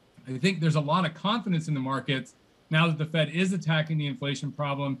 I think there's a lot of confidence in the markets now that the Fed is attacking the inflation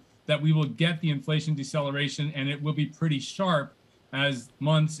problem, that we will get the inflation deceleration, and it will be pretty sharp as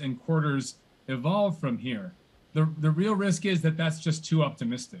months and quarters evolve from here. The real risk is that that's just too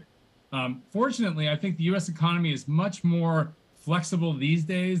optimistic. Fortunately, I think the U.S. economy is much more flexible these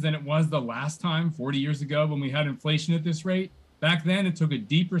days than it was the last time, 40 years ago, when we had inflation at this rate. Back then, it took a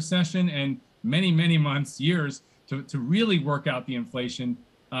deep recession and many, many months, years to really work out the inflation.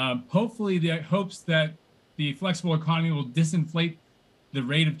 Hopefully, the hopes that the flexible economy will disinflate the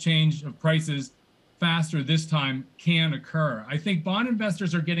rate of change of prices faster this time can occur. I think bond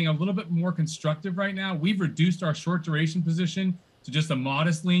investors are getting a little bit more constructive right now. We've reduced our short duration position to just a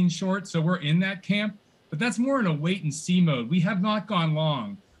modest lean short, so we're in that camp, but that's more in a wait and see mode. We have not gone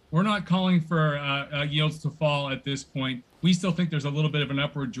long. We're not calling for yields to fall at this point. We still think there's a little bit of an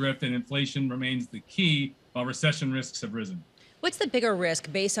upward drift and inflation remains the key while recession risks have risen. What's the bigger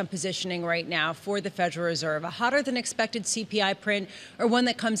risk based on positioning right now for the Federal Reserve? A hotter than expected CPI print or one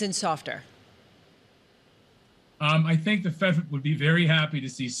that comes in softer? I think the Fed would be very happy to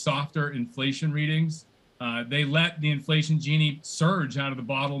see softer inflation readings. They let the inflation genie surge out of the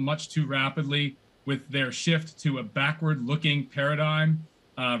bottle much too rapidly with their shift to a backward-looking paradigm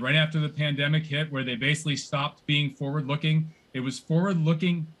right after the pandemic hit, where they basically stopped being forward-looking. It was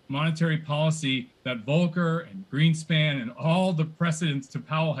forward-looking monetary policy that Volcker and Greenspan and all the precedents to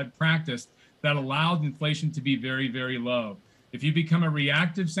Powell had practiced that allowed inflation to be very, very low. If you become a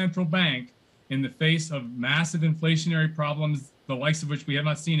reactive central bank in the face of massive inflationary problems, the likes of which we have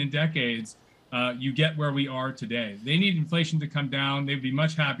not seen in decades, you get where we are today. They need inflation to come down. They'd be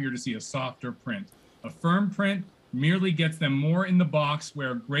much happier to see a softer print. A firm print merely gets them more in the box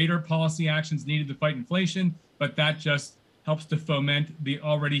where greater policy actions needed to fight inflation, but that just helps to foment the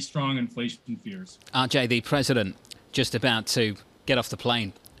already strong inflation fears. RJ, the president, just about to get off the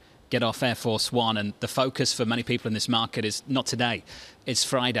plane, get off Air Force One, and the focus for many people in this market is not today, it's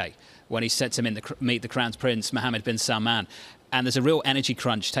Friday, when he's set to meet the Crown Prince, Mohammed bin Salman. And there's a real energy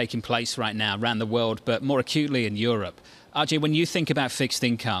crunch taking place right now around the world, but more acutely in Europe. RJ, when you think about fixed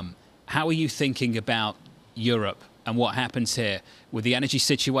income, how are you thinking about Europe and what happens here with the energy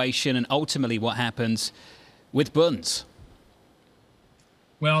situation and ultimately what happens with bunds?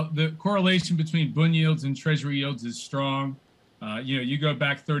 Well, the correlation between bund yields and treasury yields is strong. You go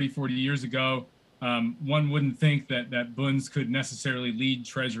back 30, 40 years ago, one wouldn't think that bunds could necessarily lead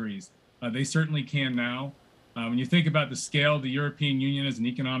treasuries. They certainly can now. When you think about the scale of the European Union as an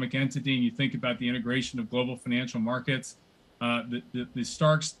economic entity, and you think about the integration of global financial markets, the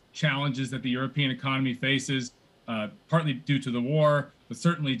stark challenges that the European economy faces, partly due to the war, but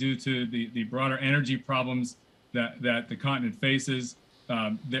certainly due to the broader energy problems that the continent faces,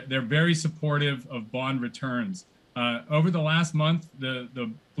 they're very supportive of bond returns. Over the last month,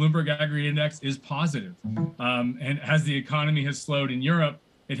 the Bloomberg Aggregate Index is positive. And as the economy has slowed in Europe,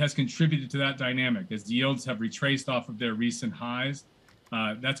 it has contributed to that dynamic as yields have retraced off of their recent highs.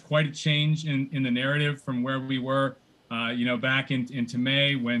 That's quite a change in the narrative from where we were, back into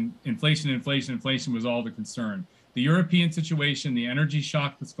May when inflation was all the concern. The European situation, the energy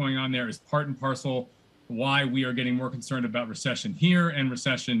shock that's going on there is part and parcel why we are getting more concerned about recession here and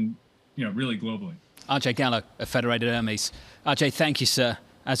recession, really globally. RJ Gallo of Federated Hermes. RJ, thank you, sir.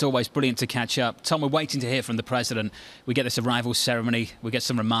 As always, brilliant to catch up. Tom, we're waiting to hear from the president. We get this arrival ceremony. We get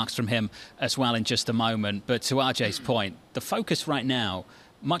some remarks from him as well in just a moment. But to RJ's point, the focus right now,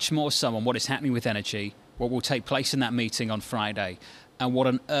 much more so on what is happening with energy, what will take place in that meeting on Friday, and what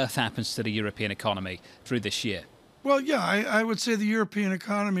on earth happens to the European economy through this year. Well, yeah, I would say the European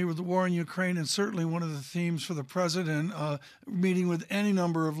economy with the war in Ukraine is certainly one of the themes for the president. Meeting with any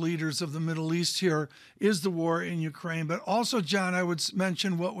number of leaders of the Middle East here is the war in Ukraine. But also, John, I would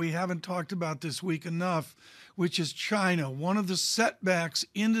mention what we haven't talked about this week enough, which is China. One of the setbacks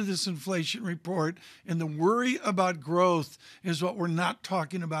into this inflation report and the worry about growth is what we're not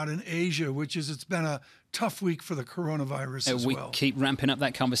talking about in Asia, which is it's been a tough week for the coronavirus as well. We keep ramping up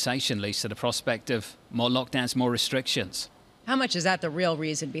that conversation, Lisa, the prospect of more lockdowns, more restrictions. How much is that the real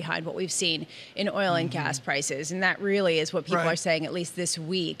reason behind what we've seen in oil and gas prices? And that really is what people are saying, at least this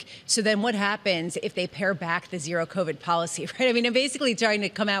week. So then what happens if they pare back the zero COVID policy, right? I mean, I'm basically trying to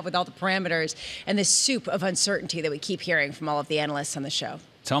come out with all the parameters and this soup of uncertainty that we keep hearing from all of the analysts on the show.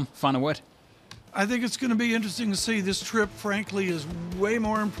 Tom, final word. I think it's going to be interesting to see. This trip, frankly, is way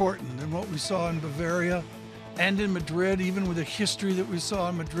more important than what we saw in Bavaria and in Madrid, even with the history that we saw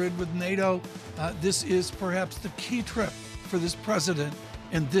in Madrid with NATO. This is perhaps the key trip for this president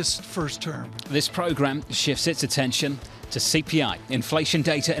in this first term. This program shifts its attention to CPI, inflation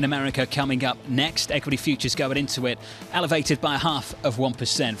data in America coming up next. Equity futures going into it, elevated by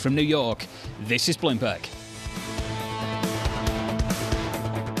 0.5%. From New York, this is Bloomberg.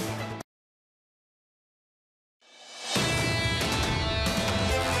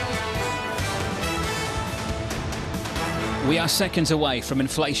 We are seconds away from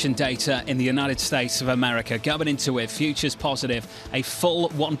inflation data in the United States of America. Going into it, futures positive, a full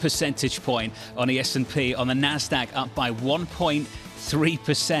 1 percentage point on the S&P, on the NASDAQ up by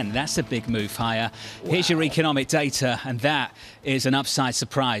 1.3%. That's a big move higher. Wow. Here's your economic data, and that is an upside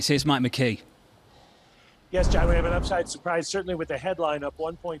surprise. Here's Mike McKee. Yes, John, we have an upside surprise, certainly with the headline up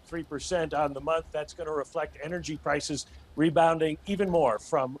 1.3% on the month. That's going to reflect energy prices rebounding even more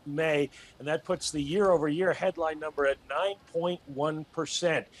from May, and that puts the year-over-year headline number at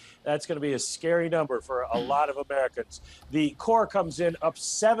 9.1%. That's going to be a scary number for a lot of Americans. The core comes in up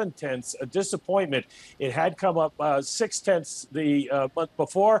 0.7, a disappointment. It had come up 0.6 the month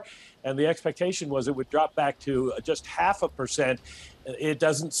before, and the expectation was it would drop back to just 0.5%. It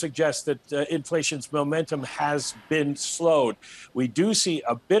doesn't suggest that inflation's momentum has been slowed. We do see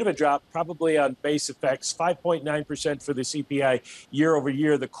a bit of a drop, probably on base effects, 5.9% for the CPI year over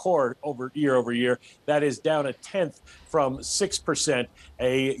year, the core year over year. That is down 0.1 from 6%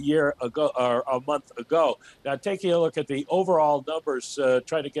 a year ago or a month ago. Now, taking a look at the overall numbers,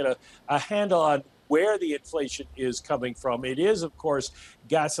 trying to get a handle on where the inflation is coming from. It is, of course,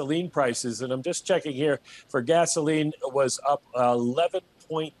 gasoline prices. And I'm just checking here for gasoline was up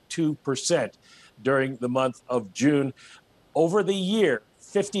 11.2% during the month of June. Over the year,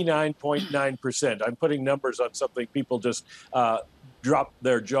 59.9%. I'm putting numbers on something people just drop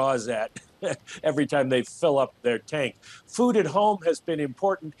their jaws at every time they fill up their tank. Food at home has been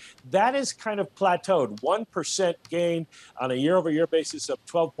important. That is kind of plateaued. 1% gain on a year-over-year basis of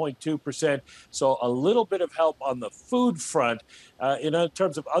 12.2%. So a little bit of help on the food front. In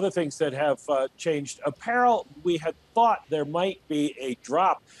terms of other things that have changed, apparel, we had thought there might be a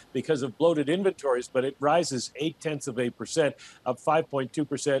drop because of bloated inventories, but it rises 0.8%, up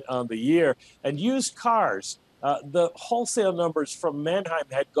 5.2% on the year. And used cars, the wholesale numbers from Manheim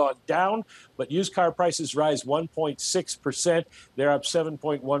had gone down, but used car prices rise 1.6%. They're up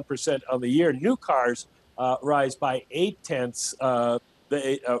 7.1% on the year. New cars rise by 0.7,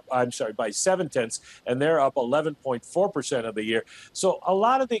 and they're up 11.4% of the year. So a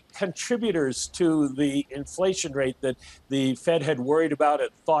lot of the contributors to the inflation rate that the Fed had worried about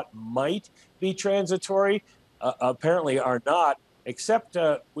and thought might be transitory apparently are not, except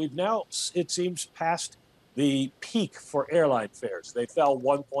we've now, it seems, passed the peak for airline fares. They fell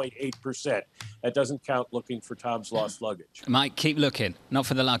 1.8%. That doesn't count looking for Tom's lost luggage. Mike, keep looking. Not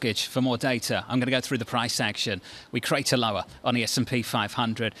for the luggage, for more data. I'm going to go through the price action. We crater lower on the S&P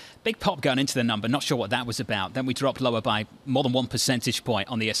 500. Big pop going into the number. Not sure what that was about. Then we dropped lower by more than 1 percentage point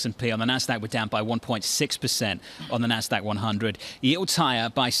on the S&P. On the Nasdaq, we're down by 1.6% on the Nasdaq 100. Yields higher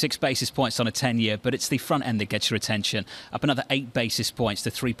by 6 basis points on a 10-year, but it's the front end that gets your attention. Up another 8 basis points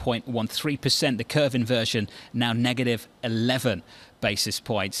to 3.13%. The curve inversion now negative 11 basis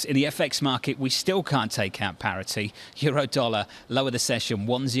points. In the FX market, we still can't take out parity. Euro dollar lower the session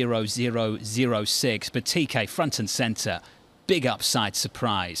 1.0006, but TK front and center. Big upside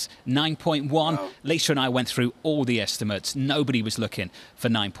surprise. 9.1. Lisa and I went through all the estimates. Nobody was looking for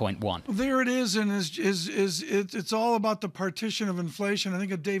 9.1. There it is, and it's all about the partition of inflation. I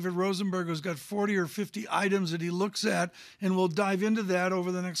think David Rosenberg has got 40 or 50 items that he looks at, and we'll dive into that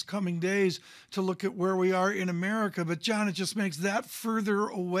over the next coming days to look at where we are in America. But, John, it just makes that further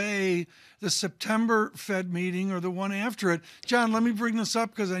away, the September Fed meeting or the one after it. John, let me bring this up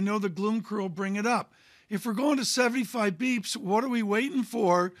because I know the Gloom crew will bring it up. If we're going to 75 beeps, what are we waiting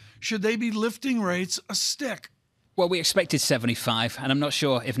for? Should they be lifting rates a stick? Well, we expected 75, and I'm not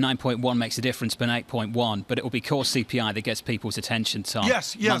sure if 9.1 makes a difference, but 8.1. But it will be core CPI that gets people's attention, Tom.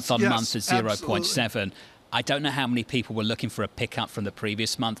 Yes, month on month at 0.7. I don't know how many people were looking for a pickup from the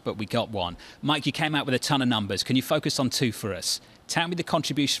previous month, but we got one. Mike, you came out with a ton of numbers. Can you focus on 2 for us? Tell me the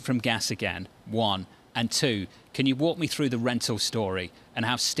contribution from gas again, 1. And 2, can you walk me through the rental story and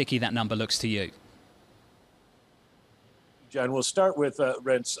how sticky that number looks to you? John, we'll start with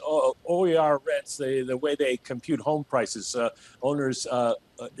rents. OER rents, the way they compute home prices, owners'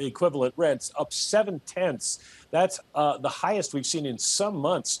 equivalent rents, up 0.7. That's the highest we've seen in some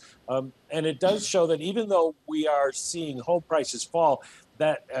months. And it does show that even though we are seeing home prices fall,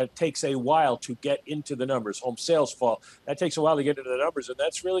 that takes a while to get into the numbers. Home sales fall. That takes a while to get into the numbers, and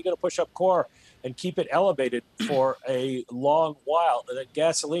that's really going to push up core and keep it elevated for a long while. And then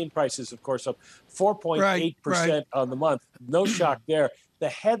gasoline prices, of course, up 4.8% on the month. No shock there. The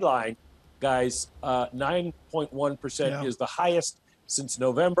headline, guys, 9.1% is the highest since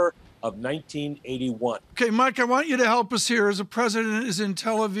November of 1981. Okay, Mike, I want you to help us here as the president is in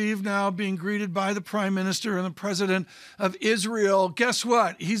Tel Aviv now being greeted by the prime minister and the president of Israel. Guess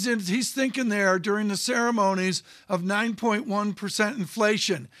what? He's thinking there during the ceremonies of 9.1%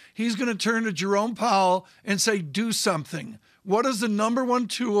 inflation. He's going to turn to Jerome Powell and say, do something. What is the number one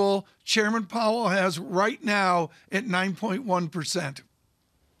tool Chairman Powell has right now at 9.1%?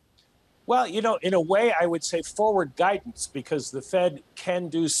 Well, you know, in a way, I would say forward guidance, because the Fed can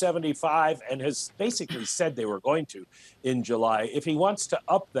do 75 and has basically said they were going to in July. If he wants to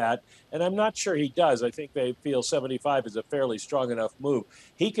up that, and I'm not sure he does, I think they feel 75 is a fairly strong enough move.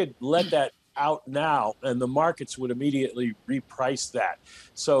 He could let that out now, and the markets would immediately reprice that.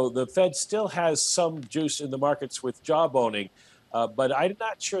 So the Fed still has some juice in the markets with job owning, but I'm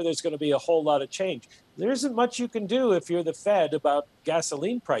not sure there's going to be a whole lot of change. There isn't much you can do if you're the Fed about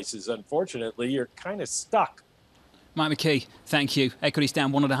gasoline prices, unfortunately. You're kind of stuck. Mike McKee, thank you. Equities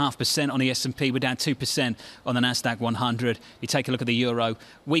down 1.5% on the S&P. We're down 2% on the Nasdaq 100. You take a look at the euro.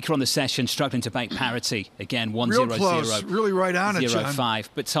 Weaker on the session, struggling to break parity. Again, 1.00. Real close, really right on it, John. 0.5.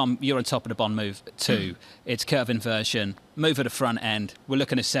 But Tom, you're on top of the bond move too. It's curve inversion. Move at the front end. We're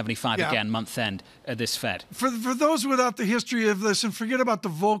looking at 75 again, month end at this Fed. For those without the history of this, and forget about the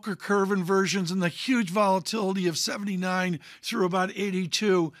Volcker curve inversions and the huge volatility of 79 through about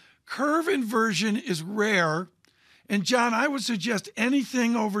 82, curve inversion is rare. And, John, I would suggest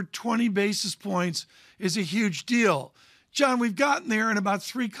anything over 20 basis points is a huge deal. John, we've gotten there in about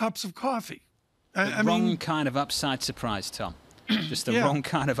 3 cups of coffee. Wrong kind of upside surprise, Tom. Just the wrong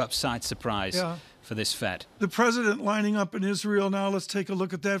kind of upside surprise for this Fed? The president lining up in Israel now. Let's take a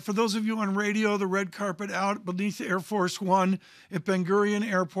look at that. For those of you on radio, the red carpet out beneath Air Force One at Ben Gurion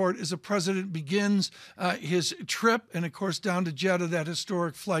Airport as the president begins his trip, and of course down to Jeddah, that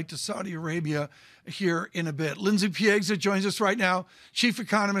historic flight to Saudi Arabia here in a bit. Lindsay Piegza joins us right now, chief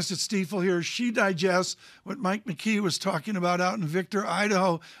economist at Stifel here. She digests what Mike McKee was talking about out in Victor,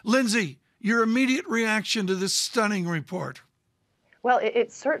 Idaho. Lindsay, your immediate reaction to this stunning report? Well,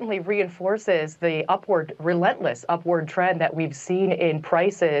 it certainly reinforces the relentless upward trend that we've seen in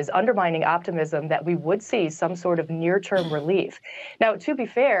prices, undermining optimism that we would see some sort of near-term relief. Now, to be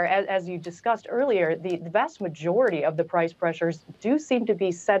fair, as you discussed earlier, the vast majority of the price pressures do seem to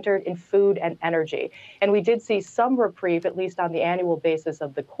be centered in food and energy. And we did see some reprieve, at least on the annual basis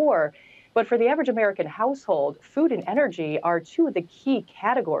of the core. But for the average American household, food and energy are two of the key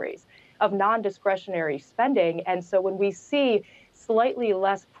categories of non-discretionary spending. And so when we see slightly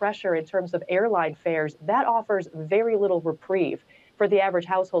less pressure in terms of airline fares, that offers very little reprieve for the average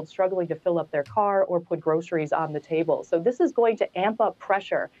household struggling to fill up their car or put groceries on the table. So this is going to amp up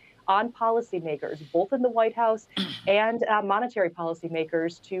pressure on policymakers, both in the White House and monetary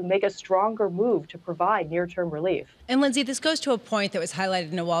policymakers, to make a stronger move to provide near-term relief. And Lindsay, this goes to a point that was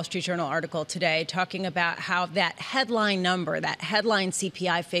highlighted in a Wall Street Journal article today, talking about how that headline number, that headline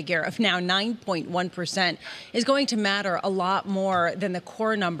CPI figure of now 9.1% is going to matter a lot more than the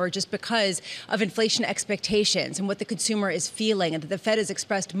core number, just because of inflation expectations and what the consumer is feeling, and that the Fed has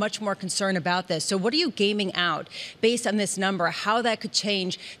expressed much more concern about this. So what are you gaming out based on this number, how that could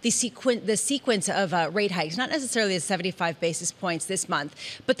change the sequence of rate hikes, not necessarily the 75 basis points this month,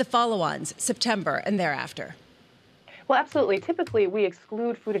 but the follow-ons, September and thereafter? Well, absolutely. Typically, we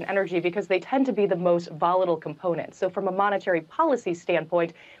exclude food and energy because they tend to be the most volatile components. So from a monetary policy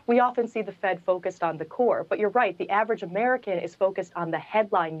standpoint, we often see the Fed focused on the core. But you're right, the average American is focused on the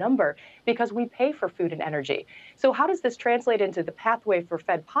headline number because we pay for food and energy. So how does this translate into the pathway for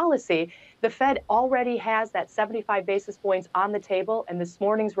Fed policy? The Fed already has that 75 basis points on the table, and this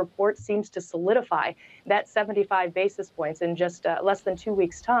morning's report seems to solidify that 75 basis points in just less than 2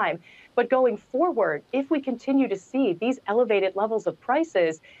 weeks' time. But going forward, if we continue to see these elevated levels of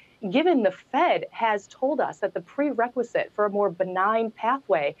prices, given the Fed has told us that the prerequisite for a more benign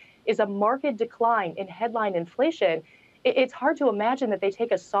pathway is a marked decline in headline inflation, it's hard to imagine that they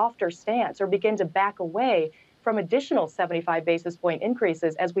take a softer stance or begin to back away from additional 75 basis point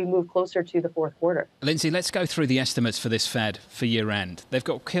increases as we move closer to the fourth quarter. Lindsay, let's go through the estimates for this Fed for year end. They've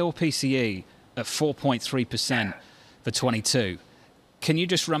got core PCE at 4.3% for 22. Can you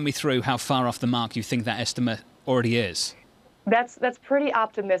just run me through how far off the mark you think that estimate already is? That's pretty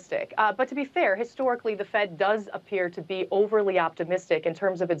optimistic. But to be fair, historically, the Fed does appear to be overly optimistic in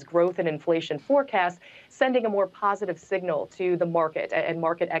terms of its growth and inflation forecast, sending a more positive signal to the market and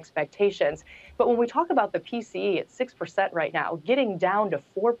market expectations. But when we talk about the PCE at 6% right now, getting down to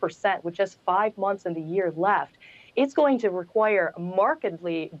 4% with just 5 months in the year left, it's going to require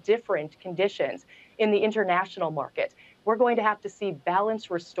markedly different conditions in the international market. We're going to have to see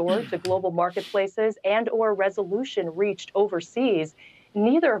balance restored to global marketplaces and or resolution reached overseas,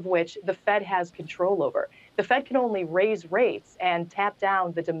 neither of which the Fed has control over. The Fed can only raise rates and tap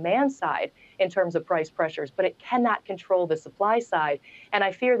down the demand side in terms of price pressures, but it cannot control the supply side. And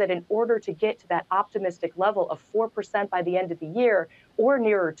I fear that in order to get to that optimistic level of 4% by the end of the year, or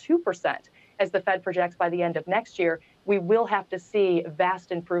nearer 2%, as the Fed projects by the end of next year, we will have to see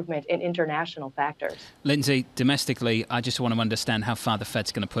vast improvement in international factors. Lindsay, domestically, I just want to understand how far the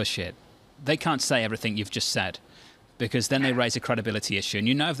Fed's going to push it. They can't say everything you've just said, because then they raise a credibility issue. And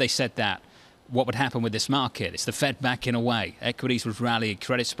you know, if they said that, what would happen with this market? It's the Fed backing away. Equities would rally,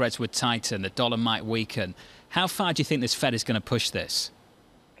 credit spreads would tighten, the dollar might weaken. How far do you think this Fed is going to push this?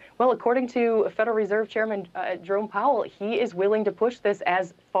 Well, according to Federal Reserve Chairman Jerome Powell, he is willing to push this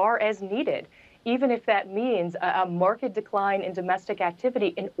as far as needed, even if that means a market decline in domestic activity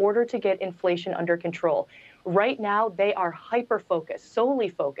in order to get inflation under control. Right now, they are hyper-focused, solely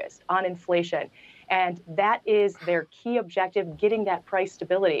focused on inflation, and that is their key objective, getting that price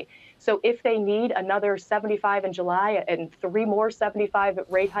stability. So if they need another 75 in July and 3 more 75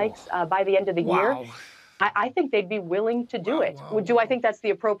 rate hikes by the end of the year, I think they'd be willing to do it. Do I think that's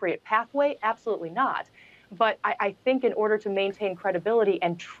the appropriate pathway? Absolutely not. But I think in order to maintain credibility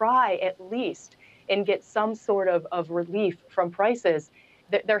and try at least and get some sort of relief from prices,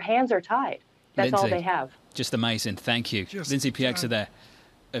 their hands are tied. That's Lindsay, all they have. Just amazing. Thank you. Lindsay Piegza there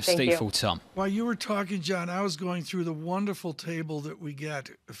of Stifel, Tom. While you were talking, John, I was going through the wonderful table that we get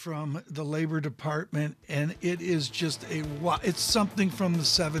from the Labor Department, and it is just it's something from the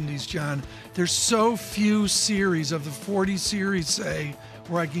 70s, John. There's so few series of the 40 series, say,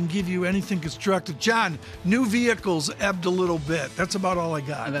 where I can give you anything constructive. John, new vehicles ebbed a little bit. That's about all I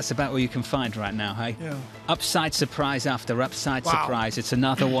got. And that's about all you can find right now, hey? Yeah. Upside surprise after upside surprise. It's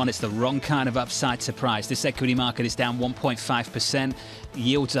another one. It's the wrong kind of upside surprise. This equity market is down 1.5%.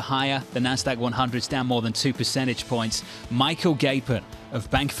 Yields are higher. The NASDAQ 100 is down more than 2 percentage points. Michael Gapin of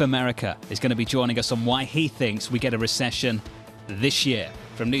Bank of America is going to be joining us on why he thinks we get a recession this year.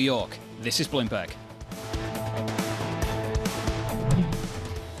 From New York, this is Bloomberg.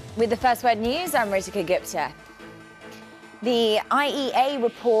 With the First Word News, I'm Ritika Gupta. The IEA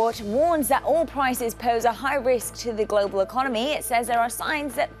report warns that oil prices pose a high risk to the global economy. It says there are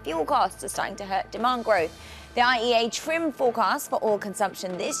signs that fuel costs are starting to hurt demand growth. The IEA trimmed forecasts for oil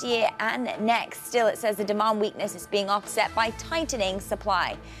consumption this year and next. Still, it says the demand weakness is being offset by tightening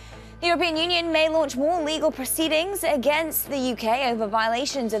supply. The European Union may launch more legal proceedings against the UK over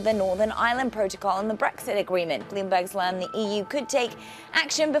violations of the Northern Ireland Protocol and the Brexit agreement. Bloomberg's learned the EU could take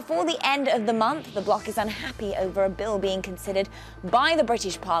action before the end of the month. The bloc is unhappy over a bill being considered by the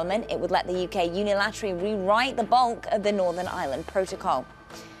British Parliament. It would let the UK unilaterally rewrite the bulk of the Northern Ireland Protocol.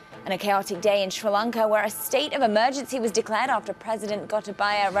 And a chaotic day in Sri Lanka where a state of emergency was declared after President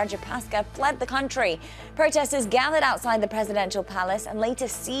Gotabaya Rajapaksa fled the country. Protesters gathered outside the presidential palace and later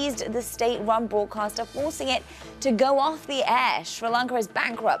seized the state-run broadcaster, forcing it to go off the air. Sri Lanka is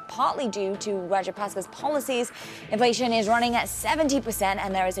bankrupt, partly due to Rajapaksa's policies. Inflation is running at 70%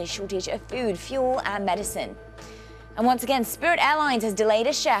 and there is a shortage of food, fuel and medicine. And once again, Spirit Airlines has delayed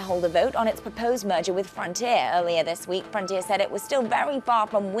a shareholder vote on its proposed merger with Frontier. Earlier this week, Frontier said it was still very far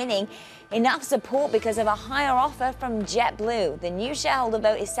from winning enough support because of a higher offer from JetBlue. The new shareholder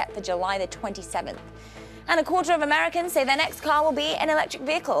vote is set for July the 27th. And a quarter of Americans say their next car will be an electric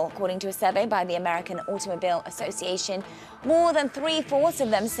vehicle. According to a survey by the American Automobile Association, more than 3/4 of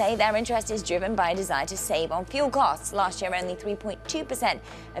them say their interest is driven by a desire to save on fuel costs. Last year, only 3.2%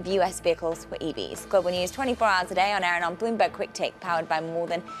 of U.S. vehicles were EVs. Global news 24 hours a day on air and on Bloomberg Quick Take, powered by more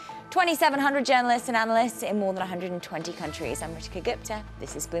than 2,700 journalists and analysts in more than 120 countries. I'm Ritika Gupta.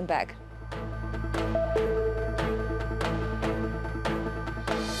 This is Bloomberg.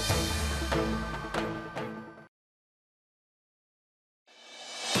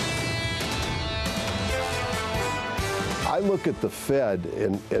 I look at the Fed,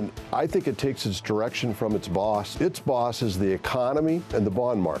 and I think it takes its direction from its boss. Its boss is the economy and the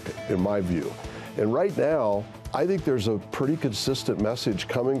bond market, in my view. And right now, I think there's a pretty consistent message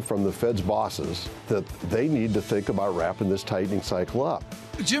coming from the Fed's bosses that they need to think about wrapping this tightening cycle up.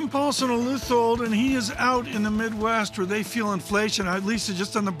 Jim Paulson of Luthold, and he is out in the Midwest where they feel inflation. Lisa,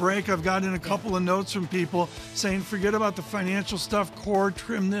 just on the break, I've gotten a couple of notes from people saying, forget about the financial stuff, core,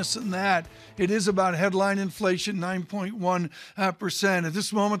 trim this and that. It is about headline inflation, 9.1%. At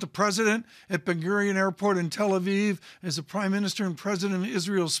this moment, the president at Ben Gurion Airport in Tel Aviv as the prime minister and president of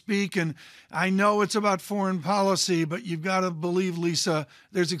Israel speak. And I know it's about foreign policy, but you've got to believe, Lisa,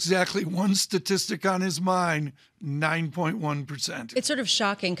 there's exactly one statistic on his mind, 9.1%. It's sort of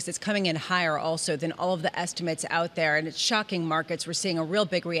shocking because it's coming in higher also than all of the estimates out there. And it's shocking markets. We're seeing a real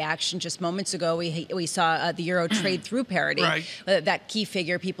big reaction. Just moments ago, we saw the euro trade through parity, right. That key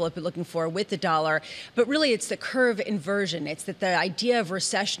figure people have been looking for with the dollar. But really, it's the curve inversion. It's that the idea of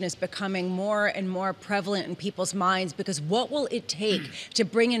recession is becoming more and more prevalent in people's minds, because what will it take to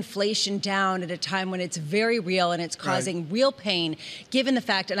bring inflation down at a time when it's very real and it's causing real pain, given the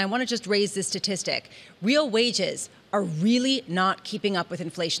fact, and I want to just raise this statistic, real wages are really not keeping up with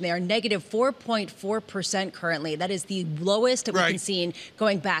inflation. They are negative 4.4% currently. That is the lowest that we can see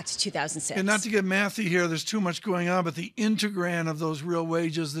going back to 2006. And not to get mathy here, there's too much going on, but the integrand of those real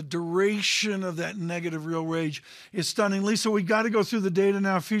wages, the duration of that negative real wage is stunning. Lisa, we got to go through the data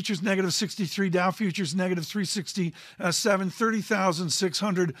now. Futures negative 63, Dow futures negative 367,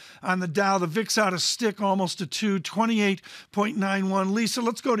 30,600 on the Dow. The VIX out of stick almost to 2, 28.91. Lisa,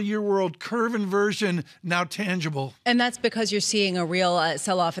 let's go to your world. Curve inversion now tangible. And that's because you're seeing a real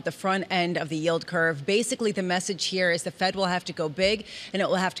sell-off at the front end of the yield curve. Basically, the message here is the Fed will have to go big and it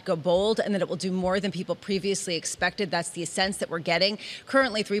will have to go bold, and that it will do more than people previously expected. That's the sense that we're getting.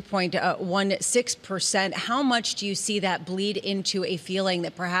 Currently 3.16%. How much do you see that bleed into a feeling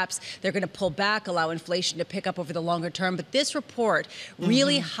that perhaps they're going to pull back, allow inflation to pick up over the longer term? But this report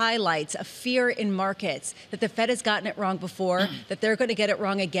really highlights a fear in markets that the Fed has gotten it wrong before, that they're going to get it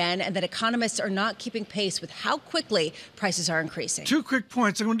wrong again, and that economists are not keeping pace with how quickly prices are increasing. 2 quick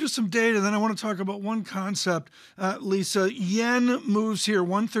points. I'm going to do some data, then I want to talk about one concept, Lisa. Yen moves here.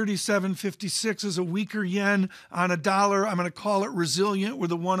 137.56 is a weaker yen on a dollar. I'm going to call it resilient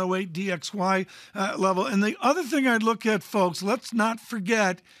with a 108 DXY level. And the other thing I'd look at, folks, let's not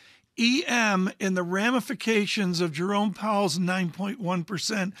forget, EM in the ramifications of Jerome Powell's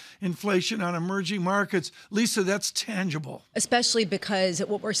 9.1% inflation on emerging markets. Lisa, that's tangible. Especially because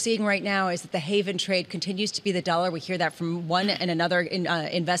what we're seeing right now is that the haven trade continues to be the dollar. We hear that from one and another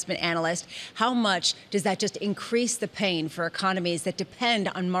investment analyst. How much does that just increase the pain for economies that depend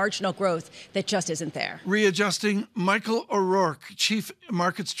on marginal growth that just isn't there? Readjusting, Michael O'Rourke, Chief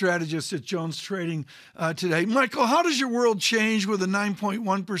Market Strategist at Jones Trading today. Michael, how does your world change with a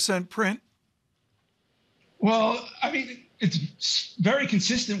 9.1% print? Well, I mean, it's very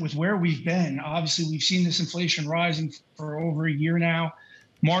consistent with where we've been. Obviously, we've seen this inflation rising for over a year now.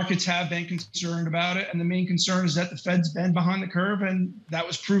 Markets have been concerned about it, and the main concern is that the Fed's been behind the curve, and that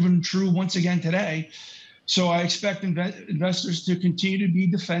was proven true once again today. So I expect investors to continue to be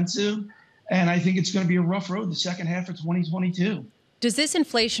defensive, and I think it's going to be a rough road the second half of 2022. Does this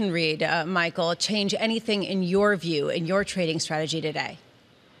inflation read, Michael, change anything in your view, in your trading strategy today?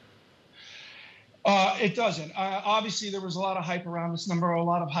 It doesn't. Obviously, there was a lot of hype around this number, a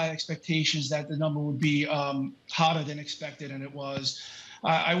lot of high expectations that the number would be hotter than expected, and it was.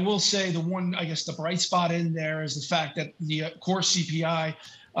 I will say the bright spot in there is the fact that the core CPI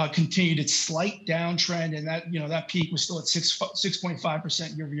continued its slight downtrend, and that peak was still at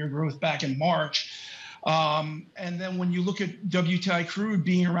 6.5% year-over-year growth back in March. And then when you look at WTI crude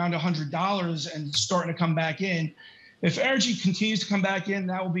being around $100 and starting to come back in, if energy continues to come back in,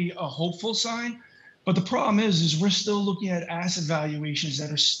 that will be a hopeful sign. But the problem is we're still looking at asset valuations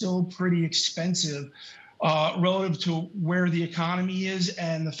that are still pretty expensive relative to where the economy is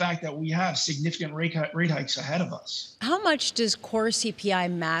and the fact that we have significant rate hikes ahead of us. How much does core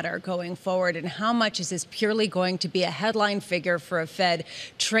CPI matter going forward, and how much is this purely going to be a headline figure for a Fed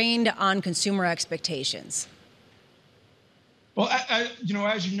trained on consumer expectations? Well,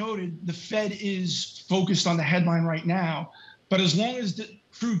 as you noted, the Fed is focused on the headline right now. But as long as the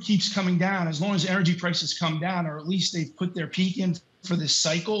crude keeps coming down, as long as energy prices come down, or at least they've put their peak in for this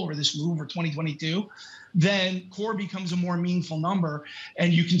cycle or this move for 2022, then core becomes a more meaningful number.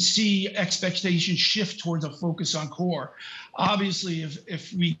 And you can see expectations shift towards a focus on core. Obviously,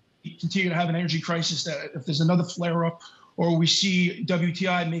 if we continue to have an energy crisis, that if there's another flare up or we see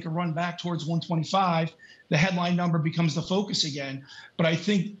WTI make a run back towards 125, the headline number becomes the focus again. But I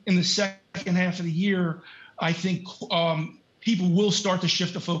think in the second half of the year, I think people will start to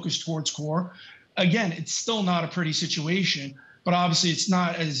shift the focus towards core. Again, it's still not a pretty situation, but obviously it's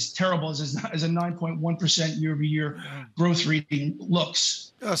not as terrible as a 9.1% year-over-year growth reading looks.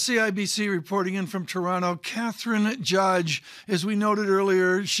 CIBC reporting in from Toronto. Catherine Judge, as we noted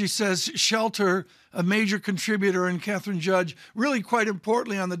earlier, she says shelter, a major contributor, and Catherine Judge, really quite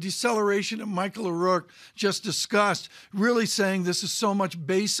importantly on the deceleration that Michael O'Rourke just discussed, really saying this is so much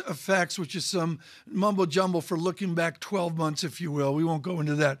base effects, which is some mumbo jumbo for looking back 12 months, if you will. We won't go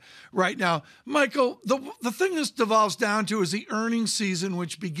into that right now. Michael, the thing this devolves down to is the earnings season,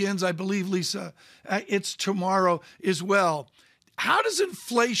 which begins, I believe, Lisa, it's tomorrow as well. How does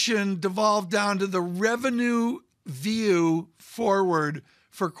inflation devolve down to the revenue view forward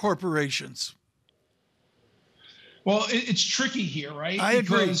for corporations? Well, it's tricky here, right? I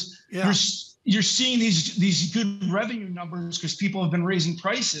agree. Because you're seeing these good revenue numbers because people have been raising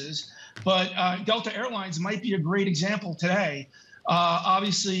prices, but Delta Airlines might be a great example today.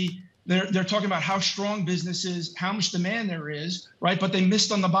 Obviously, they're talking about how strong business is, how much demand there is, right? But they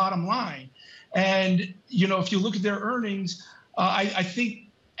missed on the bottom line. And, if you look at their earnings, I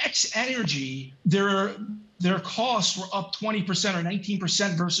think ex-energy, their costs were up 20% or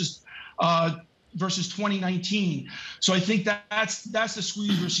 19% versus 2019. So I think that's the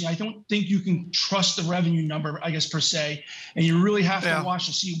squeeze we're seeing. I don't think you can trust the revenue number, I guess, per se. And you really have to watch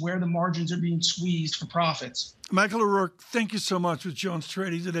to see where the margins are being squeezed for profits. Michael O'Rourke, thank you so much with Jones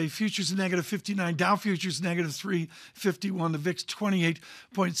Trading today. Futures negative 59, Dow Futures negative 351, the VIX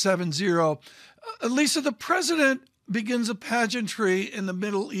 28.70. Lisa, the president begins a pageantry in the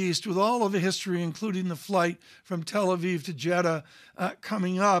Middle East with all of the history, including the flight from Tel Aviv to Jeddah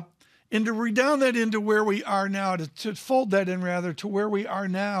coming up. And to redound that into where we are now, to fold that in rather to where we are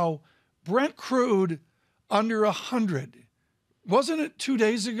now, Brent crude under 100. Wasn't it 2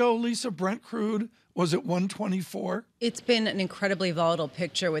 days ago, Lisa, Brent crude was at 124? It's been an incredibly volatile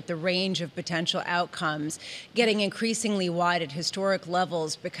picture with the range of potential outcomes getting increasingly wide at historic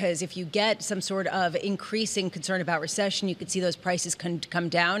levels, because if you get some sort of increasing concern about recession, you could see those prices come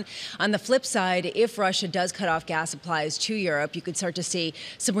down. On the flip side, if Russia does cut off gas supplies to Europe, you could start to see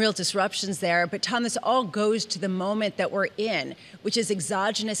some real disruptions there. But Tom, this all goes to the moment that we're in, which is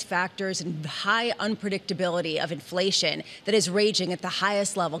exogenous factors and high unpredictability of inflation that is raging at the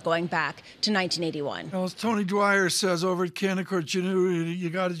highest level going back to 1981. Well, as Tony Dwyer said, says over at Canaccord Genuity, you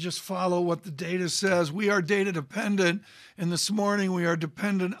got to just follow what the data says. We are data dependent, and this morning we are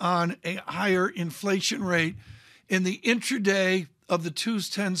dependent on a higher inflation rate. In the intraday of the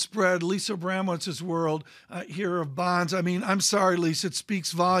 2-10 spread, Lisa Abramowicz's world here of bonds. I mean, I'm sorry, Lisa, it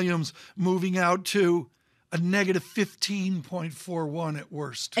speaks volumes moving out to a negative 15.41 at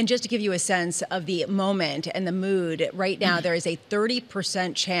worst. And just to give you a sense of the moment and the mood, right now there is a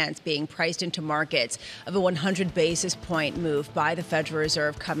 30% chance being priced into markets of a 100 basis point move by the Federal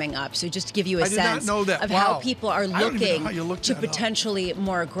Reserve coming up. So just to give you a sense of how people are looking to potentially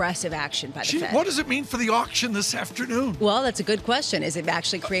more aggressive action by the Fed. What does it mean for the auction this afternoon? Well, that's a good question. Is it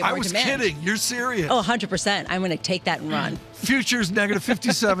actually create more demand? I was kidding. You're serious. Oh, 100%. I'm going to take that and run. Futures negative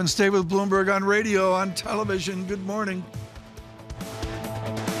 57. Stay with Bloomberg on radio, on television. Good morning.